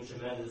gave him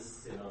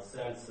tremendous,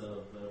 sense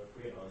of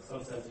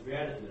some sense of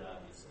gratitude,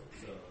 obviously.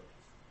 So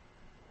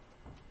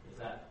is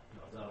that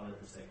 100%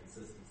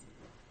 consistency?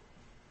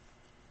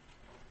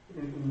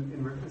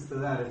 In reference to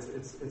that,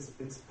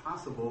 it's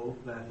possible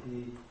that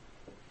he.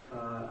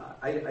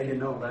 I didn't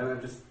know, but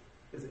I'm just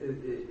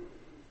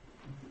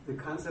the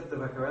concept of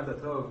Hakarat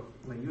HaTov,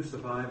 when you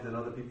survived and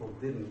other people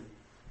didn't,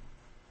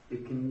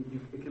 it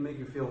can make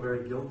you feel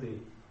very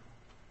guilty,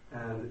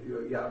 and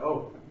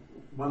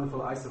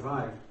wonderful, I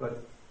survived,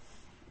 but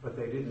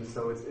they didn't.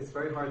 So it's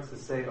very hard to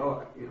say,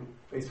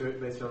 base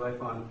your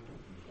life on.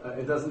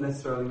 It doesn't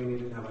necessarily mean you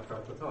didn't have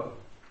Hakarat HaTov.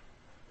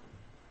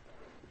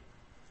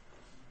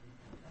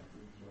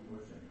 One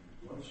more thing.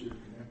 Once you're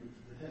connected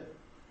to the hip,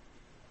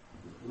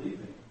 you're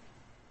believing.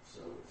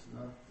 So it's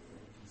not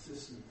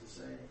consistent to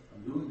say,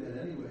 I'm doing that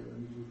anyway, let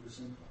me do it for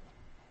simcha.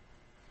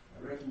 I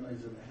recognize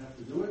that I have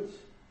to do it.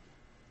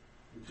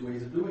 There's two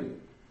ways of doing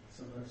it.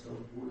 Sometimes tell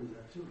the board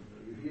that too.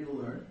 You're here to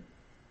learn.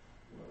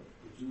 Well,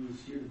 the Jew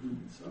is here to do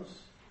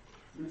mitzvahs.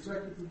 You're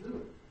expected to do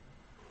it.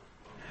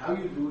 How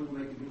you do it will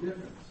make a big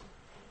difference.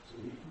 So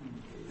he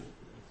communicated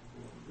that it's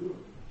important to do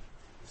it.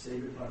 The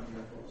Savior finally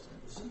got all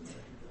the simcha.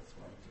 I think that's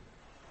fine too.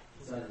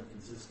 It's not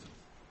inconsistent.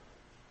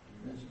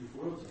 You mentioned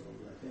before, but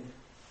I think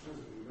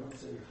we don't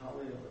say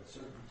Hallel at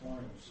certain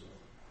times. So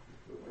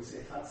we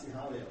say Chatzi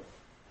Hallel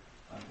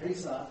on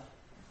Pesach,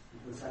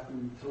 because how can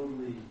you be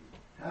totally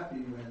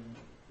happy when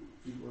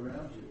people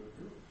around you are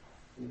good?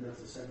 I think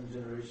that's a second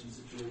generation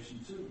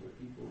situation too, where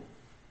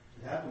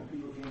it happened when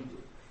people came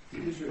to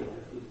Israel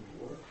after the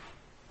war.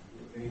 They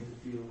were made to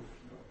feel,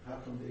 how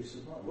come they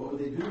survived? What were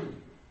they doing?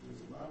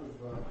 There's a lot of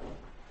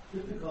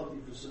difficulty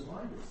for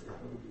survivors. They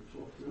have nobody to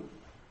talk to.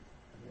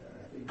 And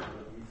I think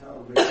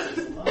Vital raised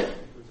this a lot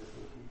because of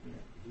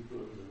he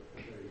thought it was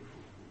a very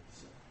important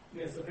thing.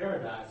 It's a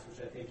paradox,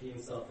 which I think he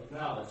himself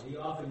acknowledged. He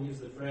often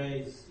used the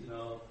phrase,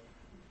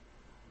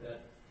 that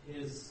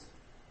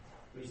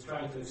what he's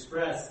trying to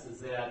express is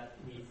that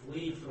we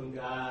flee from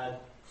God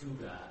to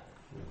God.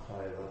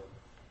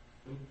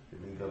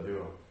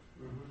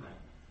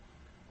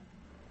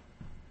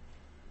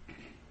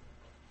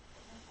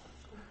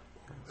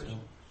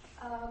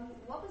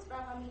 What was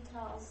Rav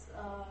Amital's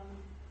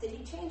did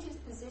he change his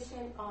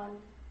position on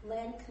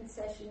land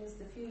concessions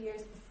the few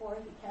years before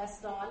he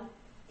passed on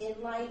in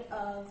light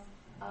of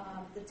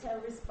the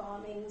terrorist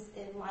bombings,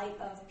 in light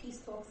of peace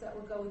talks that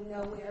were going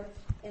nowhere,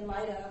 in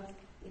light of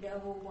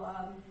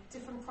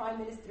different prime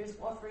ministers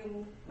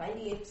offering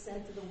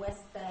 98% of the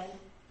West Bank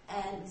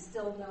and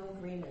still no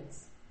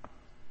agreements?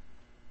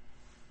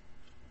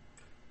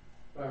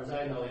 As far as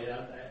I know,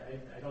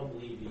 I don't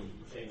believe he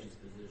changed his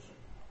position.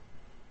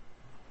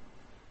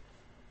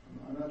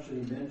 I'm not sure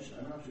he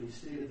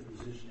stated the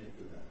position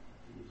after that.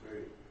 He was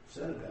very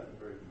upset about it,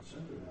 very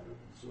concerned about it,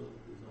 and saw that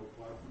there's no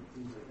plot and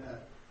things like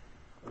that.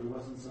 But it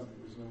wasn't something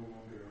that was no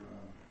longer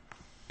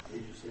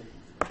major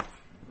statements about.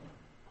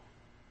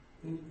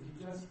 He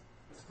just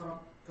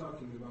stopped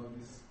talking about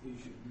these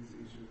issues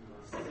the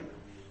last couple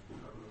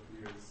of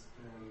years.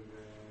 And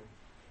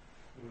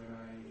when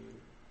I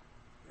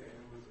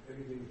was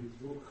editing his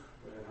book,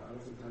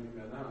 Ha'aretz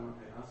B'nei Adam,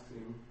 I asked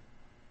him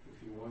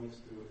if he wants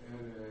to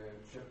add a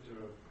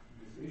chapter of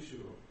this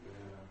issue of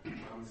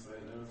Am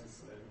Yisrael, Eretz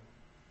Yisrael.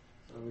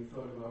 So we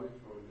thought about it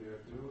for a day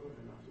or two,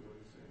 and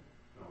afterwards he said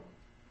no.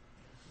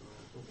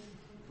 So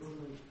it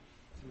wasn't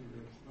in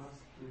his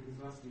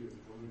last years,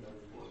 it wasn't that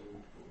important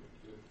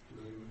to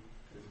him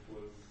as it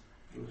was.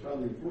 It was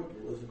probably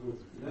important. It wasn't good.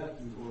 That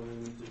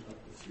important to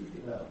speak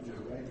about, to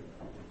write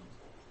about.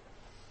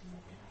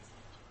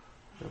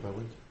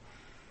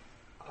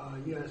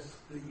 Yes,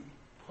 the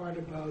part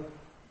about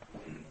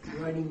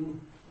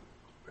writing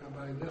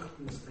Rabbi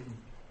Lichtenstein.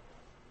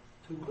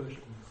 Two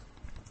questions.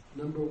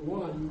 Number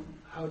one,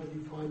 how did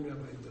you find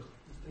Rabbi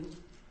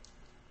Lichtenstein?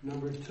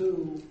 Number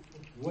two,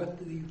 what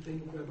did you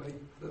think Rabbi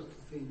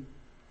Lichtenstein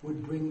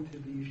would bring to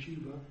the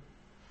yeshiva?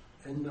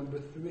 And number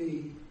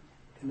three,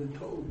 in the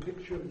total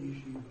picture of the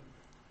yeshiva,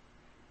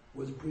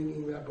 was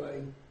bringing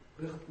Rabbi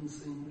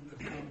Lichtenstein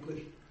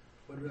accomplished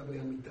what Rabbi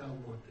Amital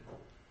wanted?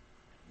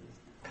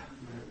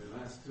 The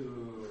last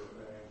two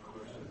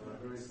questions are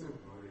very simple.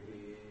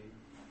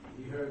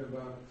 He heard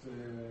about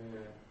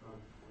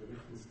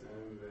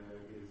Lichtenstein,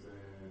 his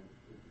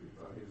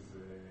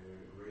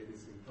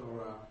greatness in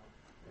Torah,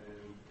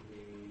 and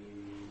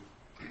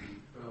he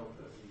felt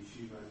that the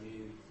yeshiva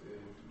needed to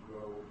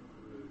grow,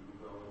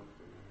 develop.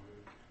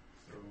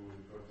 So we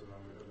brought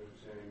along Rabbi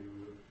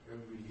Chaim.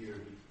 Every year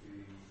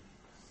he's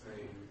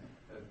saying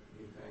that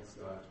he thanks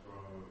God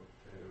for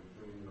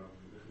bringing up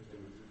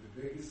Lichtenstein. The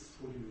biggest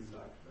school in his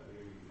life, that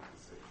he used to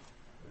say.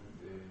 And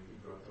he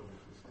brought over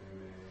Lichtenstein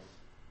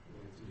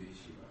to the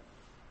yeshiva.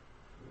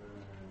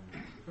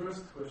 The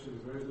first question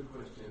is a very good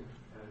question.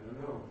 I don't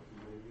know.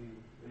 Maybe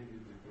they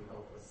can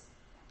help us.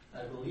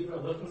 I believe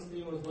Rabbi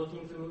Lichtenstein was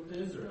looking to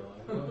Israel. I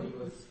know he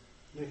was.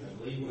 I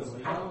believe he was.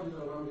 How did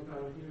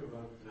Amital hear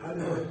about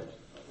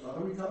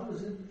Amital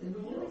was in the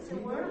world. He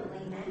was a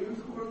worldly man. He was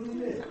a worldly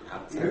man.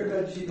 He heard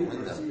about Yeshiva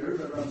University, he heard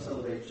about Ram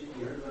Soloveitchik,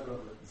 he heard about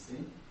Rabbi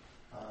Lichtenstein.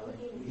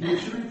 He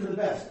was shooting for the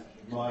best,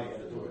 in my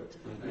editorial.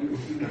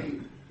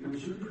 He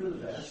was shooting for the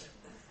best.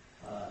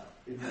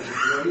 It was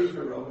a great,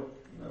 heroic,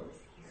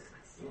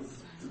 it was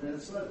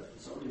tremendous letter.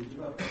 Somebody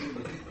who up to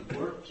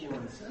work for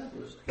and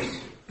established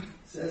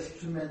says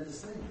tremendous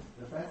things.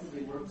 The fact that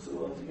they worked so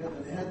well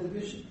together, they had the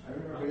vision. I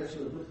remember I asked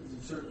him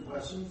certain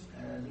questions,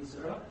 and he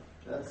said,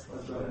 that's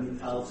what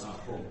Mital's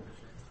home.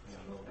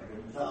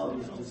 Mital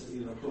was just,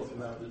 talking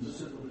about the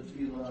nusach of the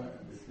tefillah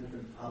and the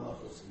different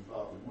halachos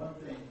involved in one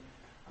thing,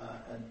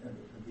 and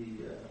the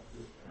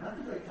not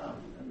the great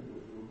comedy. I mean, they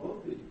were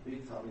both big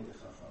Talmid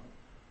Chacham.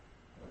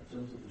 In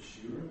terms of the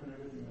shiurim and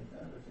everything like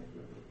that, I think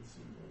Rabbi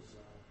Lichtenstein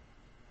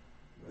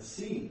was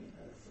seen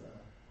as a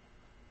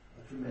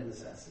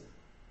tremendous asset,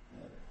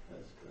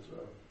 as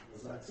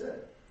Razak said.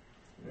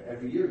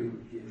 Every year he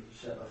would give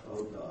Shevach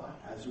Hodah,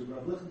 as would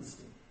Rabbi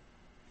Lichtenstein.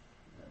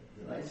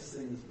 The nicest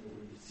thing is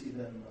when you see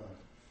them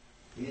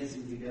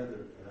dancing together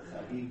at a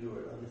chagig or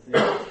other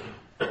things,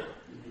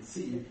 you can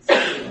see it.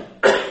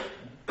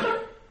 I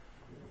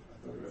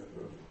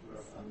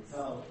thought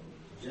Amital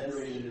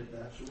generated it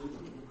naturally.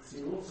 You can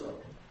see also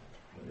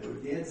when they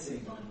were dancing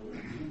and they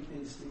were doing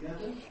things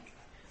together.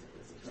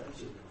 It's a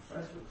friendship, a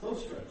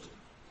close friendship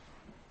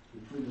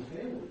between the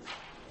families.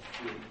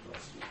 I think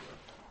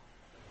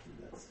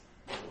that's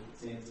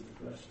the answer to the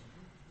question,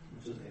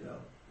 which is they know.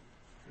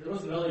 There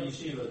was another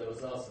yeshiva that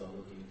was also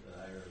looking to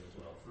hire him as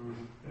well.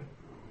 Mm-hmm.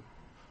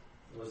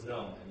 It was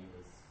known that he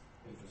was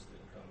interested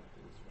in coming to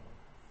Israel.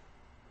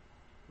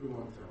 We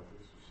won't tell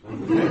this.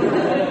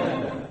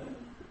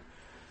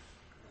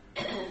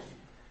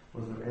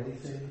 Was there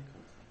anything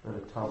that a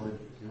Talmud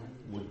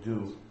would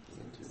do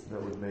that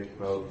would make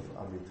Rav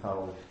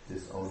Amital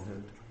disown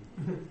him?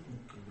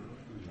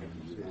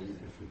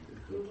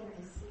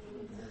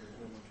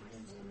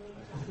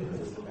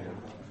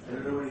 I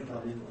don't know any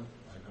Talmud.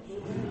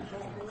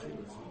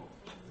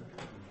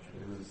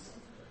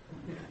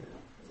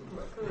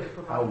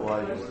 How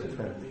wide was the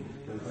tent?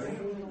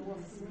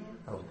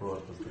 How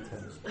broad was the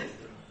tent? I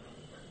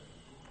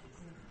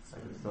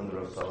guess none of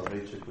Rav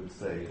Soloveitchik would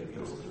say that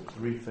there were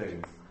three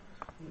things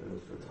that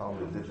if the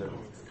Talmud did them,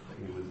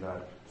 he would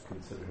not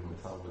consider him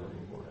a Talmud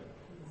anymore.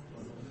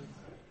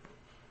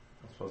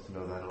 That's supposed to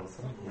know that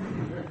also.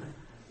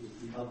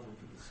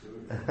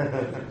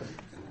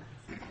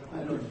 I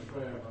know the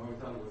prayer of our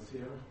time was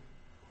here.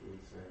 We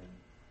would say,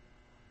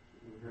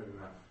 we heard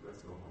enough,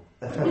 let's go home.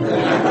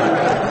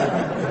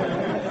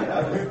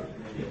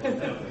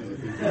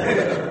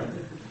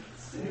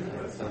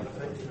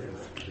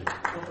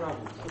 No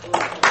problem.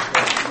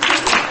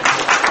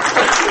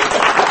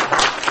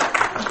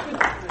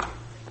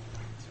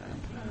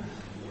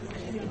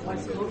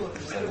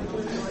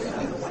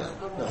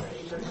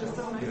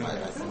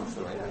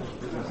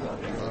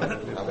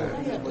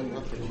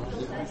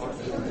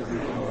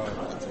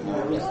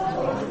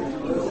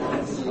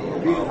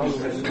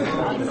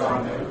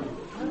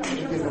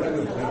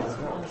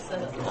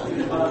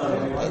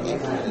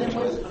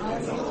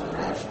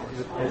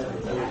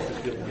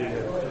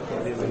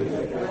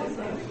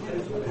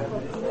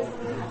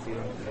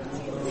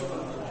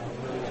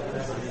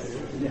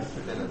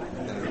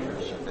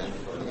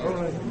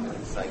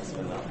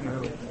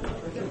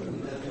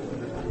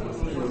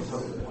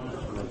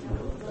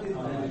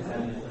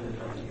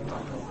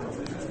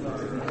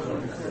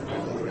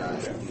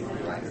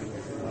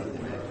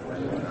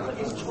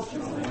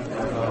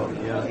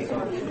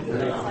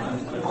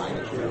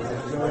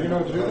 You know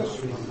how to do this?